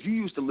 Because you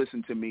used to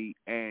listen to me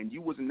and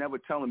you was never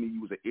telling me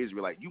you was an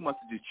Israelite. You must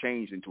have just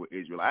changed into an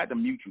Israelite. I had to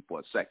mute you for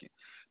a second,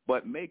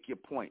 but make your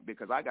point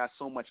because I got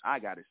so much I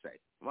got to say.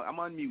 I'm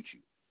gonna unmute you.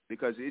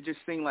 Because it just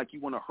seemed like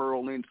you want to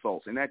hurl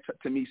insults. And that,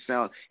 to me,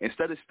 sounds,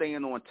 instead of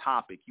staying on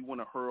topic, you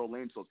want to hurl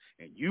insults.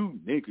 And you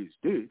niggas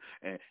did.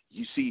 And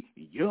you see,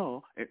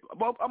 y'all.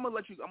 Well, I'm going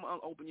to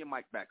open your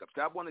mic back up.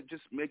 So I want to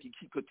just make you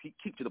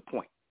keep to the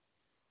point.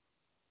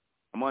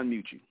 I'm going to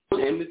unmute you.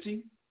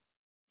 Enmity?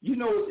 You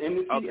know it's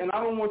enmity, okay. And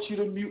I don't want you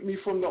to mute me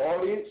from the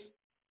audience.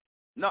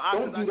 No, I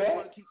didn't want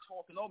to keep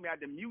talking over me. I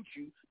had to mute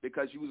you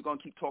because you was going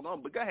to keep talking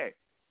on. But go ahead.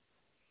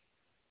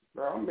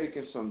 Bro, I'm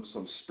making some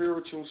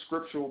spiritual,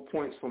 scriptural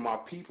points for my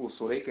people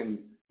so they can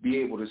be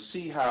able to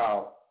see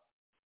how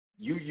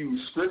you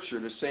use scripture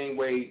the same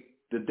way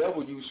the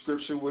devil used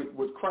scripture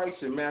with Christ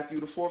in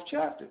Matthew the 4th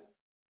chapter.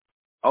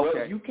 Okay.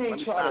 Well, you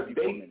can't try to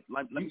bait.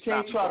 You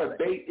can't try to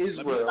bait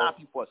Israel.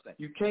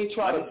 You can't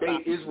try to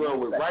bait Israel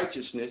with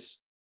righteousness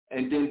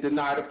and then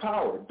deny the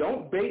power.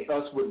 Don't bait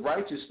us with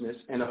righteousness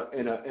in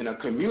a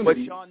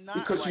community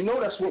because you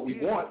know that's what we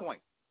want.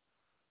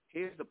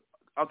 Here's the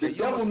Okay, the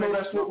devil know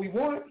that's what we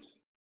want.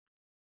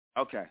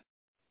 Okay.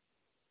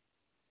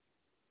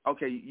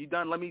 Okay, you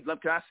done?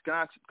 Can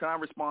I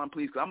respond,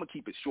 please? Because I'm gonna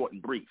keep it short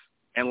and brief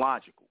and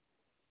logical.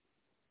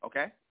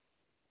 Okay.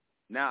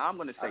 Now I'm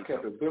gonna say I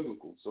kept it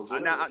biblical. So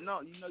no,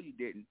 you know you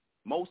didn't.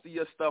 Most of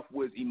your stuff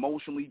was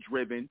emotionally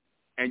driven,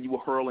 and you were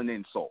hurling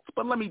insults.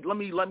 But let me.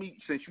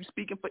 Since you're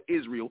speaking for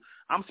Israel,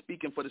 I'm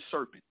speaking for the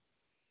serpent.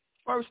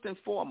 First and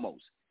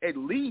foremost, at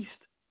least.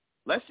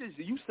 Let's just,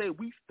 you say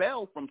we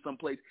fell from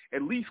someplace.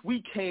 At least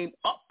we came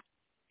up,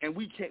 and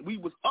we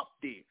was up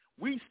there.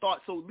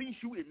 So at least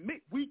you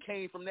admit we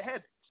came from the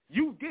heavens.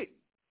 You didn't.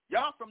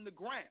 Y'all from the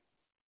ground.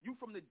 You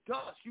from the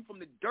dust. You from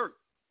the dirt.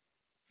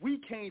 We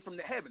came from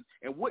the heavens.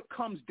 And what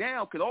comes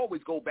down could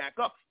always go back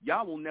up.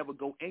 Y'all will never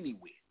go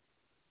anywhere.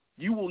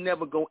 You will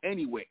never go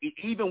anywhere.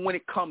 Even when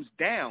it comes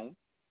down,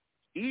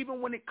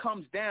 even when it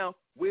comes down,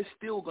 we're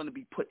still going to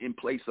be put in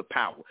place of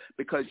power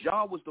because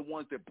y'all was the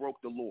ones that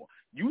broke the law.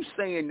 You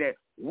saying that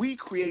we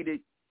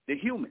created the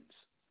humans,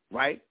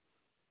 right?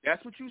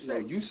 That's what you said. No,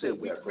 you said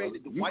we that,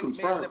 created brother. the white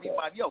man and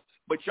everybody else.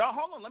 But y'all,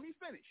 hold on, let me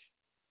finish.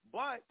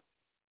 But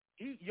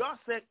y'all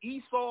said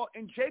Esau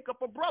and Jacob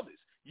are brothers.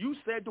 You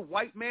said the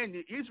white man,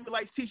 the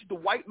Israelites teach the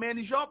white man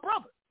is your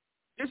brother.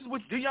 This is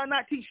what, do y'all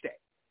not teach that?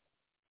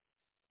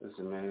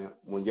 Listen, man,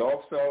 when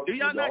y'all fell, do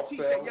y'all not teach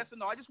that? Yes or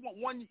no? I just want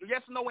one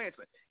yes or no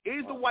answer.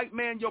 Is the white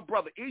man your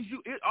brother?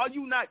 Are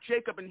you not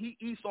Jacob and he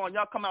Esau and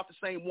y'all come out the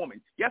same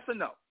woman? Yes or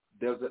no?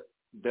 There's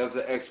an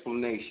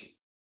explanation.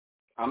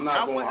 I'm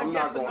not going to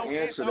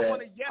answer that.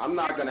 I'm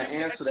not going to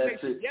answer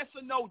that. Yes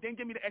or no? Then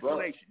give me the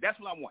explanation. That's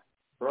what I want.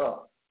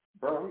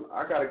 Bro,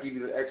 I got to give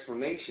you the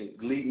explanation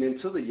leading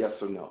into the yes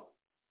or no.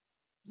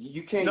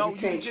 You can't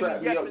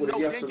trap me up with a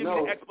yes or no. Then give me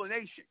the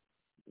explanation.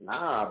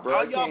 Nah, bro,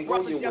 I can't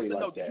go your way like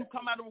that. Did you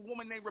come out of a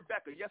woman named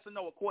Rebecca? Yes or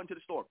no, according to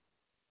the story?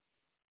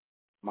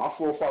 My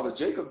forefather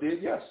Jacob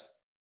did, yes.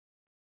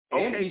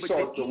 And okay,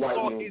 Esau, the white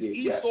man, did,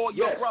 yes. Esau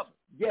your brother?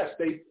 Yes,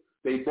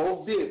 they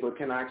both did, but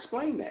can I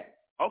explain that?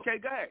 Okay,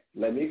 go ahead.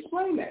 Let me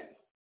explain that.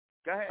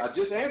 Go ahead. I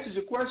just answered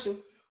your question.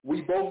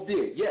 We both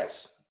did, yes.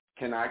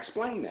 Can I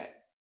explain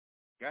that?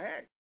 Go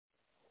ahead.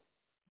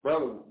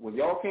 Brother, when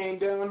y'all came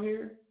down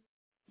here,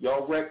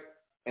 y'all wrecked,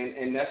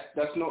 and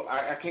that's no,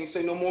 I can't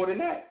say no more than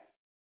that.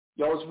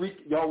 Y'all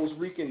was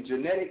wreaking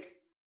genetic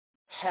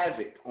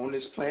havoc on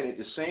this planet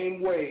the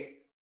same way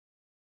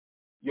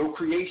your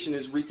creation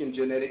is wreaking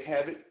genetic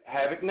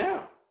havoc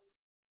now.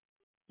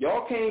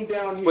 Y'all came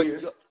down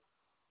here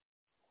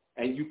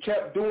and you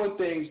kept doing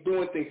things.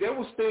 There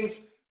was things,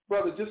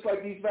 brother, just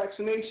like these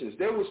vaccinations.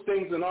 There was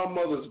things in our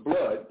mother's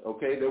blood,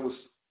 okay? There was,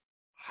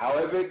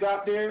 however it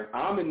got there,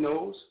 Amen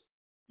knows.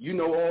 You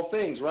know all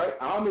things, right?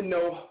 Amen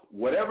know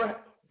whatever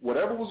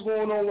was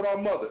going on with our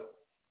mother.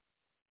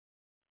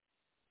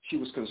 She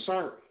was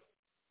concerned.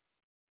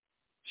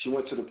 She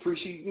went to the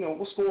priest.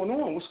 What's going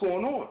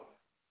on?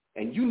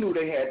 And you knew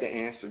they had the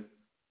answer.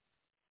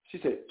 She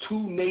said,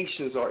 2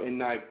 nations are in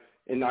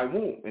thy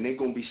womb, and they're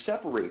going to be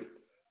separated.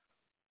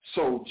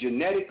 So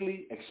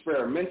genetically,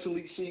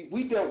 experimentally, see,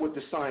 we dealt with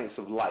the science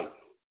of light,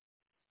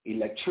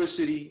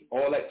 electricity,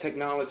 all that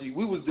technology.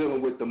 We was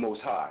dealing with the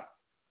Most High.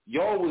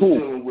 Y'all was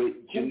dealing with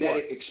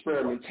genetic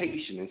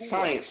experimentation and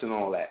science and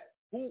all that.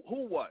 Who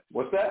was?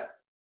 What's that?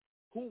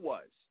 Who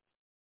was?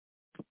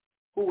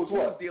 Who was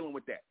what? Who was dealing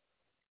with that?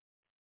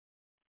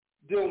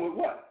 Dealing with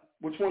what?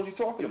 Which one are you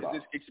talking about?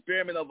 This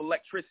experiment of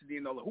electricity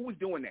and all that. Who was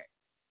doing that?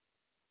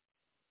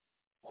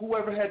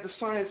 Whoever had the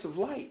science of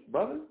light,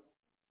 brother.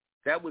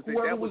 That was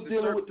dealing with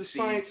the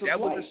science of light. That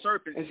was the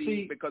serpent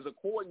seed, because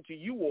according to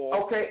you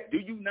all, do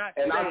you not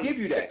and say I'll give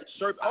you that.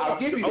 I'll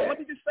give you that. Let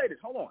me just say this.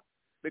 Hold on.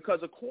 Because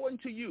according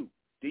to you,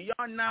 do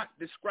y'all not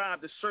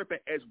describe the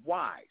serpent as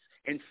wise?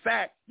 In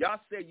fact, y'all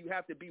say you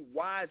have to be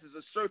wise as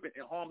a serpent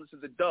and harmless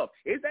as a dove.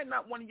 Is that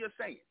not one of your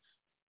sayings?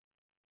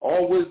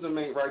 All wisdom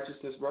ain't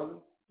righteousness, brother.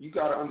 You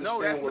got to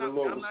understand where the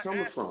Lord was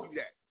coming from.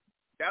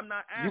 I'm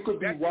not asking you could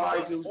be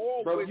wise,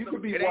 brother. You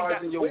could be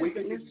wise in your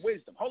wickedness.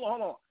 Wisdom.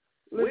 Hold on.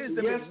 Listen,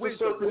 wisdom is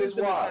wisdom. Serpent is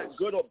wise. Is not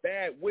good or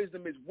bad.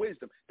 Wisdom is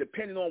wisdom.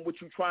 Depending on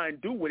what you try and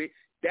do with it,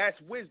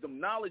 that's wisdom.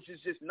 Knowledge is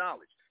just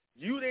knowledge.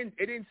 It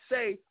didn't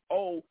say,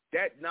 oh,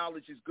 that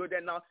knowledge is good.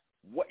 That knowledge.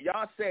 What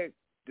y'all said,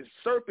 the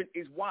serpent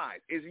is wise.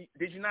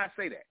 Did you not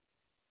say that?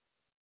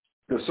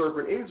 The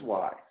serpent is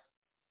wise.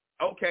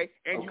 Okay,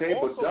 and okay, you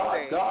also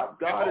but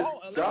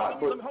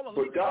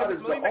God is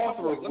the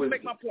author of wisdom.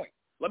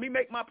 Let me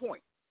make my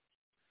point.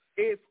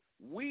 If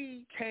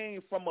we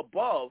came from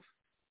above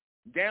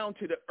down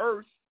to the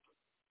earth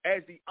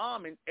as the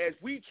Amen, as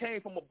we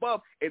came from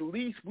above, at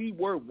least we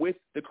were with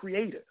the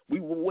Creator. We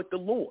were with the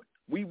Lord.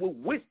 We were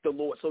with the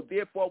Lord, so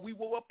therefore we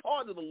were a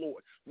part of the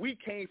Lord. We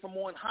came from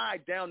on high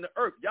down to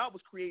earth. Y'all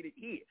was created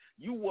here.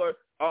 You were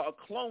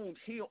cloned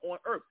here on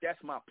earth.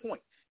 That's my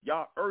point.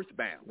 Y'all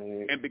earthbound.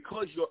 And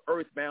because you're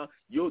earthbound,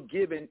 you're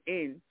given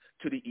in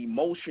to the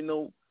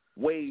emotional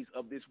ways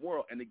of this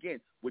world. And again,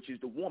 which is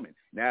the woman.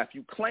 Now, if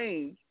you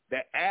claim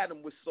that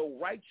Adam was so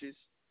righteous,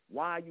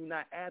 why are you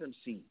not Adam's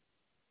seed?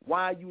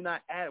 Why are you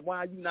not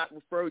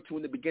referred to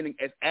in the beginning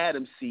as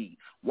Adam's seed?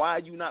 Why are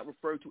you not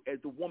referred to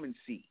as the woman's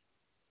seed?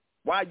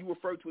 Why are you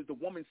referred to as the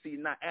woman's seed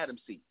and not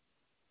Adam's seed?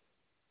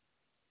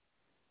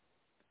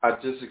 I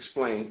just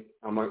explained.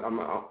 I'm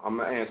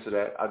gonna answer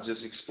that. I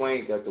just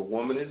explained that the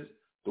woman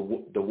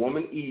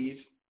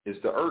Eve is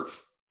the earth,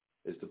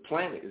 is the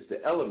planet, is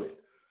the element.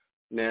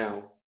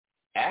 Now,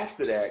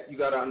 after that, you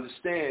got to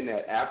understand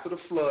that after the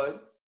flood,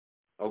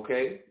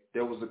 okay,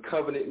 there was a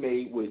covenant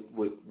made with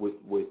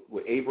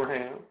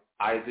Abraham,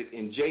 Isaac,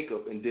 and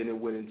Jacob, and then it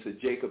went into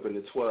Jacob and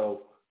the 12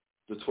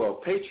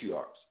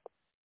 patriarchs.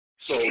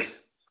 So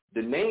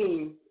the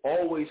name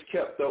always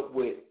kept up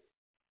with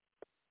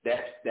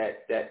that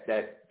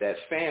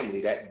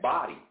family, that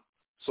body.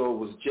 So it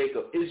was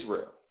Jacob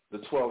Israel, the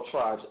 12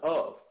 tribes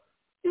of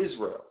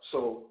Israel.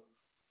 So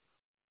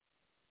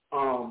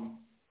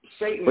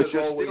Satan but has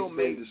you're always still been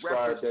made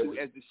described reference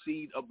to as the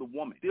seed of the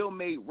woman. Still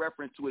made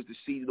reference to as the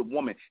seed of the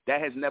woman.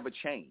 That has never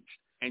changed.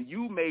 And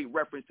you made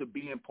reference to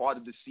being part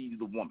of the seed of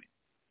the woman.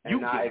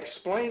 And I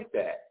explained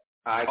that.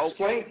 I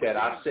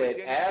said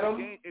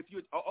Adam.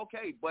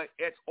 But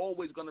it's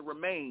always going to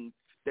remain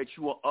that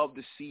you are of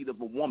the seed of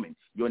a woman.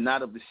 You're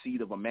not of the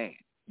seed of a man.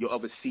 You're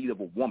of a seed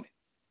of a woman.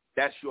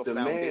 That's your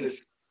foundation.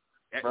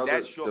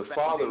 That's your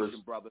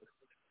foundation, brother.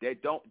 That's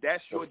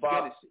your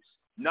Genesis.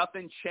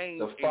 Nothing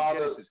changed in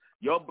Genesis.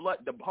 Your blood.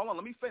 Hold on,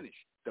 let me finish.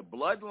 The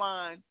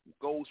bloodline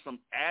goes from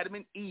Adam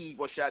and Eve,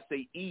 or should I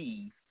say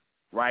Eve,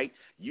 right?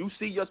 You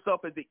see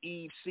yourself as the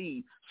Eve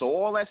seed. So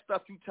all that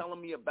stuff you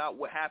telling me about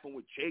what happened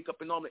with Jacob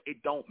and all that,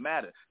 it don't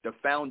matter. The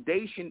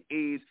foundation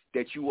is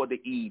that you are the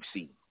Eve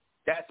seed.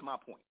 That's my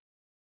point.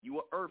 You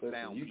are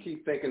earthbound. You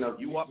keep thinking of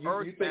you are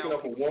earthbound. You thinking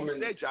of a woman.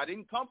 You said I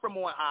didn't come from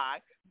on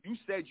high. You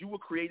said you were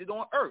created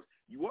on earth.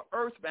 You are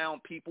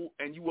earthbound people,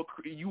 and you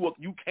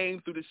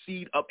came through the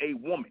seed of a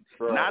woman,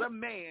 not a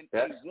man,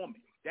 a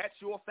woman. That's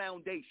your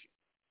foundation.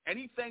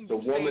 Anything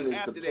you say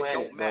after that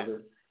don't matter.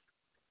 Brother.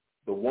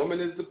 The woman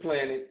is the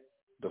planet.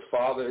 The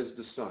father is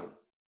the son.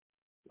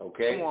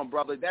 Okay. Come on,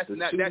 brother. That's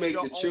your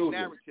own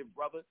narrative,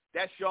 brother.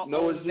 That's your own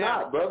narrative. No, it's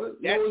not, brother.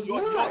 No, it's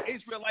not. Your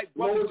Israelite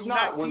brother. No, it's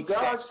not. When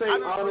God say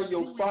honor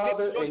your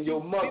father and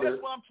your mother. See,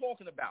 that's what I'm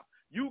talking about.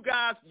 Y'all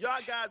guys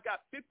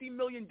got 50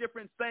 million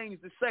different things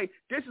to say.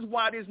 This is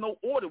why there's no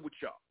order with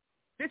y'all.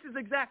 This is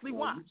exactly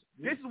why.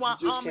 This is why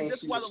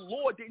the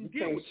Lord didn't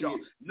deal with y'all.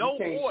 No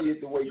order. See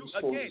it the way you're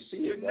supposed to see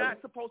it, you're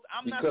not supposed to.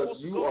 I'm not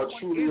supposed to go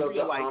to one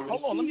Israelite.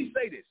 Hold on, let me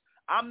say this.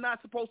 I'm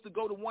not supposed to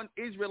go to one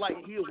Israelite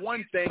and hear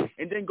one thing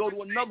and then go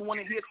to another one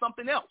and hear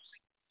something else.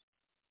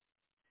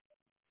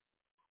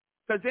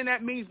 Because then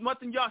that means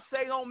nothing y'all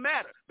say don't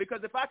matter. Because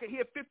if I could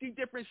hear 50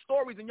 different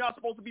stories and y'all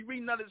supposed to be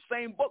reading under the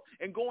same book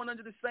and going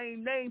under the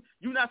same name,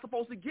 you're not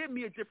supposed to give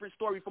me a different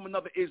story from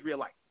another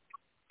Israelite.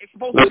 It's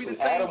supposed to be the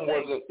same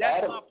thing.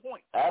 That's my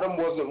point. Adam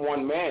wasn't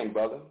one man,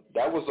 brother.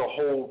 That was a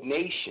whole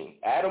nation.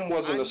 Adam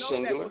wasn't a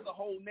singular. That was a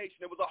whole nation.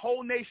 It was a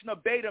whole nation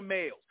of beta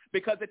males.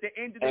 Because at the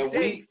end of the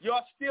day,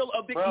 you're still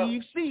of the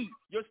Eve seed.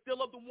 You're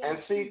still of the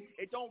woman seed.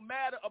 It don't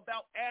matter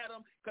about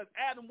Adam, because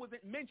Adam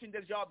wasn't mentioned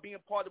as y'all being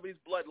part of his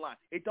bloodline.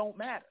 It don't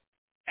matter.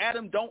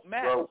 Adam don't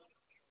matter. Bro,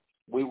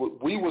 we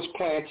was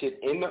planted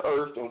in the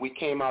earth, and we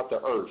came out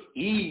the earth.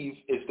 Eve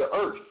is the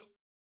earth.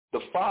 The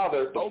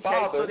father is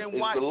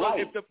the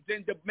light.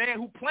 Then the man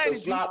who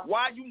planted you,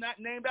 why are you not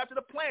named after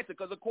the planter?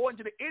 Because according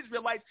to the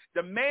Israelites,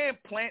 the man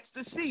plants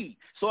the seed.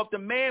 So if the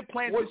man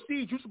plants the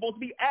seed, you're supposed to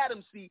be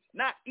Adam's seed,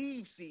 not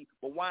Eve's seed.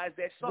 But why is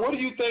that so? What do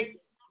you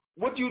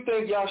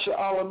think Yasha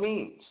Allah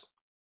means?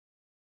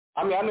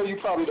 I mean, I know you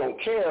probably don't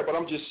care, but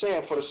I'm just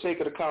saying for the sake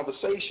of the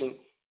conversation,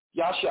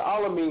 Yasha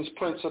Allah means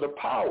Prince of the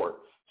Power.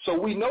 So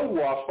we know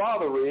who our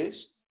father is.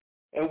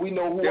 And we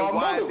know who our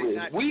mother is.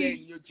 Not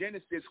saying your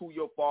Genesis who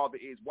your father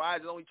is? Why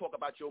does it only talk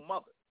about your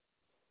mother?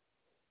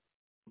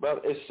 Brother,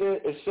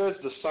 it says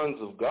the sons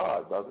of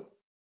God, brother.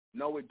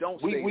 No, it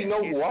don't say we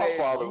know who our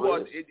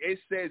father is. It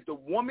says the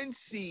woman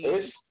seed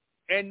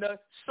and the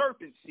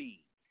serpent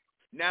seed.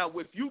 Now,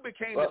 if you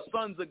became the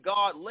sons of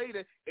God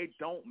later, it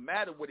don't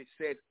matter what it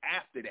says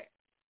after that.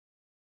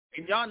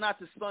 And y'all not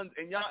the sons.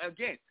 And y'all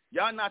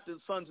not the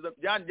sons of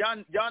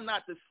y'all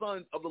not the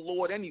sons of the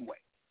Lord anyway.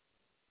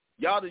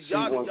 Y'all the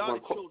children of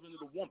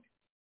the woman.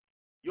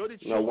 You're the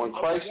children when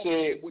Christ of the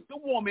woman. said, with the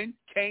woman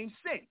came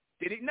sin.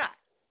 Did it not?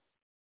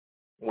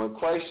 When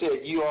Christ said,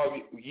 ye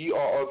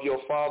are of your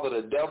father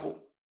the devil,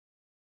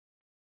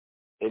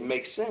 it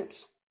makes sense.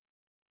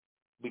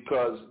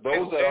 Because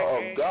those that are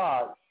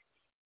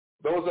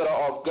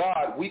of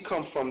God, we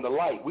come from the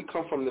light. We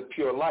come from the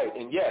pure light.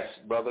 And yes,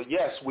 brother,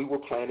 we were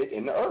planted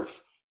in the earth.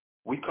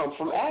 We come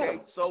from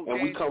Adam,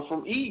 we come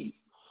from Eve.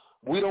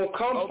 We don't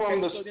come from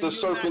the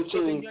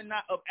serpentine. Then you're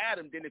not of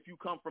Adam then if you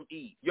come from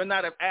Eve. You're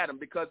not of Adam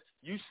because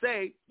your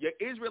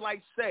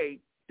Israelites say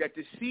that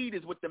the seed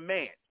is with the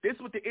man. This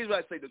is what the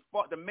Israelites say.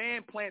 The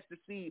man plants the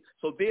seed,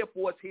 so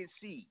therefore it's his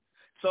seed.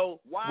 So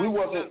why is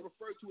it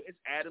referred to as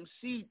Adam's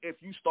seed if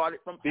you started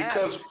from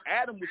Adam? Because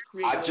Adam was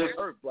created on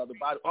earth, brother.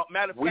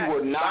 Matter of fact,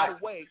 by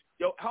the way,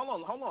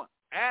 hold on.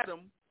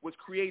 Adam was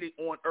created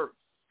on earth.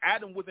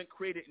 Adam wasn't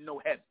created in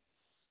no heaven.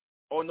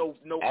 Or no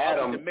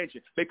other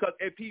dimension. Because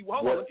if he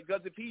was,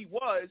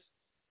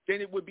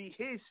 then it would be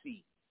his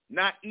seed,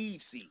 not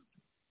Eve's seed.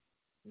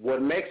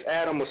 What makes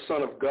Adam a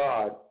son of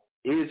God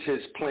is his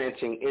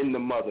planting in the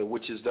mother,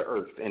 which is the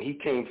earth, and he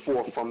came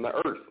forth from the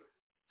earth.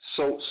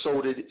 So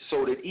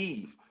did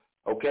Eve.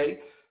 Okay,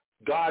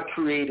 God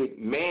created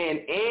man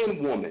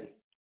and woman.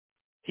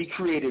 He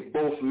created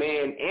both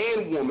man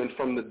and woman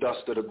from the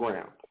dust of the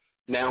ground.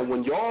 Now,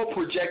 when y'all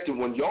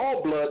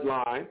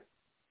bloodline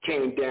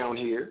came down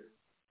here.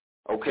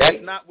 Okay.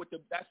 That's not what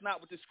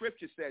the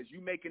scripture says. You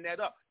making that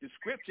up. The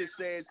scripture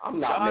says I'm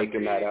not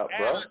making that up,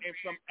 bro. And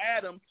from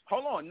Adam,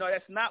 hold on. No,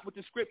 that's not what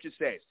the scripture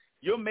says.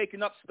 You're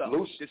making up stuff.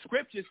 The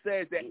scripture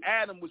says that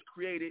Adam was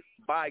created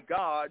by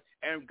God,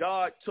 and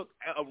God took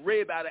a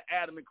rib out of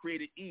Adam and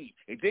created Eve.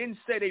 It didn't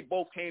say they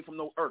both came from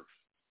no earth.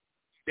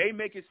 They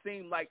make it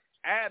seem like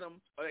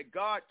Adam, or that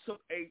God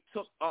took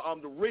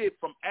the rib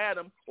from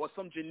Adam, or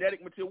some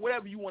genetic material,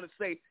 whatever you want to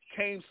say,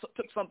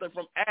 took something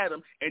from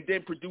Adam and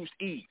then produced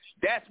Eve.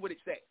 That's what it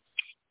says.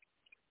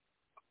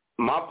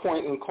 My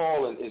point in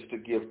calling is to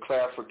give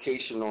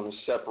clarification on the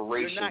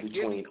separation you're not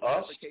between giving us.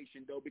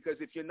 Clarification, though, because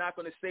if you're not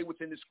going to say what's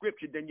in the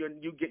scripture, then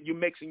you're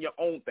mixing your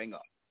own thing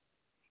up.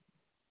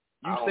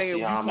 You're saying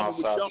you come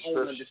with your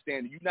own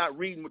understanding. You're not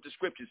reading what the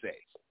scripture says.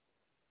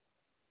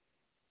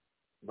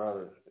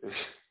 Brother,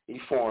 he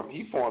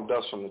formed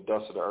us from the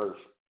dust of the earth,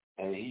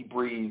 and he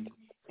breathed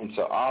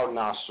into our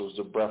nostrils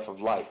the breath of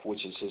life,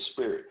 which is his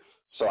spirit.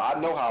 So I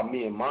know how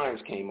me and mine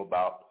came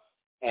about,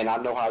 and I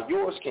know how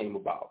yours came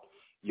about.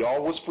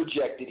 Y'all was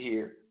projected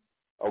here,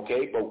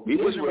 okay? But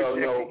Israel,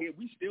 no.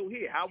 We still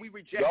here. How we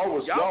rejected?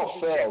 Y'all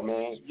fell,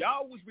 man.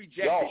 Y'all was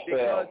rejected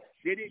because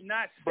they did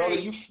not say, brother,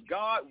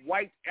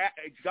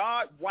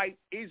 God wiped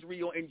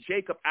Israel and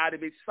Jacob out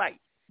of his sight.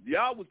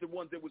 Y'all was the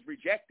ones that was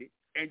rejected,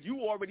 and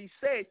you already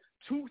said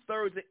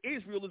 2/3 of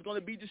Israel is going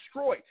to be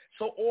destroyed.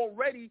 So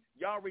already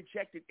y'all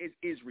rejected is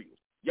Israel.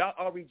 Y'all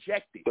are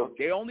rejected.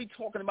 They're only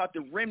talking about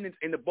the remnants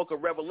in the book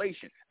of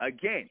Revelation.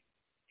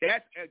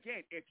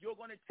 If you're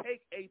going to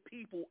take a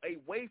people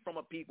away from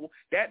a people,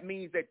 that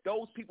means that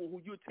those people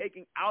who you're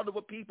taking out of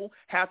a people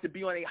have to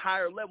be on a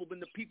higher level than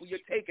the people you're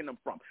taking them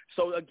from.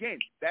 So again,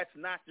 that's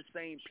not the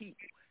same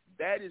people.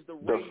 That is the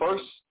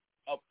race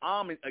of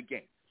Ammon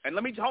again. And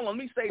let me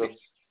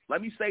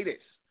say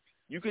this.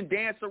 You can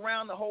dance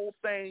around the whole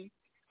thing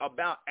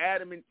about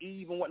Adam and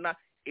Eve and whatnot.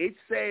 It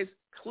says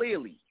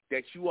clearly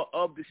that you are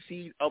of the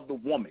seed of the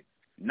woman,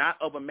 not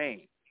of a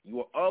man. You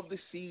are of the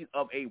seed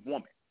of a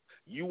woman.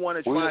 You want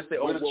to try and say,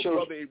 well,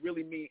 brother, it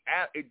really mean,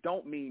 it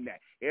don't mean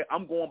that.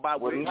 I'm going by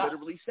what it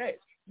literally says.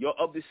 You're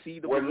of the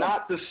seed of a woman. We're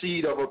not the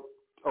seed of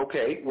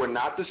we're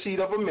not the seed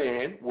of a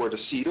man. We're the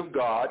seed of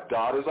God.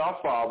 God is our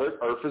father.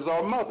 Earth is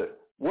our mother.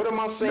 What am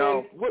I saying?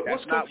 No,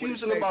 what's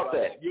confusing about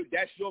that?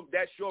 That's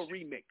your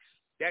remix.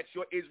 That's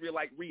your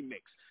Israelite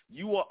remix.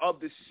 You are of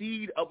the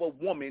seed of a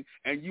woman,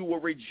 and you were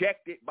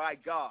rejected by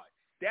God.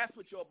 That's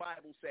what your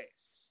Bible says.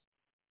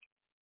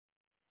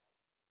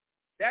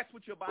 That's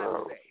what your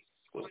Bible says.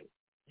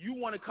 You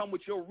want to come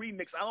with your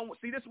remix. I don't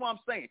see. This is what I'm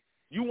saying.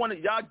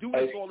 Y'all do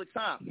this all the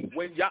time.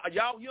 When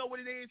y'all, you know what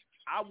it is?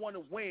 I want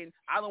to win.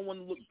 I don't want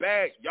to look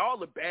bad.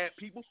 Y'all are bad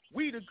people.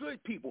 We the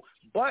good people.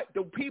 But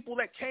the people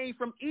that came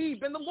from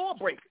Eve and the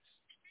lawbreakers.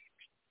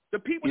 The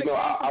people that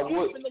came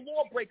from Eve and the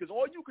lawbreakers.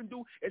 All you can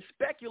do is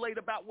speculate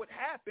about what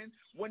happened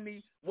when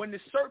the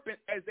serpent,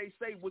 as they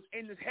say, was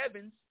in the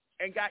heavens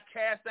and got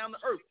cast down to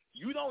earth.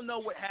 You don't know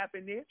what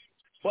happened there,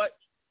 but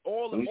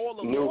all the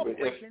law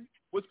breaking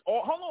was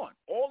all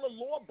the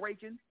law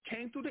breaking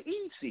came through the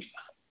Eve seed.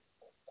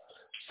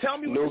 Tell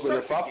me what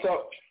the serpent did.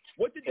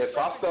 What did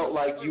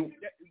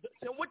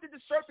the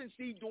serpent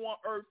seed do on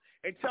earth?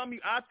 And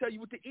I'll tell you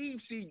what the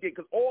Eve seed did,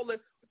 because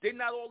did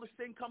not all the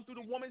sin come through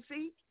the woman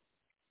seed?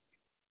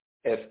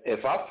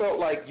 If I felt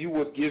like you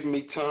would give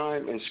me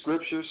time in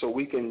scripture so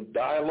we can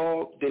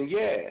dialogue, then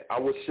yeah, I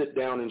would sit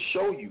down and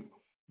show you.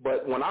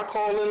 But when I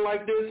call in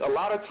like this, a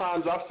lot of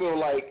times I feel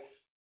like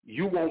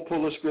you won't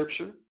pull a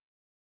scripture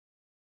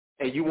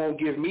and you won't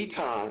give me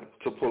time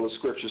to pull a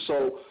scripture.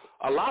 So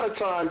a lot of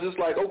times it's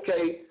like,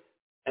 okay,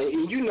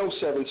 and you know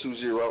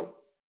 720,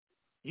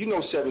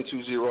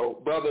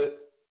 brother,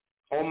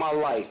 on my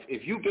life,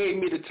 if you gave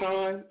me the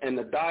time and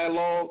the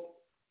dialogue,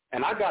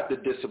 and I got the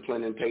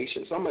discipline and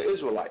patience, I'm an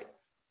Israelite,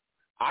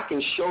 I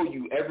can show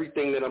you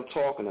everything that I'm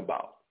talking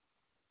about.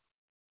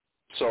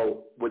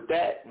 So with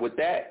that,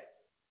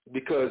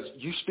 because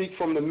you speak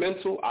from the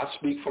mental, I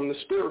speak from the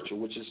spiritual,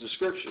 which is the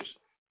scriptures.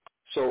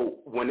 So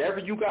whenever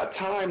you got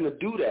time to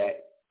do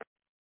that,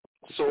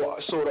 so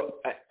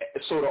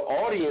the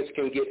audience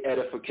can get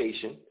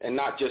edification and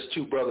not just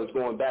two brothers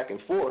going back and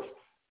forth,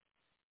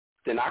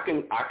 then I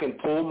can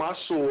pull my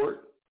sword,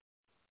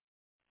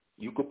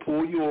 you could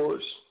pull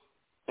yours,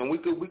 and we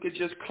could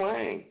just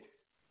clang,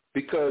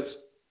 because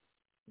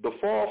the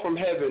fall from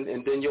heaven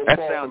and then your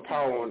fall from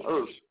power on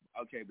earth.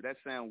 Okay, but that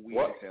sounds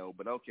weird as hell.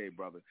 But okay,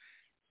 brother,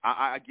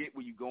 I get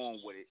where you're going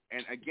with it.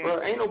 And again,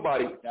 bro, ain't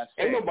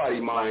nobody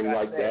mind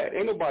like that.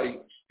 Ain't nobody.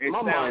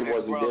 My mind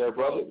wasn't there,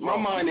 brother. My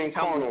mind ain't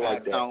carnal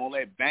like that. All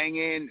that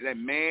banging, that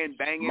man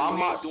banging, my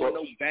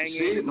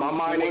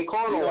mind ain't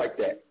carnal like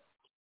that.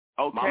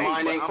 Okay, my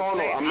mind ain't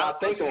carnal. I'm not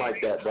thinking like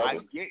that,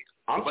 brother.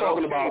 I'm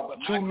talking about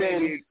two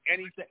men.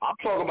 I'm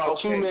talking about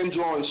two men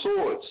drawing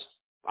swords.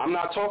 I'm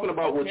not talking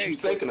about what you're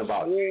thinking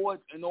about.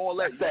 Swords and all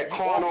that. That's that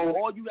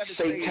carnal,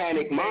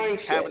 satanic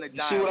mindset.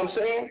 You see what I'm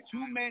saying?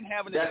 Two men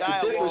having a dialogue.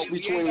 That's the difference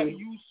between. We ain't got to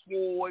use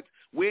swords.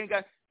 We ain't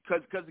got,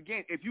 because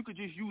again, if you could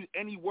just use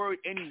any word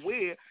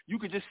anywhere, you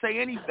could just say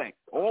anything.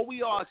 All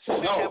we are.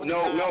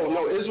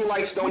 No.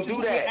 Israelites don't do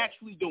that. We're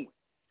actually doing.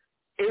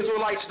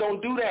 Israelites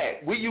don't do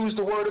that. We use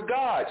the word of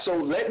God. So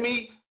let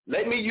me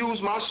use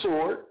my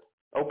sword,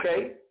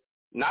 okay?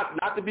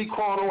 Not to be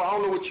carnal. I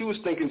don't know what you was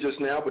thinking just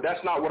now, but that's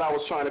not what I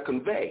was trying to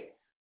convey.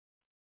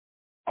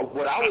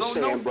 What I was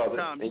saying, brother.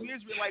 You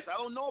Israelites, I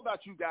don't know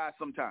about you guys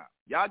sometimes.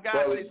 Y'all guys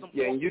say some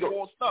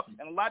off-the-wall stuff,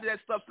 and a lot of that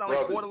stuff sounds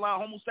like borderline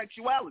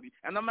homosexuality.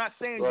 And I'm not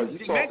saying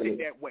you meant it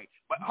that way.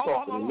 But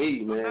hold on.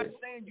 I'm not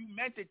saying you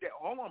meant it that way.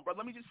 Hold on, brother.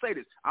 Let me just say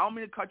this. I don't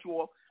mean to cut you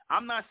off.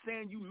 I'm not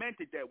saying you meant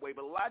it that way,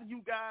 but a lot of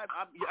you guys,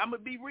 I'm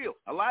going to be real.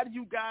 A lot of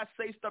you guys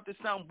say stuff that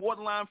sound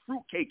borderline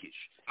fruitcake-ish.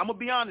 I'm going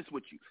to be honest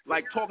with you.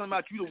 Like talking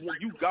about you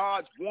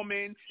God's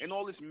woman and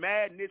all this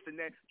madness and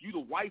that you the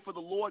wife of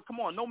the Lord. Come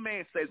on, no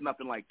man says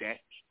nothing like that.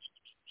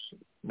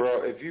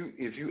 Bro, if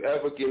you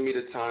ever give me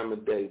the time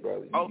of day,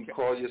 brother, you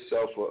call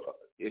yourself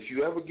if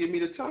you ever give me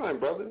the time,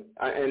 brother,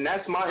 and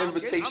that's my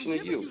invitation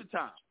to you.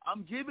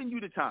 I'm giving you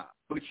the time.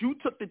 But you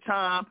took the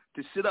time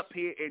to sit up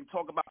here and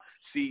talk about,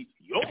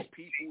 your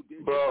people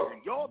did bro,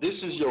 this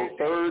is your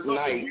third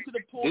night.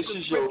 This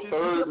is your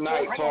third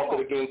night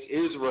talking against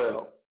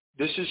Israel.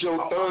 This is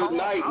your third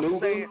night,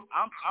 Nuben.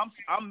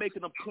 I'm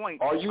making a point.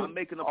 I'm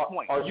making a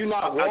point. Are you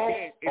not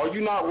wrong? Are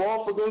you not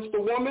wrong against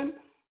the woman?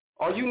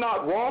 Are you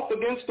not wrong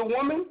against the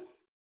woman?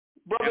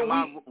 Brother,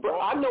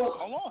 I know.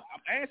 Hold on.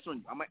 I'm answering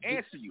you. I'm going to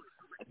answer you.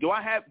 Do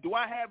I have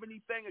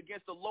anything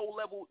against the low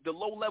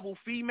level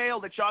female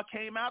that y'all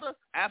came out of?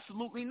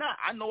 Absolutely not.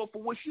 I know her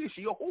for what she is.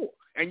 She a whore.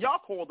 And y'all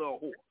called her a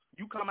whore.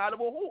 You come out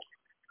of a whore.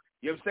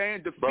 You know what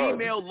I'm saying? The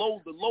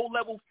low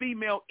level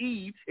female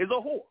Eve is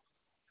a whore.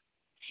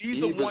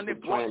 She's the one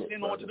that brought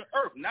sin onto the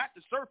earth, not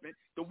the serpent.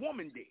 The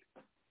woman did.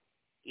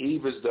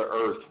 Eve is the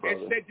earth, brother.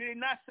 And did it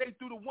not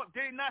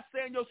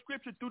say in your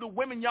scripture through the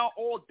women y'all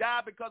all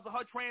died because of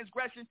her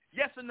transgression?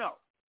 Yes or no?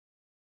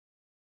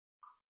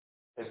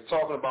 It's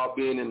talking about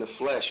being in the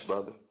flesh,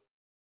 brother.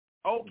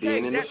 Okay,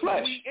 being in that's the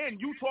flesh. What we in.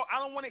 You talk. I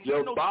don't want to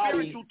hear no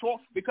spiritual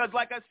talk because,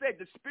 like I said,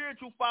 the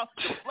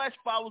flesh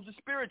follows the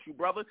spiritual,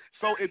 brother.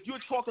 So if you're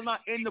talking about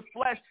in the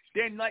flesh,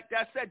 then like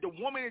I said, the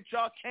woman that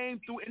y'all came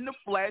through in the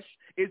flesh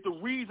is the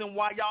reason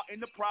why y'all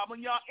in the problem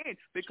y'all in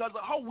because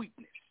of her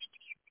weakness.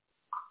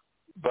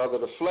 Brother,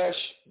 the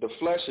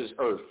flesh is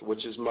earth,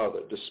 which is mother.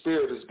 The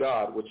spirit is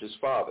God, which is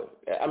father.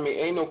 I mean,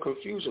 ain't no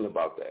confusion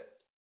about that.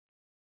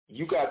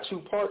 You got two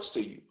parts to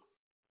you.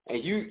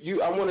 And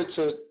I wanted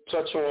to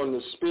touch on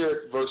the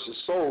spirit versus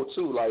soul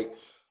too. Like,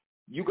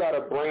 you got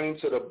a brain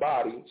to the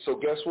body. So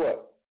guess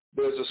what?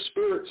 There's a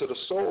spirit to the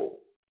soul.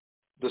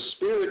 The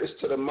spirit is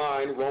to the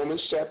mind,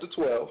 Romans chapter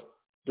 12.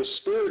 The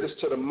spirit is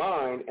to the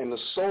mind and the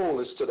soul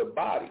is to the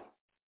body.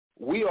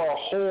 We are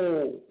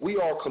whole. We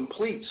are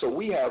complete. So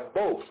we have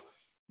both.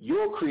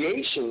 Your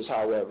creations,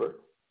 however,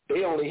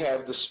 they only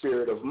have the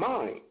spirit of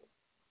mind.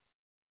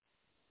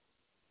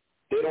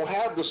 They don't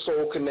have the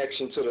soul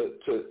connection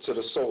to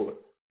the solar.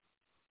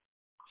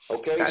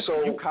 Okay,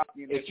 so you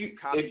copied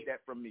that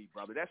from me,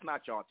 brother. That's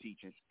not y'all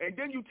teaching. And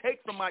then you take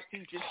from my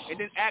teaching and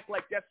then act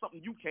like that's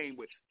something you came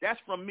with. That's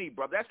from me,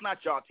 brother. That's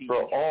not y'all teaching.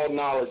 Bro, all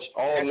knowledge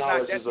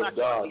is of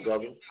God,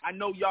 brother. I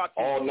know y'all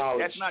teaching. All knowledge.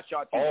 That's not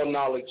y'all teaching.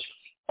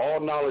 All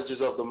knowledge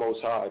is of the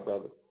Most High,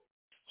 brother.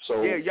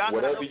 So yeah, y'all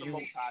whatever not of the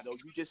Most High, though.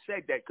 You just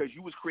said that because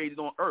you was created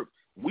on earth.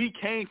 We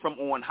came from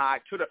on high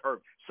to the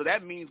earth. So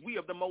that means we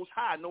of the Most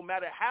High. No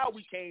matter how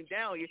we came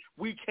down here,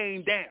 we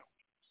came down.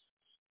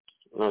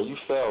 No, you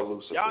fell,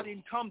 Lucifer. Y'all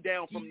didn't come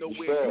down from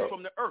nowhere. You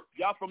from the earth.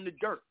 Y'all from the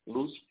dirt.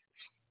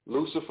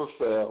 Lucifer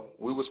fell.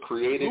 We was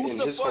created in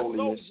his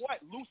holiness. So what?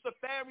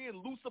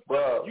 Luciferian, Lucifer.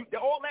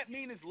 Bruh. All that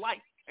means is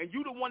light. And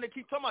you the one that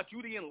keep talking about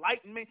you the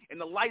enlightenment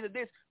and the light of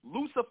this.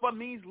 Lucifer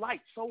means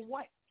light. So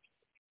what?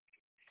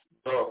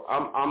 Bro,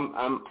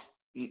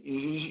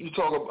 you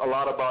talk a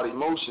lot about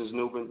emotions,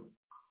 Nuben.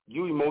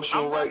 You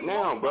emotional right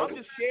now, brother. I'm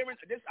just sharing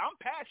this. I'm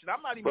passionate.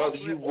 I'm not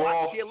emotional.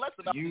 Brother, I care less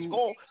about this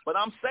goal. But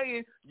I'm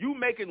saying you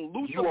making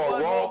Lucifer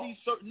and all these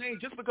certain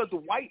names just because the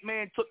white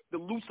man took the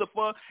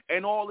Lucifer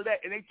and all of that,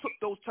 and they took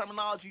those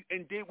terminologies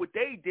and did what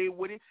they did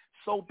with it.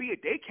 So be it.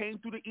 They came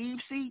through the Eve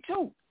seed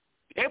too.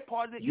 They're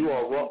part of the Eve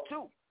seed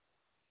too.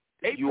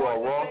 You are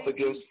wroth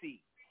against.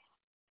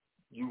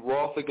 You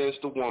wroth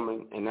against the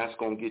woman, and that's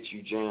gonna get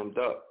you jammed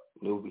up,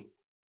 newbie.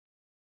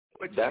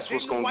 That's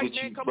what's gonna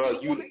get you, bro.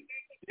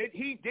 Did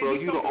he the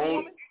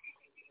only.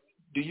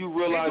 Do you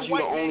realize you're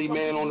the only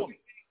man on?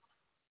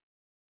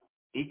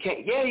 He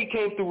came. Yeah, he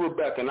came through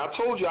Rebecca, and I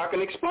told you I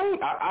can explain.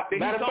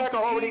 Matter of fact, I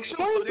already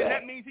explained that.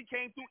 That means he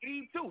came through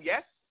Eve too.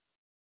 Yes.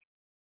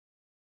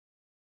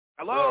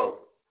 Hello.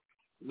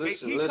 Bro,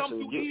 listen. He come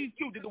through Eve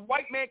too. Did the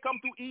white man come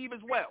through Eve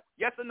as well?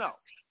 Yes or no?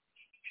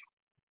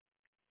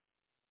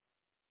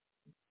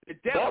 The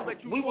devil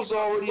that you we was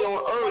already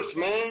on Earth,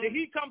 man. Did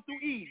he come through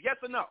Eve? Yes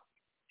or no?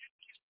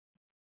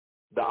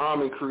 The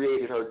Amen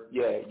created her.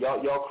 Yeah,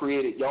 y'all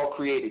created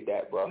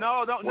that, bro.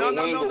 No.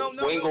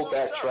 We ain't go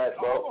backtrack,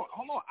 bro.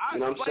 Hold on. You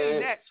know what I'm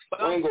saying? That, but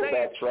we ain't I'm go saying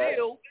backtrack.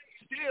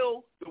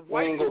 Still, the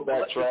white,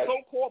 the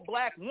so-called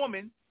black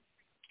woman,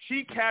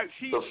 she carried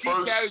the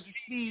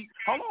seed.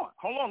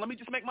 Hold on. Let me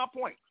just make my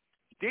point.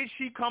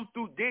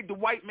 Did the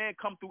white man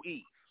come through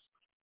Eve?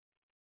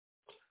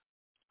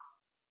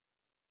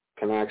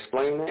 Can I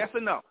explain that? Yes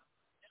or no?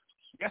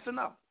 Yes or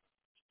no?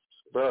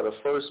 Bro, the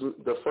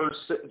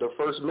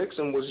first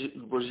mixing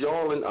was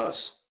y'all and us.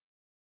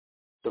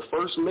 The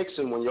first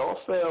mixing when y'all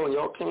fell and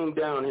y'all came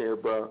down here,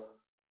 bro,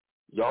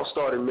 y'all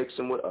started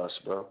mixing with us,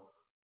 bro.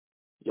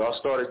 Y'all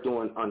started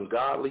doing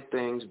ungodly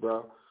things,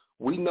 bro.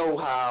 We know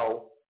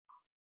how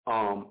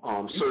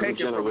certain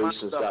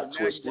generations got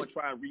twisted. You want to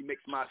try and remix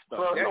my stuff?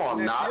 Bro, no,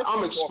 I'm not.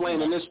 I'm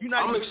explaining this.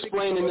 I'm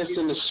explaining this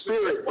in the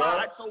spirit, bro.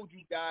 I told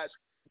you guys.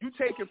 You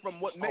take it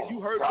from what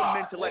you heard from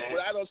Mentellect,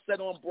 what I don't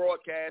said on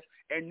broadcast,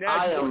 and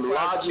now you're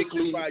trying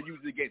to use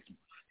it against me.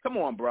 Come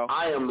on, bro.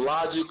 I am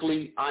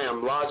logically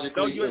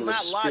No, you're in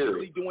not the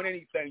logically doing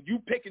anything. You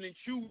picking and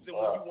choosing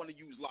when you want to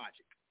use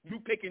logic. You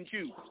pick and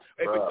choose.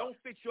 If it don't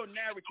fit your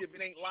narrative,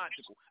 it ain't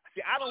logical.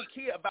 See, I don't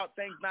care about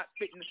things not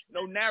fitting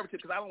no narrative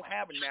because I don't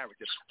have a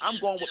narrative. I'm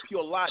going with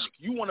pure logic.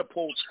 You want to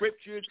pull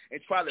scriptures and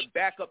try to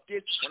back up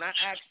this when I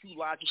asked you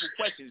logical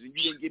questions and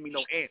you didn't give me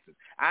no answers.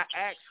 I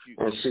asked you.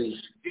 And see,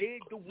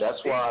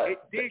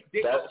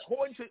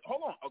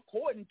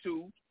 according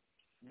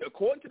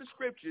to the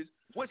scriptures,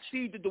 what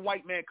seed did the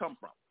white man come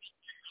from?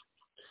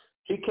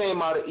 He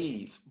came out of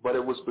Eve, but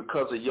it was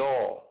because of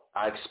y'all.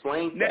 I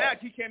explained that. Now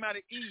he came out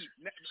of Eve.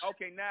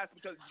 Okay, now it's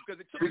because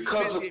it took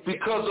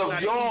because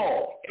of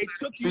y'all. It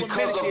took you a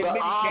minute to admit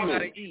he came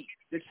out of Eve.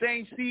 The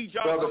same seed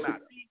y'all come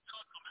out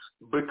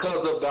of.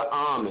 Because of the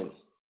almond.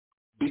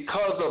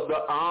 Because of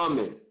the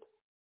almond.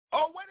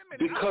 Oh, wait a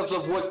minute. Because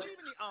of what? Wait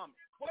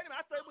a minute.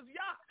 I thought it was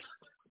Yah.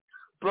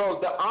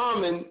 Bro, the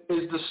almond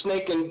is the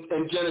snake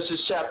in Genesis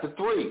chapter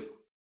 3.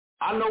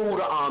 I know who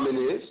the almond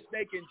is.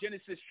 Snake in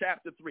Genesis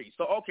chapter 3.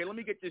 So, okay, let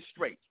me get this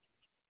straight.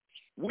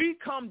 We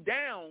come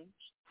down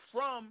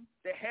from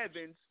the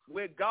heavens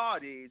where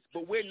God is,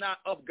 but we're not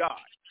of God.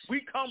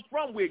 We come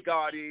from where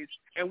God is,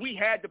 and we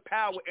had the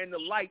power and the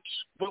light,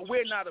 but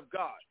we're not of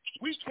God.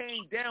 We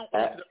came down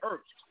onto the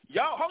earth.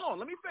 Y'all, hold on,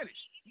 let me finish.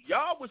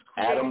 Y'all was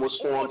created Adam was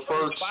formed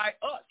first by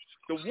us.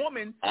 The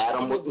woman.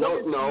 Adam was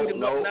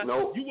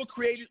no. You were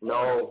created.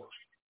 No.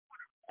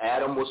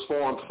 Adam was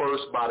formed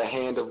first by the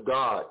hand of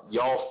God.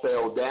 Y'all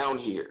fell down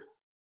here.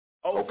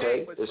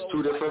 Okay? It's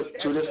two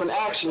different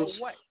actions.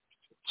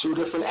 Two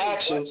different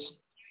actions.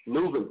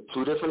 Nuben,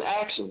 two different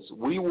actions.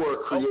 We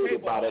were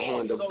created by the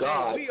hand of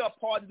God. We are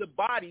part of the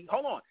body.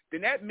 Hold on. Then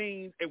that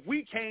means if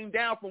we came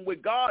down from where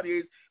God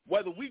is,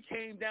 whether we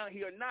came down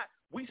here or not,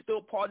 we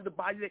still part of the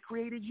body that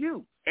created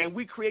you. And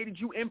we created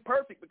you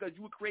imperfect because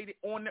you were created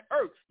on the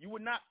earth. You were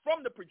not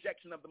from the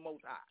projection of the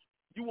Most High.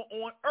 You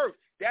were on earth.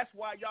 That's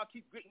why y'all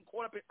keep getting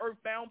caught up in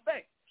earthbound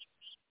things.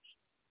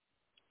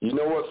 You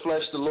know what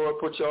flesh the Lord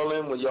put y'all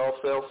in when y'all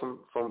fell from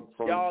on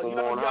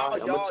high?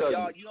 I'm gonna tell you.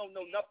 You don't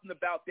know nothing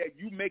about that.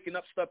 You making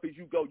up stuff as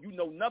you go. You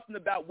know nothing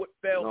about what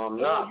fell. No,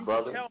 I'm not,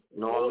 brother.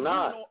 No, I'm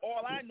not.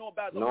 All I know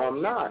about is no, I'm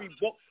not.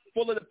 Book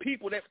full of the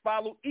people that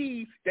followed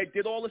Eve that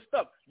did all the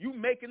stuff. You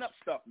making up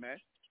stuff, man.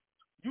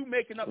 You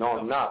making up stuff. No,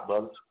 I'm not,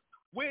 brother.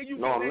 Where are you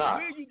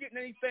getting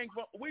anything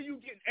from? Where are you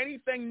getting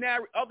anything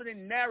other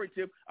than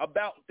narrative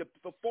about the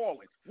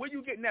fallen? Where are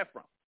you getting that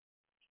from?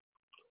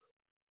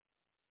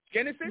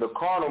 Genesis? The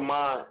carnal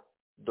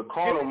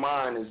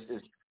mind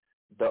is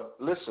the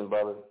listen,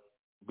 brother,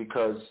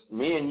 because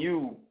me and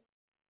you,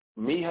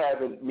 me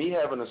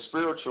having a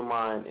spiritual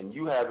mind and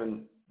you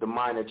having the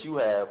mind that you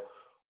have,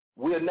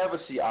 we'll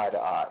never see eye to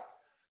eye.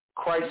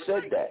 Christ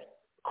said that.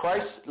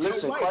 Christ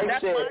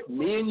said,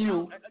 me and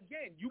you,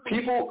 again, you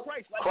people,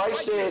 Christ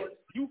said,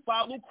 you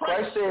follow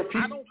Christ. Christ said,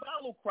 I don't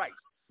follow Christ.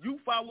 You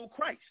follow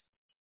Christ.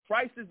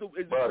 Christ is the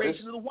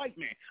creation of the white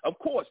man. Of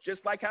course,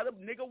 just like how the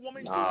nigger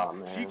woman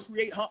she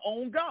create her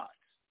own gods.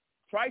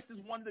 Christ is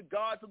one of the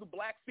gods of the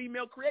black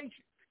female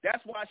creation.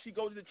 That's why she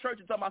goes to the church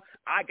and talking about,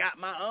 I got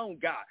my own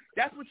God.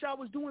 That's what y'all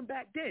was doing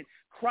back then.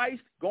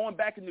 Christ, going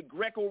back in the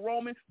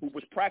Greco-Roman, who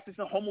was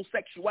practicing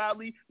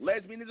homosexuality,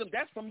 lesbianism,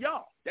 that's from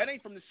y'all. That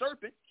ain't from the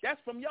serpent. That's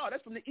from y'all.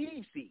 That's from the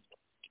Eve seed.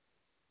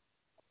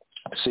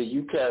 See,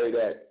 you carry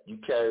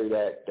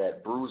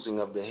that bruising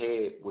of the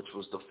head, which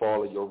was the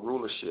fall of your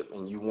rulership,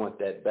 and you want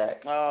that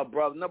back.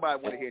 Brother,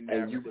 nobody want to hear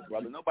narrative,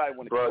 brother. Nobody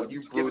want to hear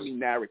you giving me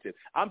narrative.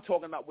 I'm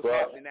talking about what's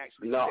happening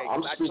actually today.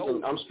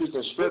 I'm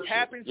speaking scripture. What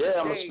happens today,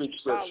 I'm gonna speak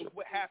scripture.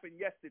 What happened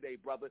yesterday,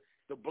 brother?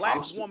 The black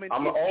woman.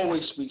 I'm gonna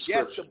always speak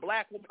scripture. Yes, the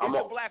black woman. It's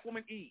the black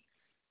woman Eve.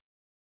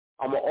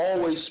 I'm gonna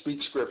always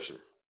speak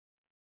scripture.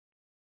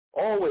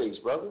 Always,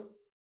 brother.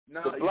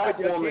 No, the black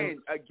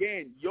woman.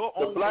 Again, your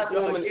the own. black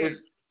woman is.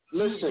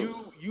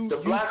 Listen,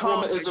 the black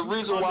woman is the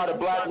reason why the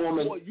black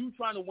woman. You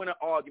trying to win an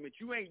argument?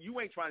 You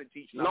ain't trying to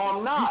teach nothing. No,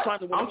 I'm not.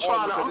 I'm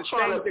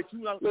trying to. That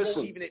you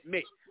don't even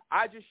admit.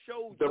 I just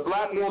showed you. The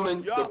black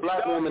woman. The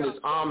black woman is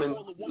almond.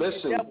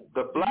 Listen,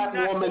 the black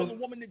woman. The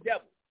woman the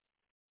devil.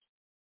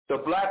 The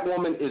black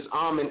woman is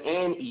Almond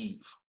and Eve.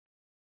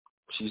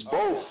 She's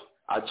both.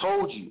 I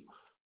told you.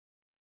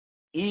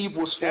 Eve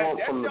was formed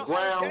from the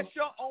ground. That's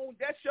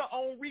your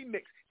own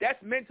remix.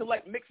 That's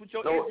Mentellect mixed with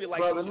your Israelite.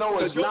 Brother, no,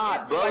 it's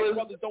not, brother.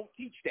 Brothers don't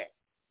teach that.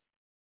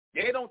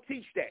 They don't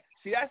teach that.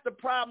 See, that's the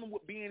problem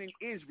with being in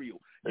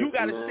Israel. You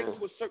got to stick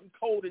to a certain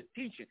code of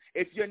teaching.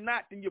 If you're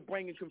not, then you're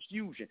bringing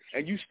confusion,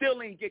 and you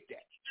still ain't get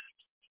that.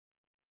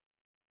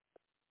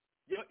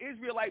 Your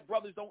Israelite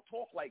brothers don't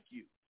talk like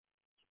you.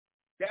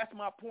 That's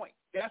my point.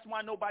 That's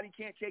why nobody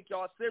can't take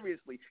y'all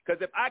seriously.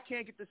 Because if I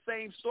can't get the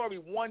same story,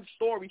 one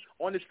story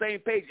on the same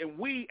page, and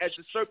we as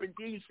the Serpent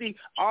DUC,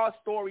 our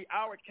story,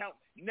 our account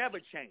never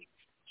changed.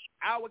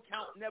 Our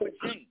account never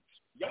changed.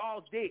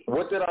 Y'all did.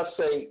 What did I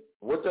say?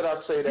 What did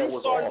I say that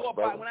was off,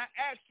 brother? When I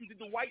asked you, did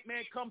the white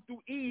man come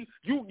through Eve?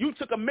 You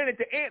took a minute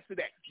to answer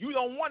that. You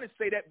don't want to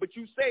say that, but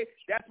you say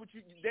that's what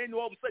you. Then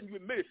all of a sudden you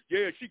admit it.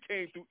 Yeah, she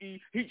came through Eve.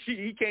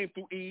 He came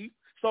through Eve.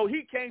 So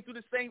he came through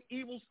the same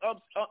evil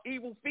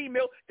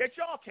female that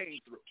y'all came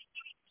through.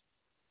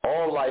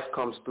 All life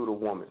comes through the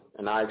woman,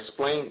 and I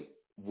explained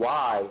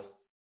why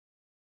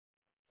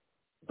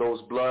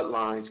those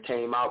bloodlines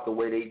came out the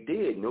way they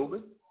did,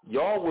 Nuben.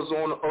 Y'all was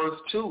on Earth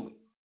too.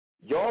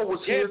 Y'all was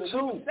here too.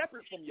 We were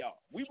separate from y'all.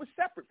 We were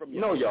separate from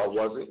y'all. No, y'all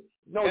wasn't.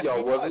 No, yes,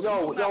 y'all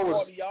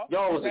wasn't.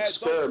 Y'all was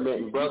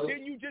experimenting, brother.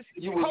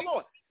 Hold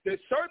on. The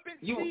serpent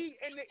seed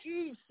and the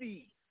Eve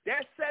seed.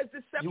 That says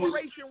the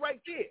separation right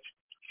there.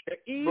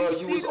 The Eve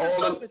seed and the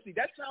serpent seed.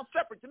 That sounds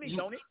separate to me,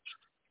 don't it?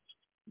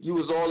 You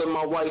was all in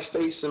my wife's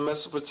face in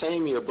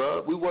Mesopotamia,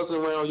 bro. We wasn't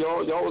around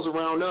y'all. Y'all was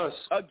around us.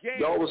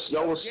 Y'all was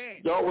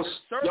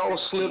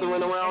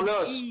slithering around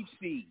us. Eve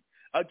seed.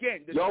 Again,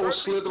 y'all was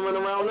slithering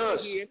around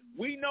us. Here.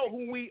 We know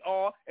who we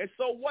are, and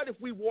so what if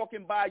we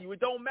walking by you? It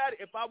don't matter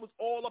if I was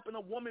all up in a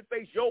woman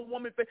face, your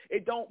woman face.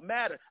 It don't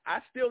matter.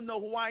 I still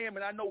know who I am,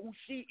 and I know who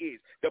she is.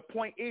 The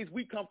point is,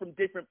 we come from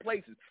different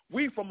places.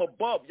 We from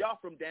above. Y'all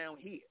from down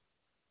here.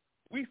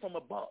 We from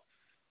above.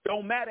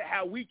 Don't matter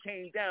how we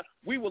came down.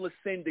 We will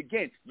ascend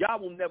again. Y'all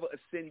will never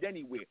ascend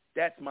anywhere.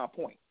 That's my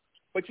point.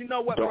 But you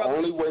know what,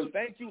 brother?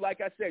 Thank you.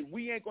 Like I said,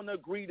 we ain't going to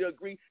agree to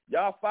agree.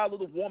 Y'all follow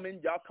the woman.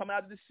 Y'all come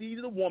out of the seed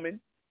of the woman.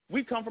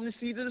 We come from the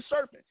seed of the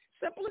serpent.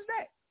 Simple as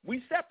that.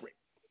 We separate.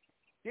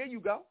 There you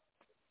go.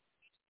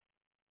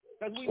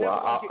 Because we never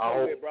going to get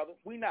nowhere, brother.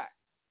 We not.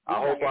 You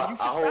should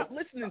stop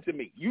listening to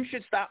me. You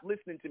should stop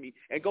listening to me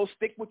and go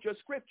stick with your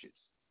scriptures.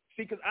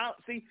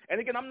 And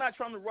again, I'm not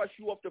trying to rush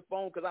you off the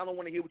phone because I don't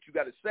want to hear what you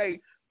got to say.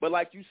 But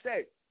like you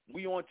said,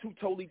 we on two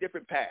totally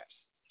different paths.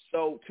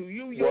 So to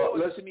you,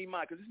 yours, to me,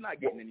 mine, because it's not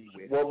getting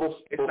anywhere. Well,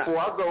 before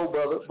I go,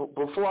 brother,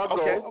 before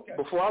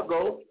I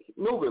go,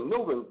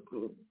 Nuben,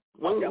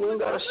 we ain't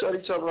got to shut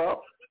each other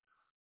out.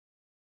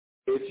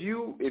 If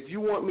you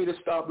want me to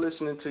stop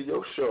listening to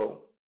your show,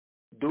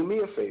 do me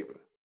a favor.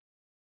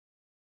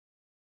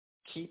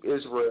 Keep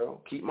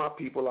Israel, keep my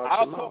people out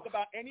your mouth. I'll talk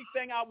about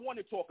anything I want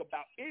to talk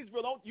about.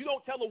 Israel, you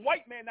don't tell a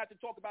white man not to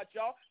talk about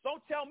y'all.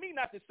 Don't tell me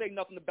not to say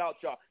nothing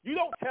about y'all. You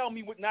don't tell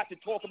me what not to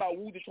talk about,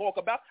 who to talk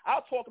about.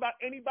 I'll talk about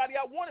anybody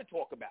I want to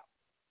talk about.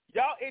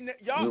 Y'all in the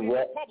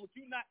public,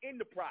 you're not in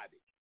the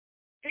private.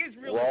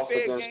 Israel is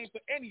fair game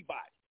for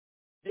anybody.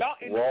 Y'all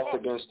in the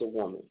public. Against the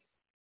woman.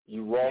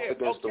 You wrong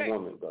against the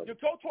woman, brother. You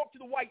go talk to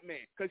the white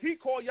man, because he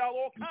called y'all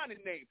all kind of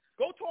names.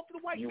 Go talk to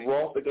the white man. You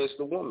wrong against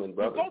the woman,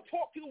 brother. You go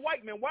talk to the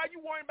white man. Why are you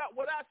worrying about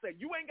what I say?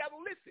 You ain't got to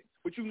listen,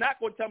 but you're not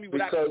going to tell me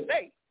what I can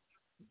say.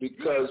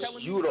 Because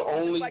you the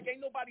only... Like ain't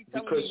nobody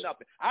telling me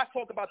nothing. I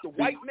talk about the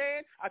white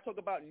man. I talk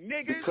about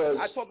niggas.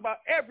 I talk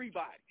about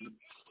everybody.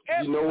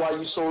 You know why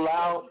you so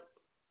loud?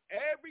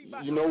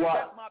 Everybody. You know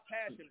why? That's my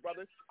passion,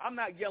 brother. I'm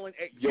not yelling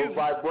at your you.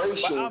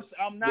 Vibration.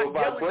 I'm not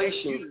yelling at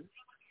you.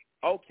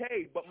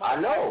 Okay, but my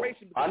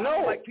vibration, I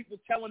know. Like people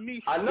telling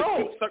me to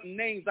keep certain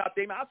names out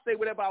there, I'll say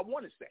whatever I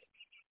want to say.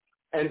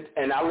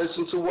 And I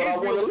listen to what I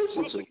want to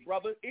listen to.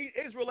 Brother,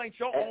 Israel ain't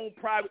your own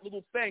private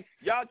little thing.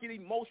 Y'all get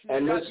emotional,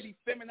 y'all get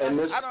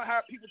effeminate. I don't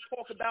have people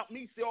talk about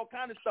me, say all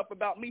kind of stuff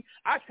about me.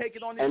 I take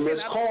it on this. And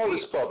this call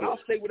is public. I'll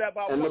say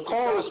whatever I want. And the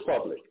call is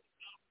public.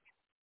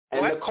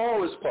 And the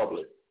call is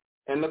public.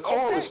 And the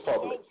call is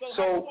public.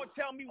 So how you going to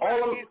tell me what I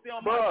can't say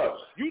on my show?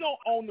 You don't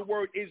own the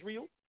word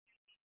Israel.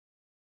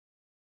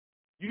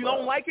 You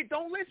don't like it,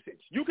 don't listen.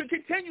 You can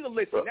continue to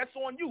listen. That's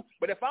on you.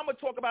 But if I'm going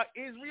to talk about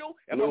Israel,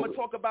 if I'm going to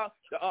talk about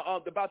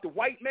the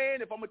white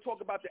man, if I'm going to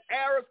talk about the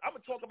Arabs, I'm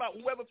going to talk about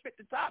whoever fit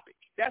the topic.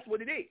 That's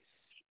what it is.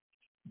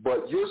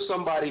 But you're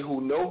somebody who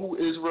know who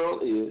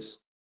Israel is,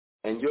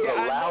 and you're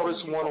the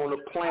loudest one on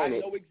the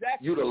planet. I know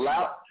exactly. You're the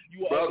loud,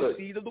 brother.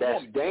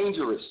 That's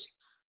dangerous.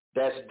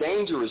 That's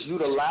dangerous. You're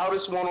the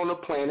loudest one on the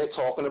planet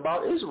talking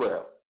about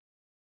Israel.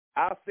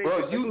 I'll say,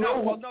 you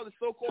know, the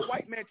so-called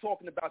white man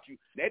talking about you.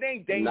 That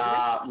ain't dangerous.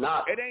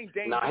 It ain't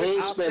dangerous.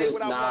 I'll say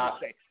what I want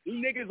to say. You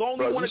niggas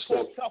only want to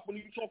talk tough when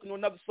you're talking to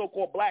another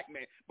so-called black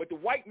man. But the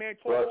white man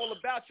talk all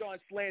about y'all and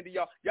slander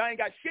y'all. Y'all ain't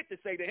got shit to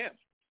say to him.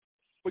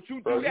 But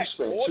you do that.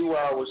 You spent 2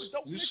 hours.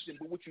 Don't listen.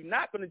 But what you're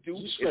not going to do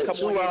is come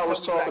 2 hours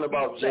talking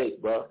about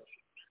Jake, bro.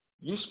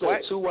 You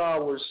spent 2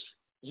 hours.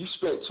 You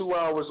spent 2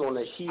 hours on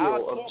the heel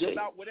of Jake. I'll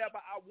talk about whatever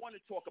I want to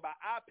talk about.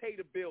 I pay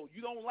the bill.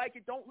 You don't like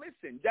it, don't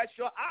listen. That's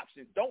your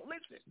option. Don't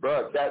listen.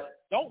 Bro,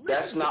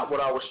 that's not what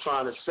I was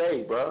trying to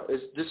say, bro.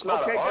 It's just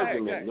not an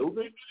argument,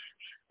 Nuben.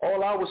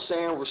 All I was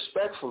saying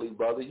respectfully,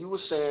 brother, you were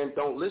saying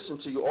don't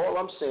listen to you. All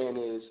I'm saying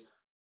is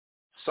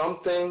some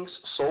things,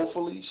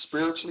 soulfully,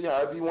 spiritually,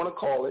 however you want to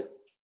call it,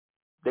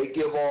 they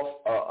give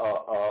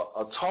off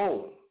a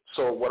tone.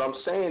 So what I'm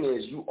saying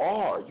is you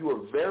are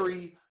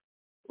very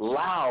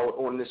loud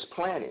on this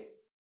planet.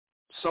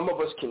 some of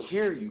us can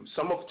hear you.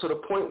 To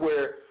the point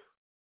where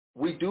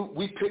we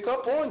pick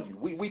up on you.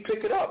 We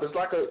pick it up. It's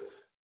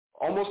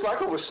almost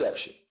like a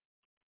reception.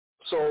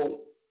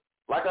 So,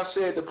 like I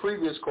said the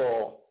previous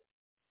call,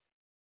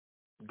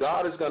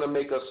 God is going to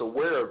make us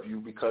aware of you,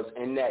 because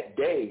in that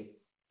day,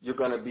 you're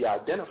going to be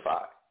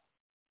identified.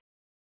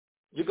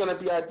 You're going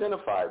to be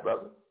identified,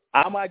 brother.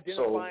 I'm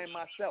identifying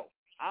myself.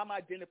 I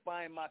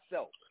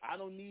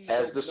don't need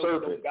as the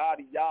serpent. No God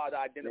or y'all to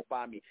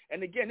identify me.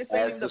 And again, this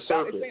ain't even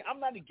about. I'm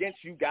not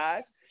against you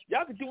guys.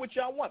 Y'all can do what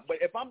y'all want. But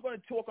if I'm going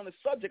to talk on the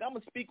subject, I'm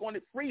going to speak on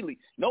it freely.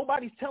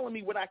 Nobody's telling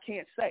me what I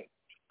can't say.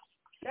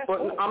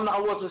 But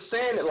I wasn't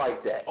saying it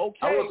like that. Okay,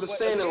 I wasn't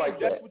saying it like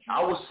that.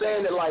 I was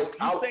saying it like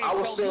I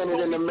was saying it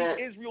in the man.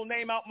 Israel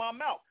name out my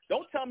mouth.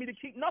 Don't tell me to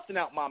keep nothing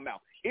out my mouth.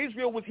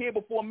 Israel was here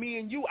before me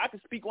and you. I can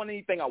speak on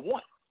anything I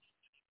want.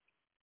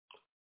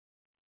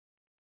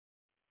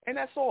 And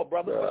that's all,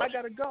 brother. But I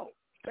got to go.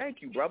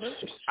 Thank you, brother.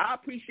 I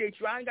appreciate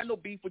you. I ain't got no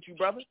beef with you,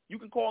 brother. You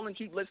can call and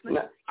keep listening.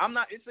 I'm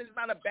not. It's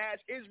not a bash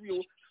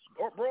Israel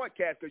or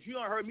broadcast, because you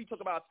don't heard me talk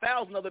about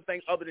 1,000 other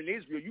things other than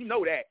Israel. You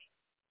know that.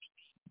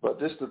 But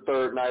this is the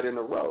third night in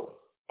a row.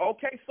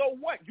 Okay, so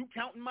what? You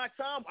counting my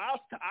time?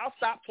 I'll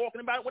stop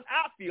talking about it when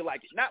I feel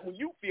like it, not when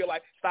you feel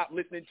like stop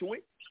listening to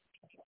it.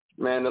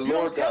 Man, the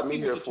Lord got me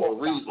here for a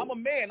reason. I'm a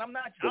man. I'm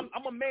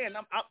a man.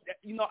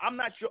 I'm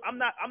not sure.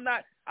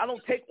 I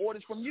don't take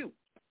orders from you.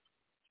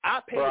 I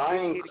pay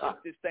to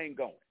keep this thing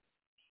going.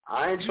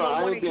 I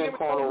ain't being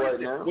carnal right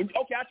now.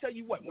 Okay, I'll tell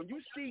you what. When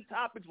you see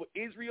topics with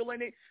Israel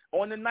in it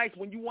on the nights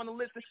when you want to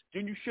listen,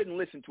 then you shouldn't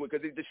listen to it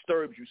because it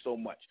disturbs you so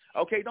much.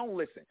 Okay, don't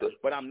listen.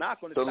 But I'm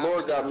not going to. The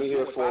Lord got me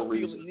here for a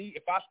reason.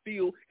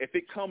 If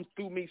it comes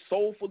through me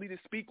soulfully to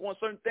speak on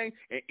certain things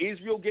and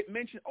Israel get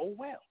mentioned, oh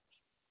well.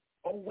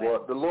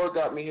 Well, the Lord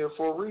got me here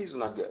for a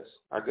reason, I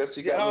guess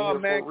He got me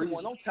here for a reason. Come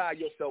on, don't tie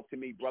yourself to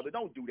me, brother.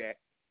 Don't do that.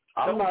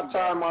 I'm not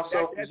tying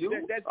myself to you.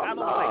 I don't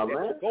like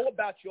that. Go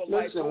about your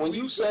life. Listen, when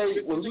you say,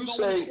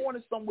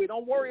 somewhere,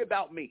 don't worry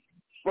about me.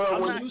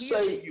 Bro, when you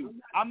say,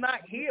 I'm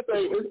not here for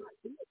you.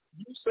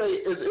 You say,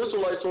 is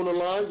Israelites on the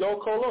line? Y'all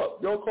call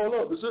up.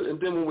 And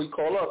then when we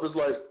call up, it's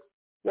like,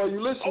 well,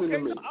 you listening to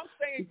me. I'm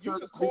saying you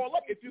can call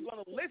up if you're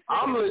going to listen.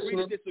 I'm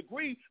listening.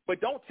 Disagree, but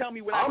don't tell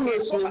me what I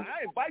can't talk about.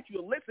 I invite you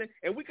to listen,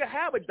 and we can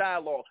have a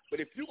dialogue. But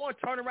if you're going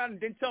to turn around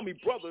and then tell me,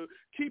 brother,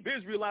 keep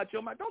Israel out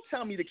your mouth, don't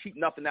tell me to keep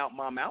nothing out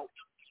my mouth.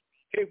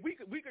 If we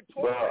could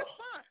talk, that's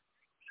fine.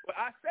 But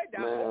I said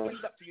that. I opened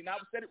it up to you, and I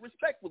said it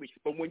respectfully.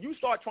 But when you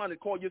start trying to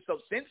call yourself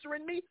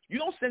censoring me, you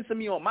don't censor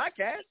me on my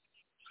cast.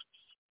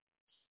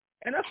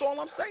 And that's all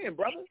I'm saying,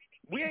 brother.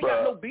 We ain't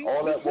got no beef.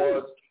 All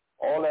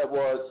that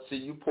was, see,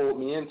 you pulled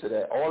me into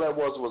that. All that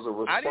was a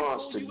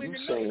response to you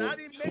saying. I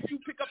didn't make you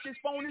pick up this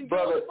phone and get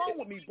on the phone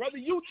with me, brother.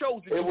 You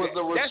chose to do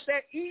that. That's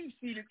that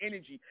Eve-seated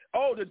energy.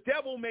 Oh, the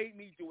devil made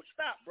me do it.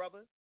 Stop,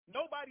 brother.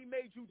 Nobody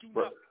made you do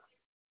nothing.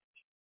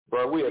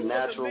 Bro, we are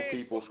natural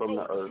people from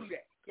the earth.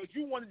 Because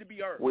you wanted to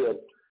be earth.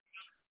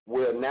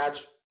 We're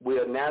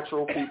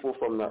natural people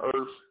from the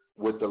earth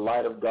with the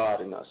light of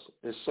God in us.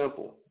 It's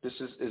simple. This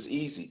is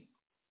easy.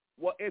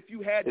 Well, if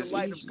you had the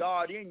light of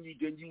God in you,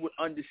 then you would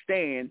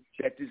understand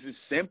that this is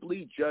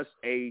simply just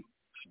a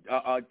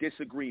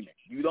disagreement.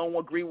 You don't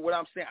agree with what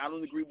I'm saying. I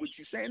don't agree with what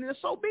you're saying, and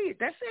so be it.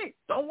 That's it.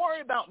 Don't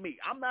worry about me.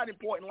 I'm not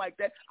important like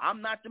that.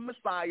 I'm not the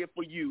Messiah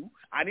for you.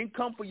 I didn't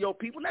come for your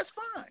people. That's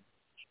fine.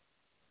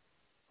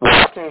 Well,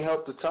 I can't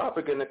help the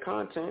topic and the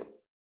content.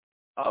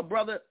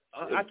 Brother,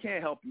 I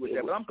can't help you with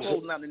that, but I'm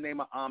closing out the name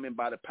of Amen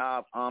by the power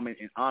of Amen,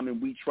 and Amen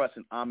we trust,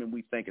 and Amen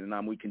we think, and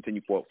Amen we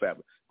continue forward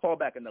forever. Call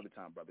back another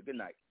time, brother. Good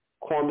night.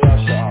 Call me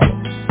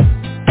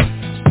out,